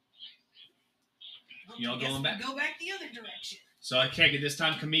 Y'all Guess going we back? Go back the other direction. So I take it this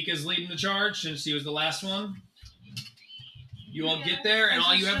time Kamika's leading the charge since he was the last one. You all get there, and Is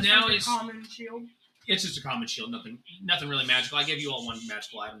all this you have just now like a is common shield. it's just a common shield, nothing really magical. I gave you all one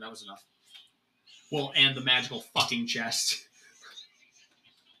magical item, that was enough. Well, and the magical fucking chest.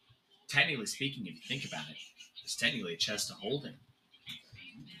 Technically speaking, if you think about it, it's technically a chest of holding,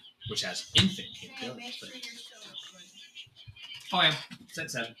 which has infinite Hey, make capabilities. sure But... you're still recording. Oh yeah, it's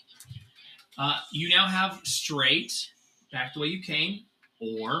at 7. You now have straight, back the way you came,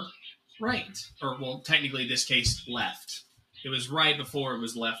 or right. Or, well, technically, in this case, left. It was right before it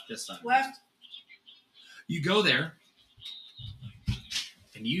was left this time. Left. You go there,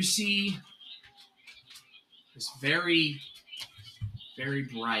 and you see this very, very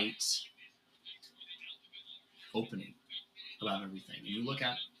bright opening above everything. And you look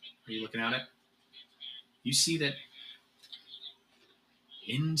at, are you looking at it? You see that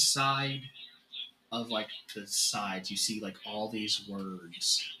inside of like the sides, you see like all these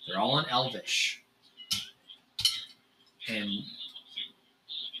words. They're all in Elvish. And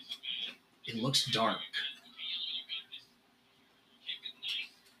it looks dark.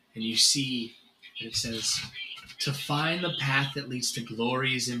 And you see that it says, to find the path that leads to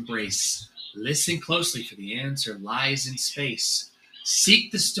glory's embrace, listen closely, for the answer lies in space.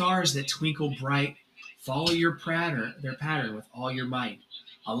 Seek the stars that twinkle bright. Follow their pattern with all your might.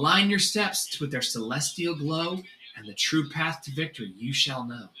 Align your steps with their celestial glow, and the true path to victory you shall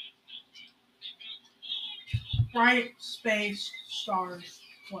know. Bright space stars.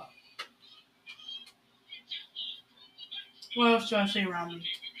 What? What else do I see around me?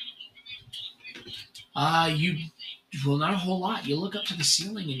 Well, not a whole lot. You look up to the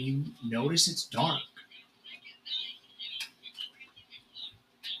ceiling and you notice it's dark.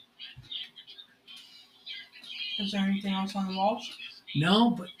 Is there anything else on the walls?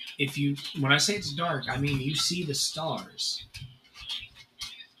 No, but when I say it's dark, I mean you see the stars.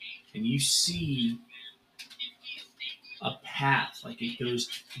 And you see a path. Like it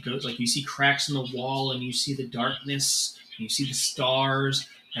goes like you see cracks in the wall, and you see the darkness, and you see the stars,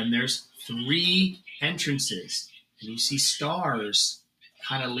 and there's 3 entrances, and you see stars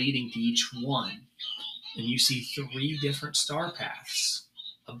kind of leading to each one, and you see 3 different star paths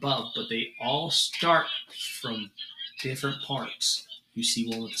above, but they all start from different parts. You see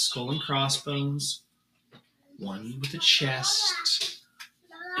one with a skull and crossbones, one with a chest,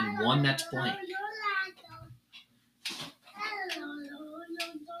 and one that's blank.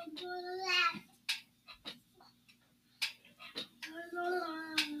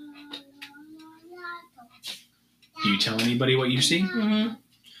 Do you tell anybody what you see? Mm-hmm.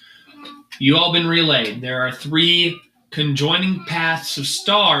 You all been relayed. There are 3 conjoining paths of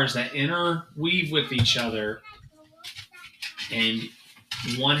stars that interweave with each other, and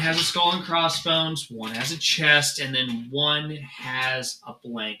one has a skull and crossbones, one has a chest, and then one has a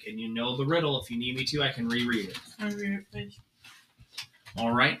blank. And you know the riddle. If you need me to, I can reread it. I'll read it, please.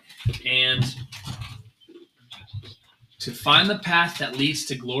 All right. And to find the path that leads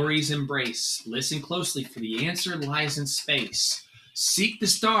to glory's embrace, listen closely, for the answer lies in space. Seek the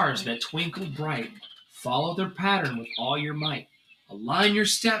stars that twinkle bright. Follow their pattern with all your might. Align your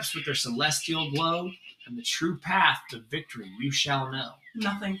steps with their celestial glow, and the true path to victory you shall know.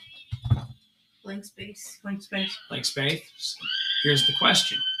 Nothing. Blank space. Blank space. Blank space. Here's the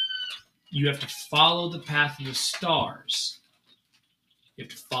question. You have to follow the path of the stars. You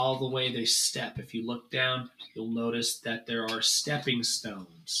have to follow the way they step. If you look down, you'll notice that there are stepping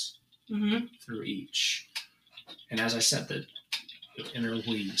stones through each. And as I said, the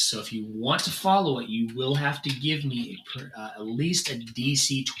interweave. So if you want to follow it, you will have to give me at least a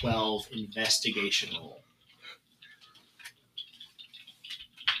DC 12 investigation roll.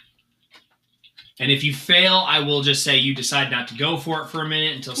 And if you fail, I will just say you decide not to go for it for a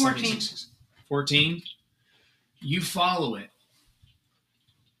minute until 14. 14. You follow it.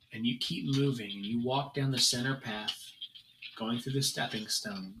 And you keep moving, and you walk down the center path, going through the stepping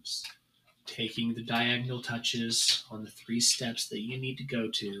stones, taking the diagonal touches on the 3 steps that you need to go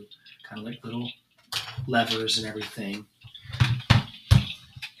to, kind of like little levers and everything.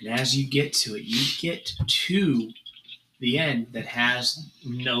 And as you get to it, you get to the end that has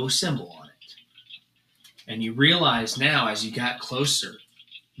no symbol on it. And you realize now, as you got closer,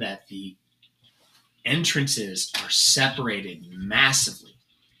 that the entrances are separated massively.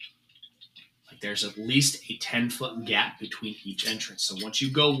 There's at least a 10-foot gap between each entrance. So once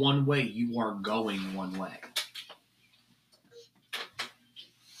you go one way, you are going one way.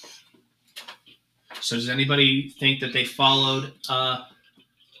 So does anybody think that they followed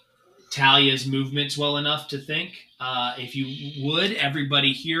Talia's movements well enough to think? If you would,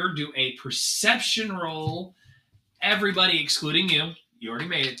 everybody here, do a perception roll. Everybody excluding you. You already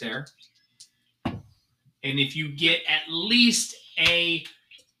made it there. And if you get at least a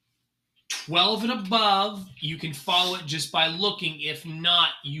 12 and above, you can follow it just by looking. If not,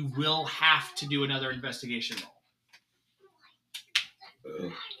 you will have to do another investigation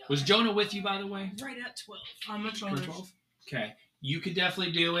roll. Was Jonah with you, by the way? Right at 12. I'm a 12. 12? Okay. You could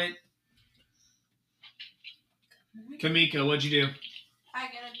definitely do it. Kamika, what'd you do? I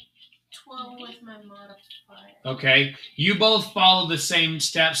got a 12 with my modifier. Okay. You both follow the same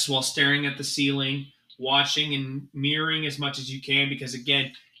steps while staring at the ceiling, watching and mirroring as much as you can, because,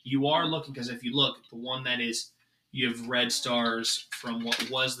 again, you are looking, because if you look, the one that is, you have red stars from what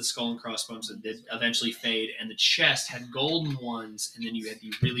was the skull and crossbones that did eventually fade, and the chest had golden ones, and then you had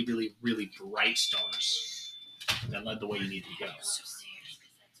the really, really, really bright stars that led the way you needed to go.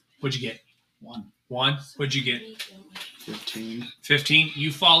 What'd you get? 1. 1? What'd you get? 15. 15.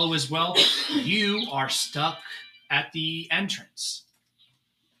 You follow as well. You are stuck at the entrance.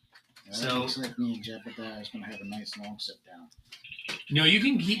 So- looks like me and Jebediah is going to have a nice long sit down. No, you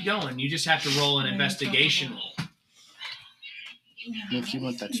can keep going. You just have to roll an investigation roll. And if you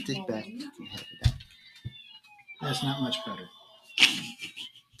want that stick back, you can have it back. That's not much better.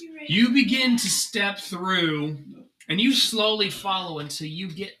 You begin to step through, and you slowly follow until you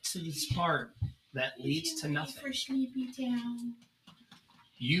get to this part that leads to nothing. For Sleepy Town.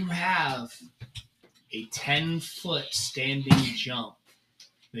 You have a 10-foot standing jump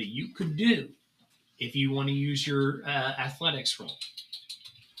that you could do if you want to use your athletics roll.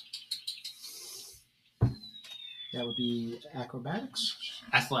 That would be acrobatics.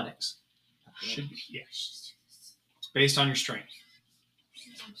 Athletics. Should be, yes. It's based on your strength.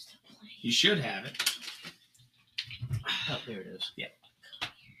 You should have it. Oh, there it is. Yeah.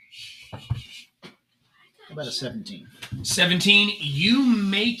 How about a 17? 17, you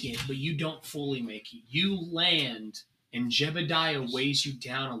make it, but you don't fully make it. You land, and Jebediah weighs you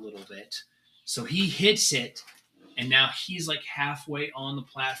down a little bit. So he hits it, And now he's like halfway on the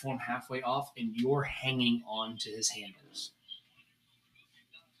platform, halfway off, and you're hanging on to his handles.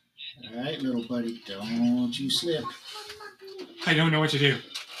 All right, little buddy, don't you slip. I don't know what to do.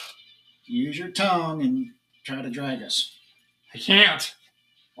 Use your tongue and try to drag us. I can't.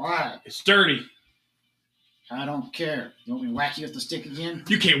 Why? It's dirty. I don't care. You want me to whack you with the stick again?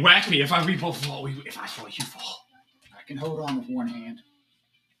 You can't whack me. If we both fall, if I fall, you fall. I can hold on with one hand.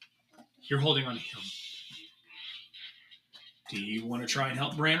 You're holding on to him. Do you want to try and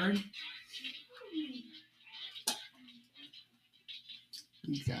help Branrigg?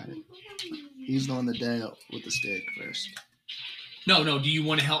 He's got it. He's the one that dealt with the stick first. No. Do you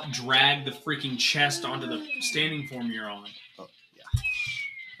want to help drag the freaking chest onto the standing form you're on? Oh,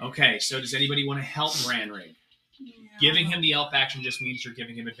 yeah. Okay, so does anybody want to help Branrigg? Yeah. Giving him the help action just means you're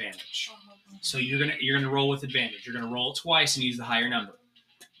giving him advantage. So you're gonna roll with advantage. You're gonna roll it twice and use the higher number.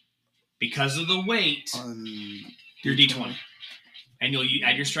 Because of the weight, your D20. And you'll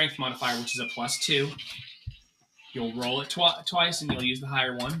add your strength modifier, which is a +2. You'll roll it twice, and you'll use the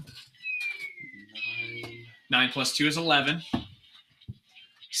higher one. 9 plus 2 is 11.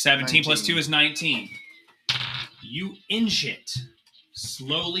 17 plus 2 is 19. You inch it.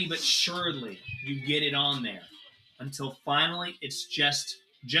 Slowly but surely, you get it on there. Until finally, it's just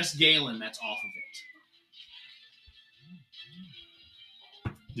Galen that's off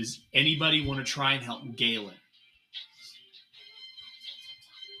of it. Does anybody want to try and help Galen?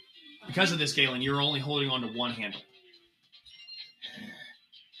 Because of this, Galen, you're only holding on to one handle.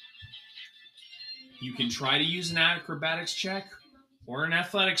 You can try to use an acrobatics check or an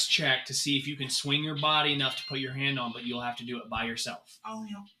athletics check to see if you can swing your body enough to put your hand on, but you'll have to do it by yourself. I'll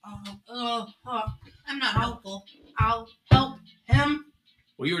I'm not helpful. help him.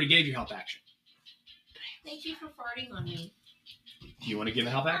 Well, you already gave your help action. Thank you for farting on me. Do you want to give a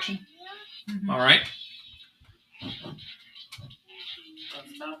help action? Mm-hmm. All right. I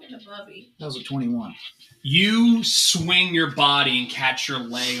was talking to Bubby. That was a 21. You swing your body and catch your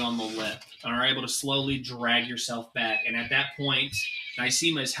leg on the lip and are able to slowly drag yourself back. And at that point,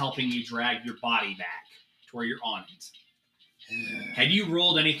 Nicema is helping you drag your body back to where you're on it. Had you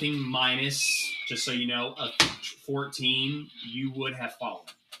rolled anything minus, just so you know, a 14, you would have fallen.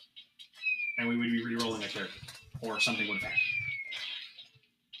 And we would be re-rolling a character. Or something would have happened.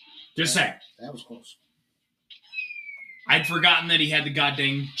 Just saying. That was close. I'd forgotten that he had the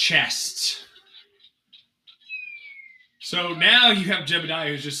goddamn chest. So now you have Jebediah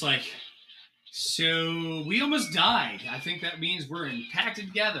who's just like, so we almost died. I think that means we're impacted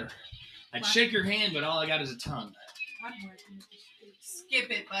together. I'd shake your hand, but all I got is a tongue. Skip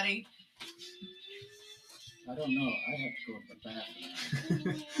it, buddy. I don't know. I have to go to the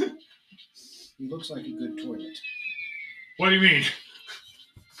bathroom. He looks like a good toilet. What do you mean?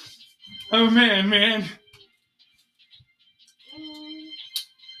 Oh, man.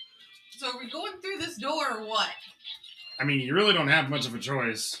 So are we going through this door or what? I mean, you really don't have much of a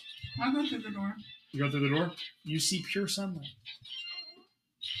choice. I'll go through the door. You go through the door? You see pure sunlight.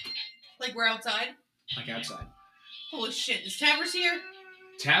 Like we're outside? Like outside. Holy shit, is Tavers here?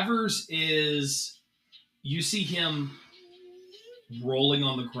 Tavers is... You see him rolling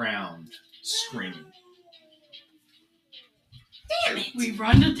on the ground, screaming. Damn it! We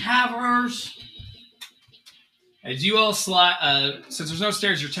run to Tavers. As you all slide, since there's no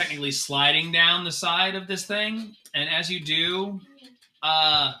stairs, you're technically sliding down the side of this thing. And as you do,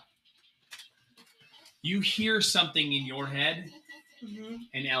 you hear something in your head,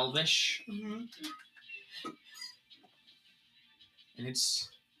 in Elvish. Mm-hmm. And it's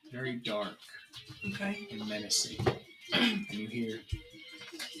very dark Okay. and menacing. And you hear,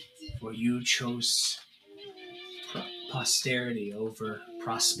 well, you chose posterity over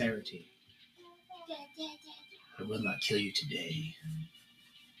prosperity. I will not kill you today.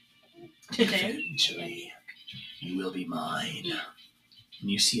 Today? Eventually, you will be mine. And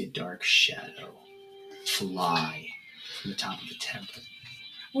you see a dark shadow fly from the top of the temple.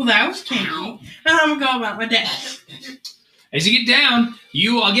 Well, that was kinky. And I'm gonna go about my day. As you get down,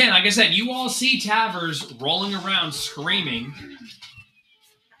 you, again, like I said, you all see Tavers rolling around screaming.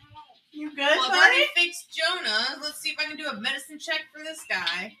 You good, Well, I've buddy? already fixed Jonah. Let's see if I can do a medicine check for this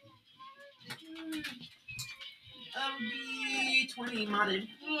guy. Be 20 modded.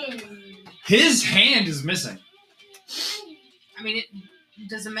 His hand is missing. I mean,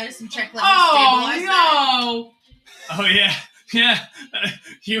 does a medicine check let me stabilize that? Oh, Oh, yeah. Yeah.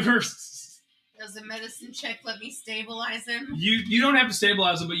 You were... Does a medicine check let me stabilize him? You don't have to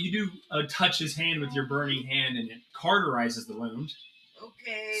stabilize him, but you do touch his hand with your burning hand, and it cauterizes the wound.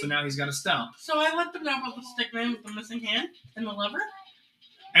 Okay. So now he's got a stump. no. So I let them know about the stick man with the missing hand and the lever?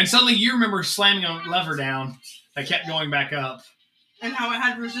 And suddenly you remember slamming a lever down I kept going back up. And how it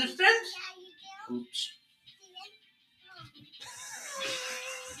had resistance? Oops.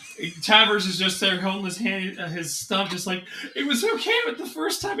 Tavers is just there holding his hand, his stump, just like, it was okay, but the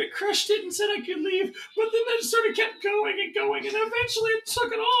first time it crushed it and said I could leave, but then it sort of kept going, and eventually it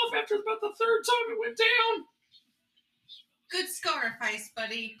took it off after about the third time it went down. Good scarifice,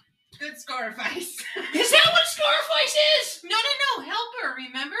 buddy. Good scarifice. Is that what Scarface is? No. Helper,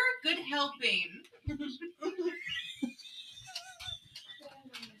 remember? Good helping.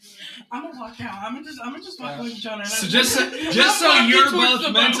 I'm gonna walk out. I'm gonna just walk away from Jonah. So just so you're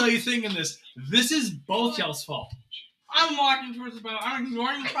both mentally thinking this is both y'all's fault. I'm walking towards the boat. I'm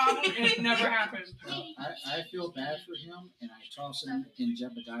ignoring the problem, and it never happened. I feel bad for him, and I toss him in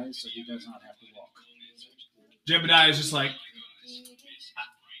Jebediah so he does not have to walk. Jebediah is just like,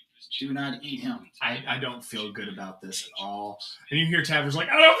 Do not eat him. I don't feel good about this at all. And you hear Tavers like,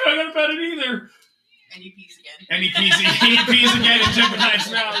 I don't feel good about it either. And he pees again. And he pees again in Jebediah's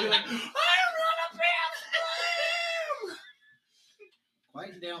mouth. He's like, I run a bathroom.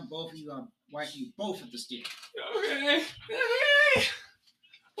 Quieten down, both of you. I'm whacking you both at the stick. Okay.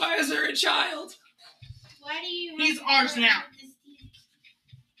 Why is there a child? Why do you? He's have ours to now.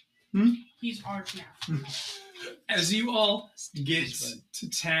 Hmm? He's ours now. As you all get to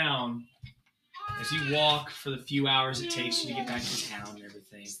town, as you walk for the few hours it takes you to get back to town and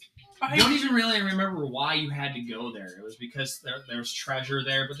everything, you don't even really remember why you had to go there. It was because there's treasure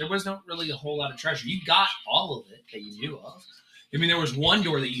there, but there was not really a whole lot of treasure. You got all of it that you knew of. I mean, there was one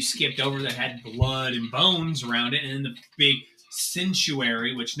door that you skipped over that had blood and bones around it, and then the big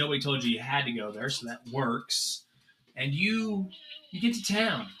sanctuary, which nobody told you had to go there, so that works. And you get to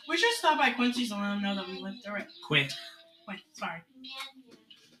town. We should stop by Quincy's and let him know that we went through it. Quint. Sorry.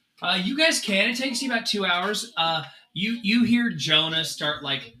 You guys can. It takes you about 2 hours. You hear Jonah start,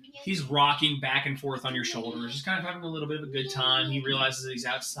 like, he's rocking back and forth on your shoulders, just kind of having a little bit of a good time. He realizes that he's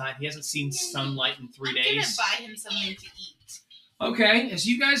outside. He hasn't seen sunlight in 3 days. I'm gonna buy him something to eat. Okay, as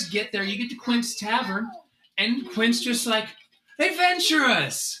you guys get there, you get to Quint's Tavern, and Quint's just like,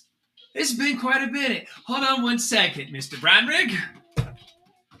 adventurous! It's been quite a minute. Hold on 1 second, Mr. Branrigg.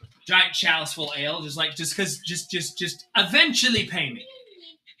 Giant chalice full ale, just eventually pay me.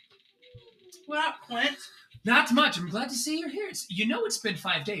 What up, Quint? Not much. I'm glad to see you're here. It's been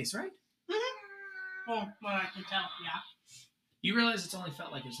 5 days, right? Well, I can tell, yeah. You realize it's only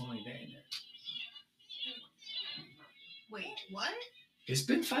felt like it's only a day in there. Wait, what? It's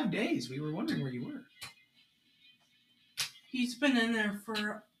been 5 days. We were wondering where you were. He's been in there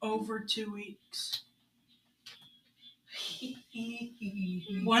for over 2 weeks.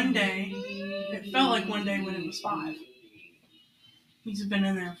 One day, it felt like one day when it was 5. He's been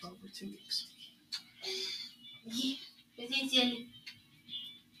in there for over 2 weeks.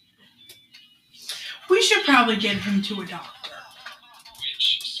 We should probably get him to a doctor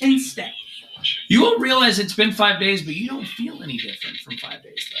instead. You will realize it's been 5 days, but you don't feel any different from 5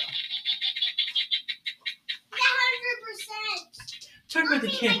 days, though. 100%. Talk about the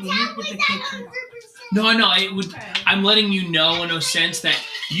kid. We need to get the kid to a doctor. No. I'm letting you know in a sense that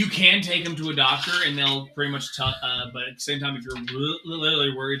you can take him to a doctor, and they'll pretty much tell. But at the same time, if you're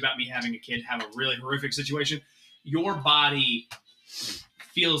really worried about me having a kid have a really horrific situation, your body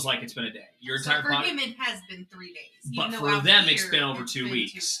feels like it's been a day. Your entire for body. him, it has been 3 days. But Even though for out them, here, it's been over it's 2 been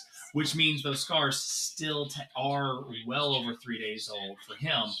weeks, which means those scars still are well over 3 days old for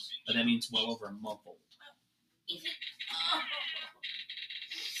him, but that means well over a month old.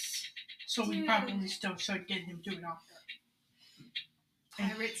 So we probably still should get him to a doctor.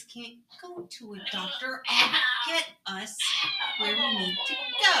 Pirates can't go to a doctor and get us where we need to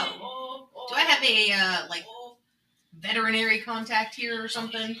go. Do I have a veterinary contact here or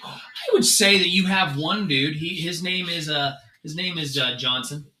something? I would say that you have one dude. His name is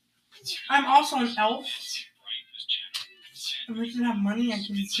Johnson. I'm also an elf. If we can have money, I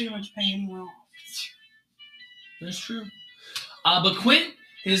can pretty much pay anyone off. That's true. But Quint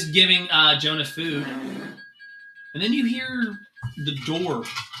is giving Jonah food, and then you hear the door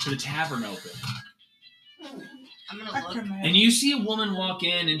to the tavern open. I'm gonna look. And you see a woman walk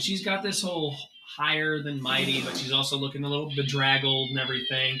in, and she's got this whole higher than mighty, but she's also looking a little bedraggled and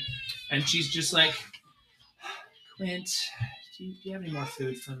everything. And she's just like, Quint, do you have any more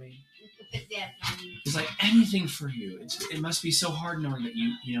food for me? He's like, anything for you. It must be so hard knowing that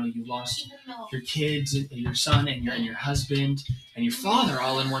you lost your kids and your son and your husband and your father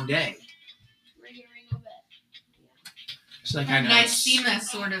all in one day. She's like, I know. Nicema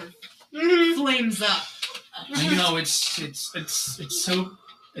sort of flames up. I know it's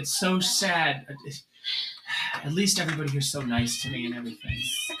so sad. At least everybody here's so nice to me and everything.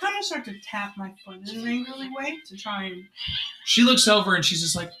 I kind of start to tap my foot in an angrily way to try and. She looks over and she's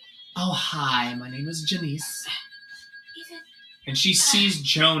just like, "Oh, hi, my name is Janice." And she sees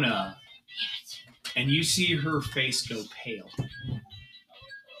Jonah, and you see her face go pale.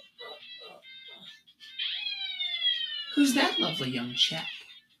 Who's that lovely young chap?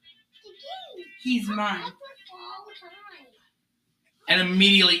 He's mine. And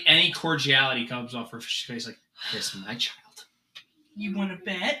immediately any cordiality comes off her face like, "Here's my child." You want to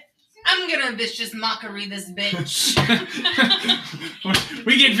bet? I'm gonna vicious mockery this bitch.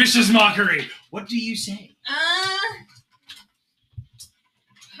 We get vicious mockery. What do you say?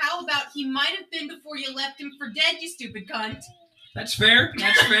 How about he might have been before you left him for dead, you stupid cunt? That's fair.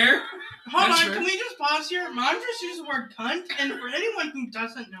 That's fair. Hold That's on, fair. can we just pause here? Mom just used the word cunt, and for anyone who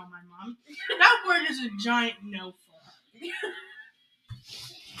doesn't know my mom, that word is a giant no for her.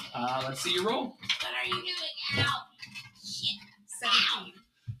 Let's see your roll. What are you doing? Ow! Shit. 17.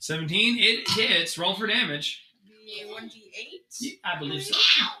 17. It hits. Roll for damage. 1d8? Yeah, I believe so.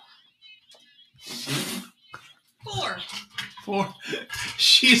 4. 4.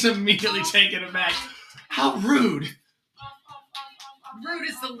 She's immediately taken aback. How rude. Rude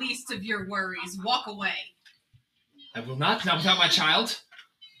is the least of your worries. Walk away. I will not without my child.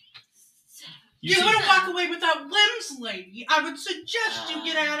 You want to walk away without limbs, lady? I would suggest you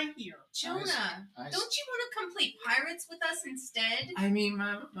get out of here. Jonah, don't you want to complete pirates with us instead? I mean,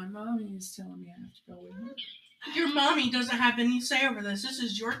 my mommy is telling me I have to go with her. Your mommy doesn't have any say over this. This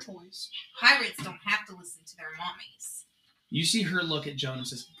is your choice. Pirates don't have to listen to their mommies. You see her look at Joan and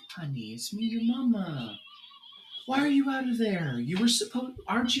says, "Honey, it's me, your mama. Why are you out of there? You were supposed,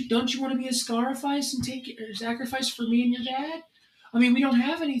 don't you want to be a sacrifice and take a sacrifice for me and your dad? I mean, we don't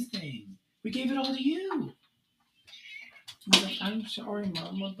have anything. We gave it all to you." He's like, "I'm sorry,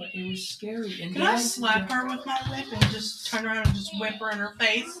 Mama, but it was scary." And Can I slap her with my whip and just turn around and just whip her in her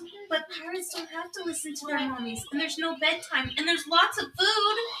face? But pirates don't have to listen to their mommies, and there's no bedtime, and there's lots of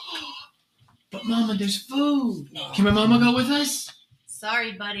food. "But Mama, there's food. Can my mama go with us?"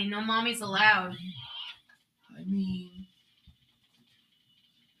 Sorry, buddy, no mommies allowed. I mean,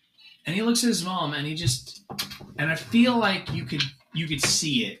 and he looks at his mom, and I feel like you could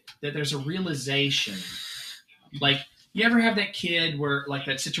see it, that there's a realization. Like, you ever have that kid where, like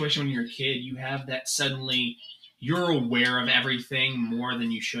that situation when you're a kid, you have that suddenly you're aware of everything more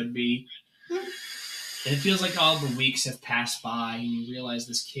than you should be. And it feels like all the weeks have passed by, and you realize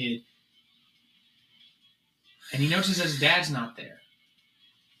this kid, and he notices that his dad's not there.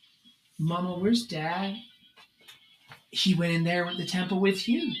 "Mama, where's Dad?" "He went in there with the temple with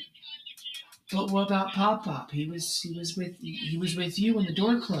you." "But what about Pop? He was with you when the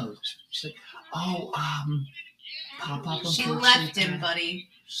door closed." She's like, "Oh, Pop. She left him, buddy.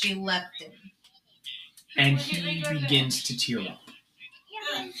 She left him. And he begins to tear up.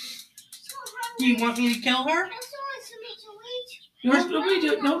 Do you want me to kill her?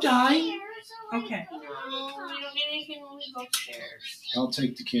 No dying. Okay. No, we don't need anything when we go upstairs. I'll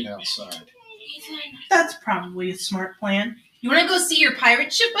take the kid outside. That's probably a smart plan. You want to go see your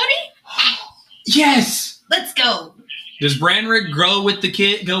pirate ship, buddy? Yes. Let's go. Does Branrigg go with the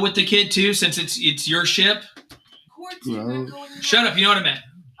kid too, since it's your ship? Grow. Shut up. You know what I meant.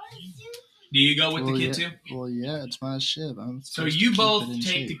 Do you go with the kid too? Well, yeah, it's my ship. So you both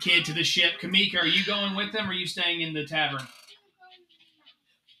take the kid to the ship. Kamika, are you going with them, or are you staying in the tavern?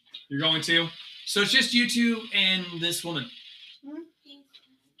 You're going to? So it's just you two and this woman.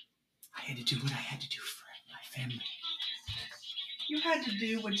 I had to do what I had to do for my family. You had to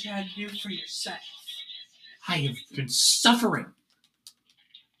do what you had to do for yourself. I have been suffering.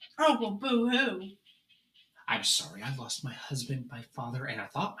 Oh, well, boo-hoo. I'm sorry. I lost my husband, my father, and I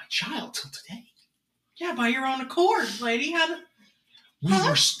thought my child till today. Yeah, by your own accord, lady. We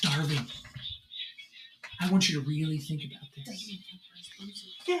were starving. I want you to really think about this.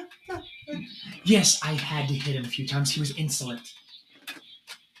 Yeah. Yes, I had to hit him a few times. He was insolent.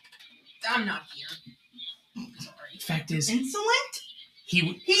 I'm not here. Sorry. Fact is, Insolent?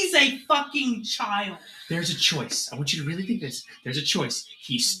 he's He's a fucking child. there's a choice. I want you to really think this. There's a choice.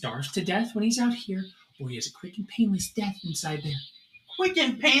 He starves to death when he's out here, or he has a quick and painless death inside there. Quick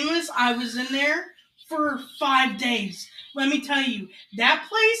and painless. I was in there for 5 days. Let me tell you, that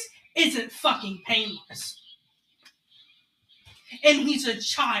place isn't fucking painless. And he's a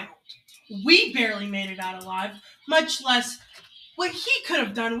child. We barely made it out alive, much less what he could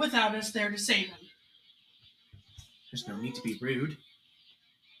have done without us there to save him. There's no need to be rude.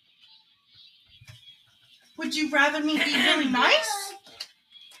 Would you rather me be really nice?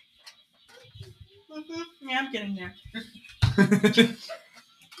 Yeah, I'm getting there.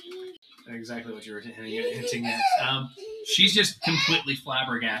 exactly what you were hinting at. She's just completely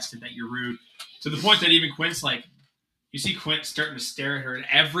flabbergasted that you're rude, to the point that even Quint's like, you see Quint starting to stare at her, and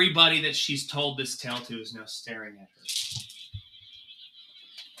everybody that she's told this tale to is now staring at her.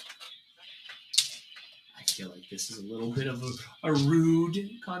 I feel like this is a little bit of a rude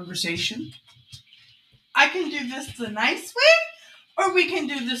conversation. I can do this the nice way, or we can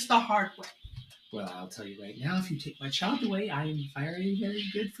do this the hard way. Well, I'll tell you right now, if you take my child away, I am very, very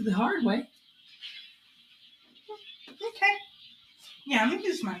good for the hard way. Okay. Yeah, I'm gonna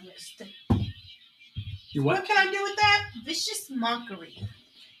use my wrist. You what? What can I do with that? Vicious mockery.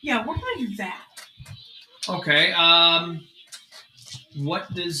 Yeah, we're gonna do that. Okay.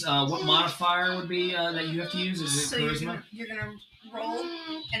 What does what modifier would be that you have to use? Is it So charisma? you're gonna roll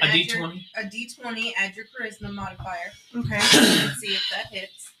and A add D20. a D20. Add your charisma modifier. Okay. Let's see if that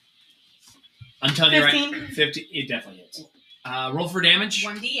hits. I'm telling you 15. right. 50. It definitely hits. Roll for damage.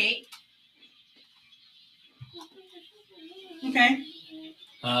 1d8. Okay.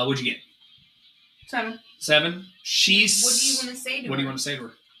 What'd you get? 7. 7. She's. What do you want to say to her? What do you want to say to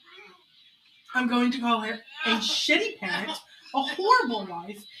her? I'm going to call her a shitty parent, a horrible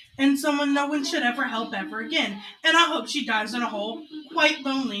wife, and someone no one should ever help ever again. And I hope she dies in a hole, quite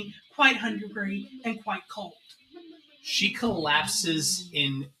lonely, quite hungry, and quite cold. She collapses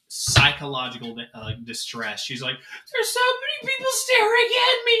in psychological distress. She's like, "There's so many people staring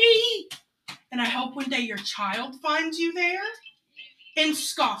at me." And I hope one day your child finds you there and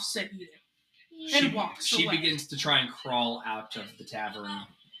scoffs at you and walks She away. begins to try and crawl out of the tavern.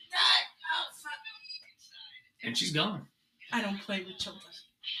 And she's gone. I don't play with children,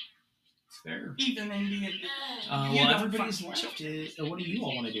 It's fair. even in D&D. You Well, don't everybody's fuck with left. What do you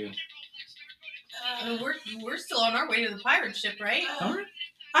all want to do? We're still on our way to the pirate ship, right? All right.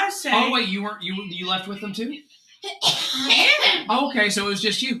 I say, Oh wait, you weren't you left with them too? Oh, okay, so it was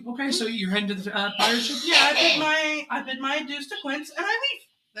just you. Okay, so you're heading to the pirate ship. yeah, I bid my dues to Quince, and I leave.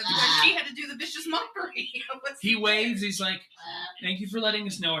 That's why she had to do the vicious mockery. He waves. He's like, "Thank you for letting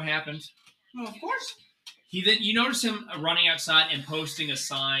us know what happened." Well, of course. You notice him running outside and posting a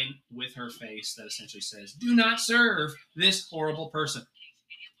sign with her face that essentially says, "Do not serve this horrible person."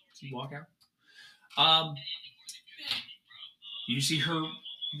 So you walk out. You see her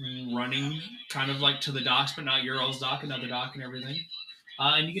running kind of like to the docks, but not your all's dock, another dock and everything.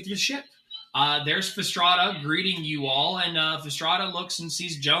 And you get to the ship. There's Fastrada greeting you all, and Fastrada looks and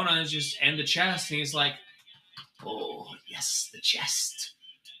sees Jonah and the chest, and he's like, "Oh, yes, the chest.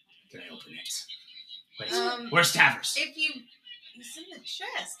 Can I open it? Wait, where's Tavers? He's in the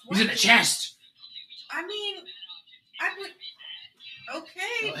chest. He's in the chest." I mean, I would.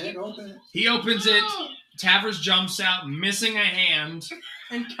 Okay. Go ahead, open it. He opens it. Tavers jumps out, missing a hand,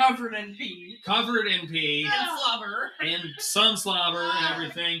 And covered in pee. covered in pee, And slobber. and sun slobber and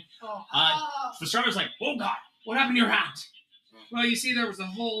everything. Oh. Fastrada's like, "Oh God, what happened to your hand?" "Well, you see, there was a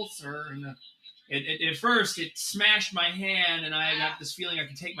hole, sir, and at first it smashed my hand, and I got this feeling I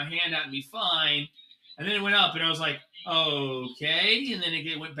could take my hand out and be fine. And then it went up, and I was like, okay. And then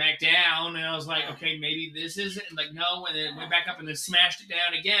it went back down, and I was like, okay, maybe this is it. And like, no. And then it went back up, and then smashed it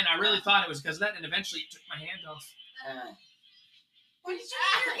down again. I really thought it was because of that, and eventually it took my hand off. Why did you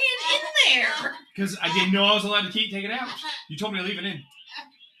put your hand in there? Because I didn't know I was allowed to take it out. You told me to leave it in.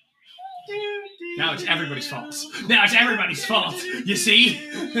 Now it's everybody's fault. Now it's everybody's fault. You see?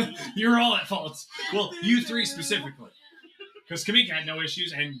 You're all at fault. Well, you three specifically. Because Kamika had no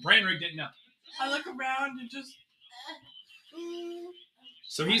issues, and Branrigg didn't know. I look around and just.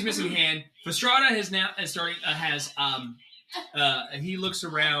 So he's missing a hand. Fastrada he looks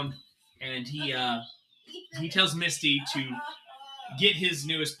around and he tells Misty to get his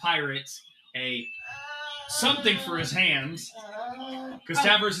newest pirate something for his hands, because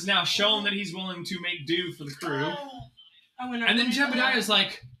Tavers has now shown that he's willing to make do for the crew. And then Jebediah's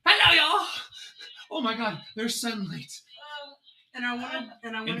like, "Hello, y'all! Oh my God, there's sunlight." And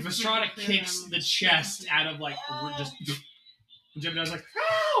And Fastrada kicks the chest out of like just. And Jebediah's like,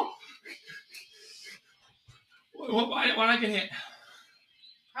 "Ow! Why did I get hit?"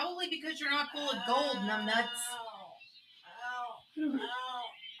 Probably because you're not full of gold, numbnuts.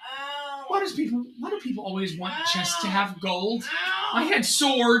 Why do people always want chests to have gold? I had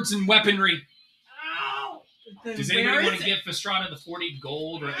swords and weaponry. Does anybody want to give Fastrada the 40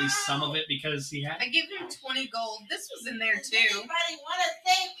 gold, or at least some of it, because he had? I give him 20 gold. This was in there too. Anybody want to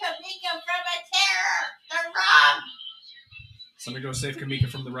save Kamika from a terror? The rum! Somebody go save Kamika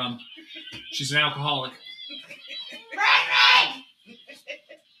from the rum. She's an alcoholic.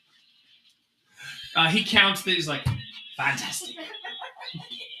 He counts that. He's like, "Fantastic.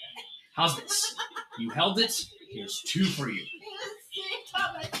 How's this? You held it. Here's 2 for you."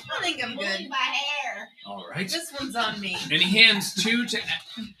 I think I'm good. My hair. All right. This one's on me. And he hands 2 to.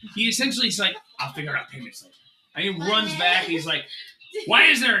 He essentially is like, I'll figure out payments later. And he runs back. He's like, why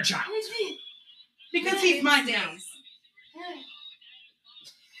is there a child? Because he's my dad.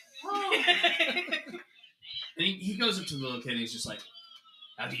 And he goes up to the little kid and he's just like,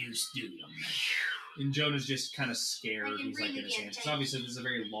 how do you do, young man? And Jonah's just kind of scared. He's like in his hands. Because obviously this is a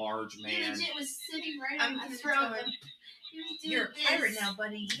very large man. Legit was sitting right I'm on my gonna throat. tell him, you're a pirate now,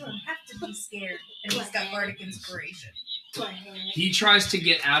 buddy. You don't have to be scared. And he's got bardic inspiration. He tries to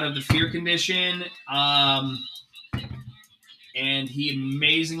get out of the fear condition. And he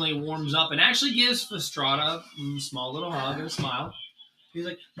amazingly warms up and actually gives Fastrada a small little hug and a smile. He's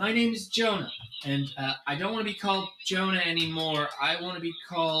like, my name is Jonah, and I don't want to be called Jonah anymore. I want to be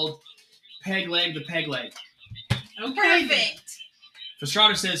called Pegleg the Pegleg. Okay. Perfect.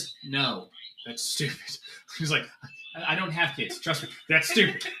 Fastrada says, no, that's stupid. He's like, I don't have kids. Trust me, that's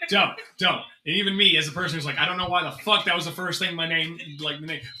stupid. Don't. And even me, as a person who's like, I don't know why the fuck that was the first thing my name, like the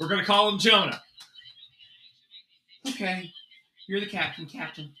name. We're going to call him Jonah. Okay. You're the captain. He's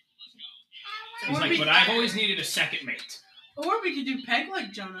like, but I've always needed a second mate. Or we could do Peg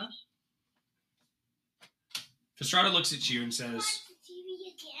like Jonah. Fastrada looks at you and says,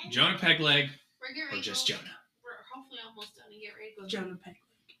 Jonah Pegleg We're or just Jonah? We're hopefully almost done to get ready to go. Jonah Peg.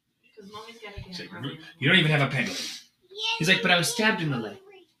 Because Mommy's got to He's get like, him. you don't even have a Pegleg. He's like, but I was stabbed in the leg.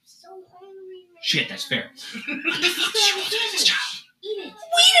 Shit, that's fair. Eat it. We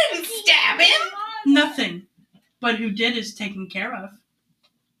didn't stab him. Nothing. But who did is taken care of.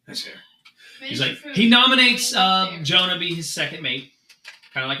 That's fair. Finish He's your like, food. he nominates There. Jonah be his second mate.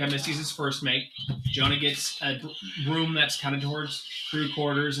 Kind of like how Misty's his first mate. Jonah gets a room that's kind of towards crew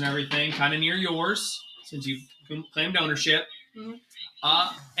quarters and everything, kind of near yours, since you've claimed ownership. Mhm.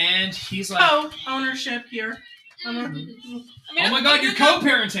 And he's like, Ownership here. I mean, oh my god, you're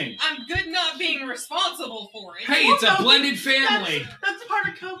co-parenting! I'm good not being responsible for it. Hey, it's a blended family! That's part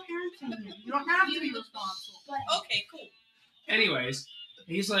of co-parenting. You don't have to be responsible. Okay, cool. Anyways,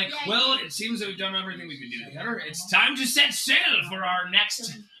 he's like, well, it seems that we've done everything we could do together. It's time to set sail for our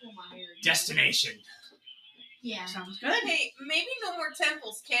next destination. Yeah. Sounds good. Hey, maybe no more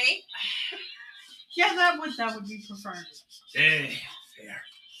temples, Kay? Yeah, that would be preferred. Fair.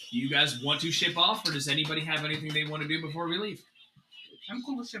 Do you guys want to ship off, or does anybody have anything they want to do before we leave? I'm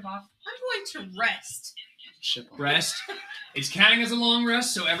cool with ship off. I'm going to rest. Ship on. Rest. It's counting as a long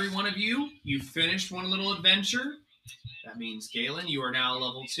rest, so every one of you finished one little adventure. That means, Galen, you are now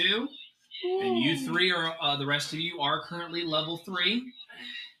level 2. And you 3 are, the rest of you are currently level 3.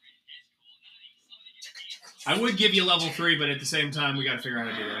 I would give you level 3, but at the same time, we got to figure out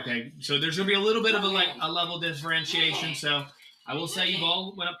how to do that, okay? So there's going to be a little bit of a level differentiation, so I will say you've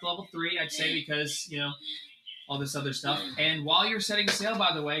all went up to level 3, I'd say, because, all this other stuff. And while you're setting sail,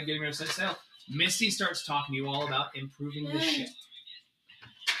 by the way, getting ready to set sail, Misty starts talking to you all about improving the ship.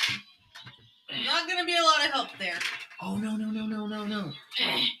 Not going to be a lot of help there. Oh, no.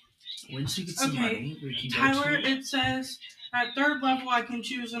 Once you get some Okay, money, we can Tyler, go to... it says at 3rd level I can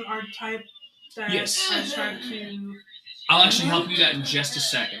choose an archetype that Yes. I start to. I'll actually help you that in just a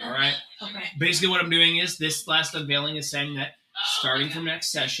second, all right? Okay. Basically what I'm doing is, this last unveiling is saying that starting from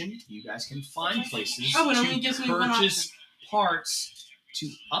next session, you guys can find places Oh, it only to gives me one purchase parts to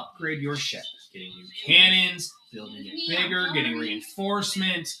upgrade your ship. Getting new cannons, building it bigger, getting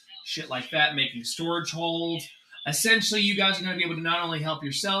reinforcements, shit like that, making storage holds. Essentially, you guys are going to be able to not only help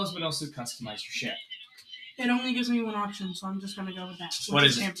yourselves, but also customize your ship. It only gives me one option, so I'm just going to go with that. What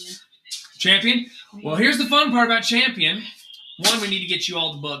is it? Champion. Champion? Well, here's the fun part about Champion. One, we need to get you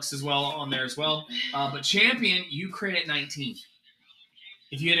all the books as well on there as well. But Champion, you crit at 19.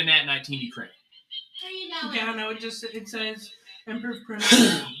 If you hit a nat 19, you crit. Yeah, no, it says improve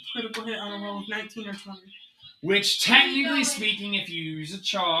critical hit on a roll of 19 or 20. Which, technically speaking, if you use a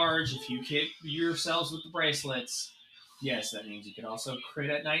charge, if you hit yourselves with the bracelets, yes, that means you can also crit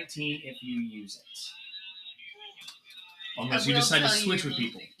at 19 if you use it. Unless you decide to switch with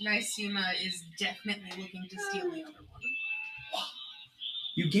people. Nicema is definitely looking to steal the other one.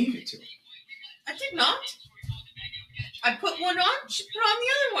 You gave it to him. I did not. I put one on, she put on the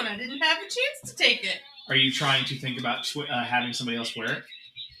other one. I didn't have a chance to take it. Are you trying to think about having somebody else wear it?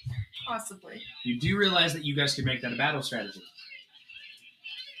 Possibly. You do realize that you guys could make that a battle strategy.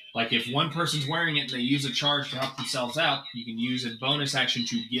 Like, if one person's wearing it and they use a charge to help themselves out, you can use a bonus action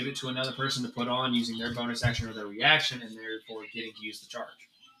to give it to another person to put on using their bonus action or their reaction, and therefore getting to use the charge.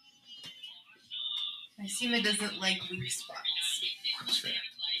 Nicema doesn't like weak spots. That's fair.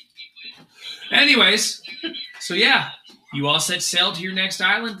 Anyways, so yeah, you all set sail to your next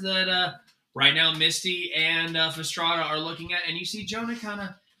island that Right now, Misty and Fastrada are looking at, and you see Jonah kind of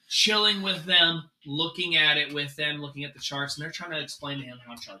chilling with them, looking at it with them, looking at the charts, and they're trying to explain to him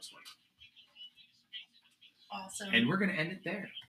how charts work. Awesome. And we're going to end it there.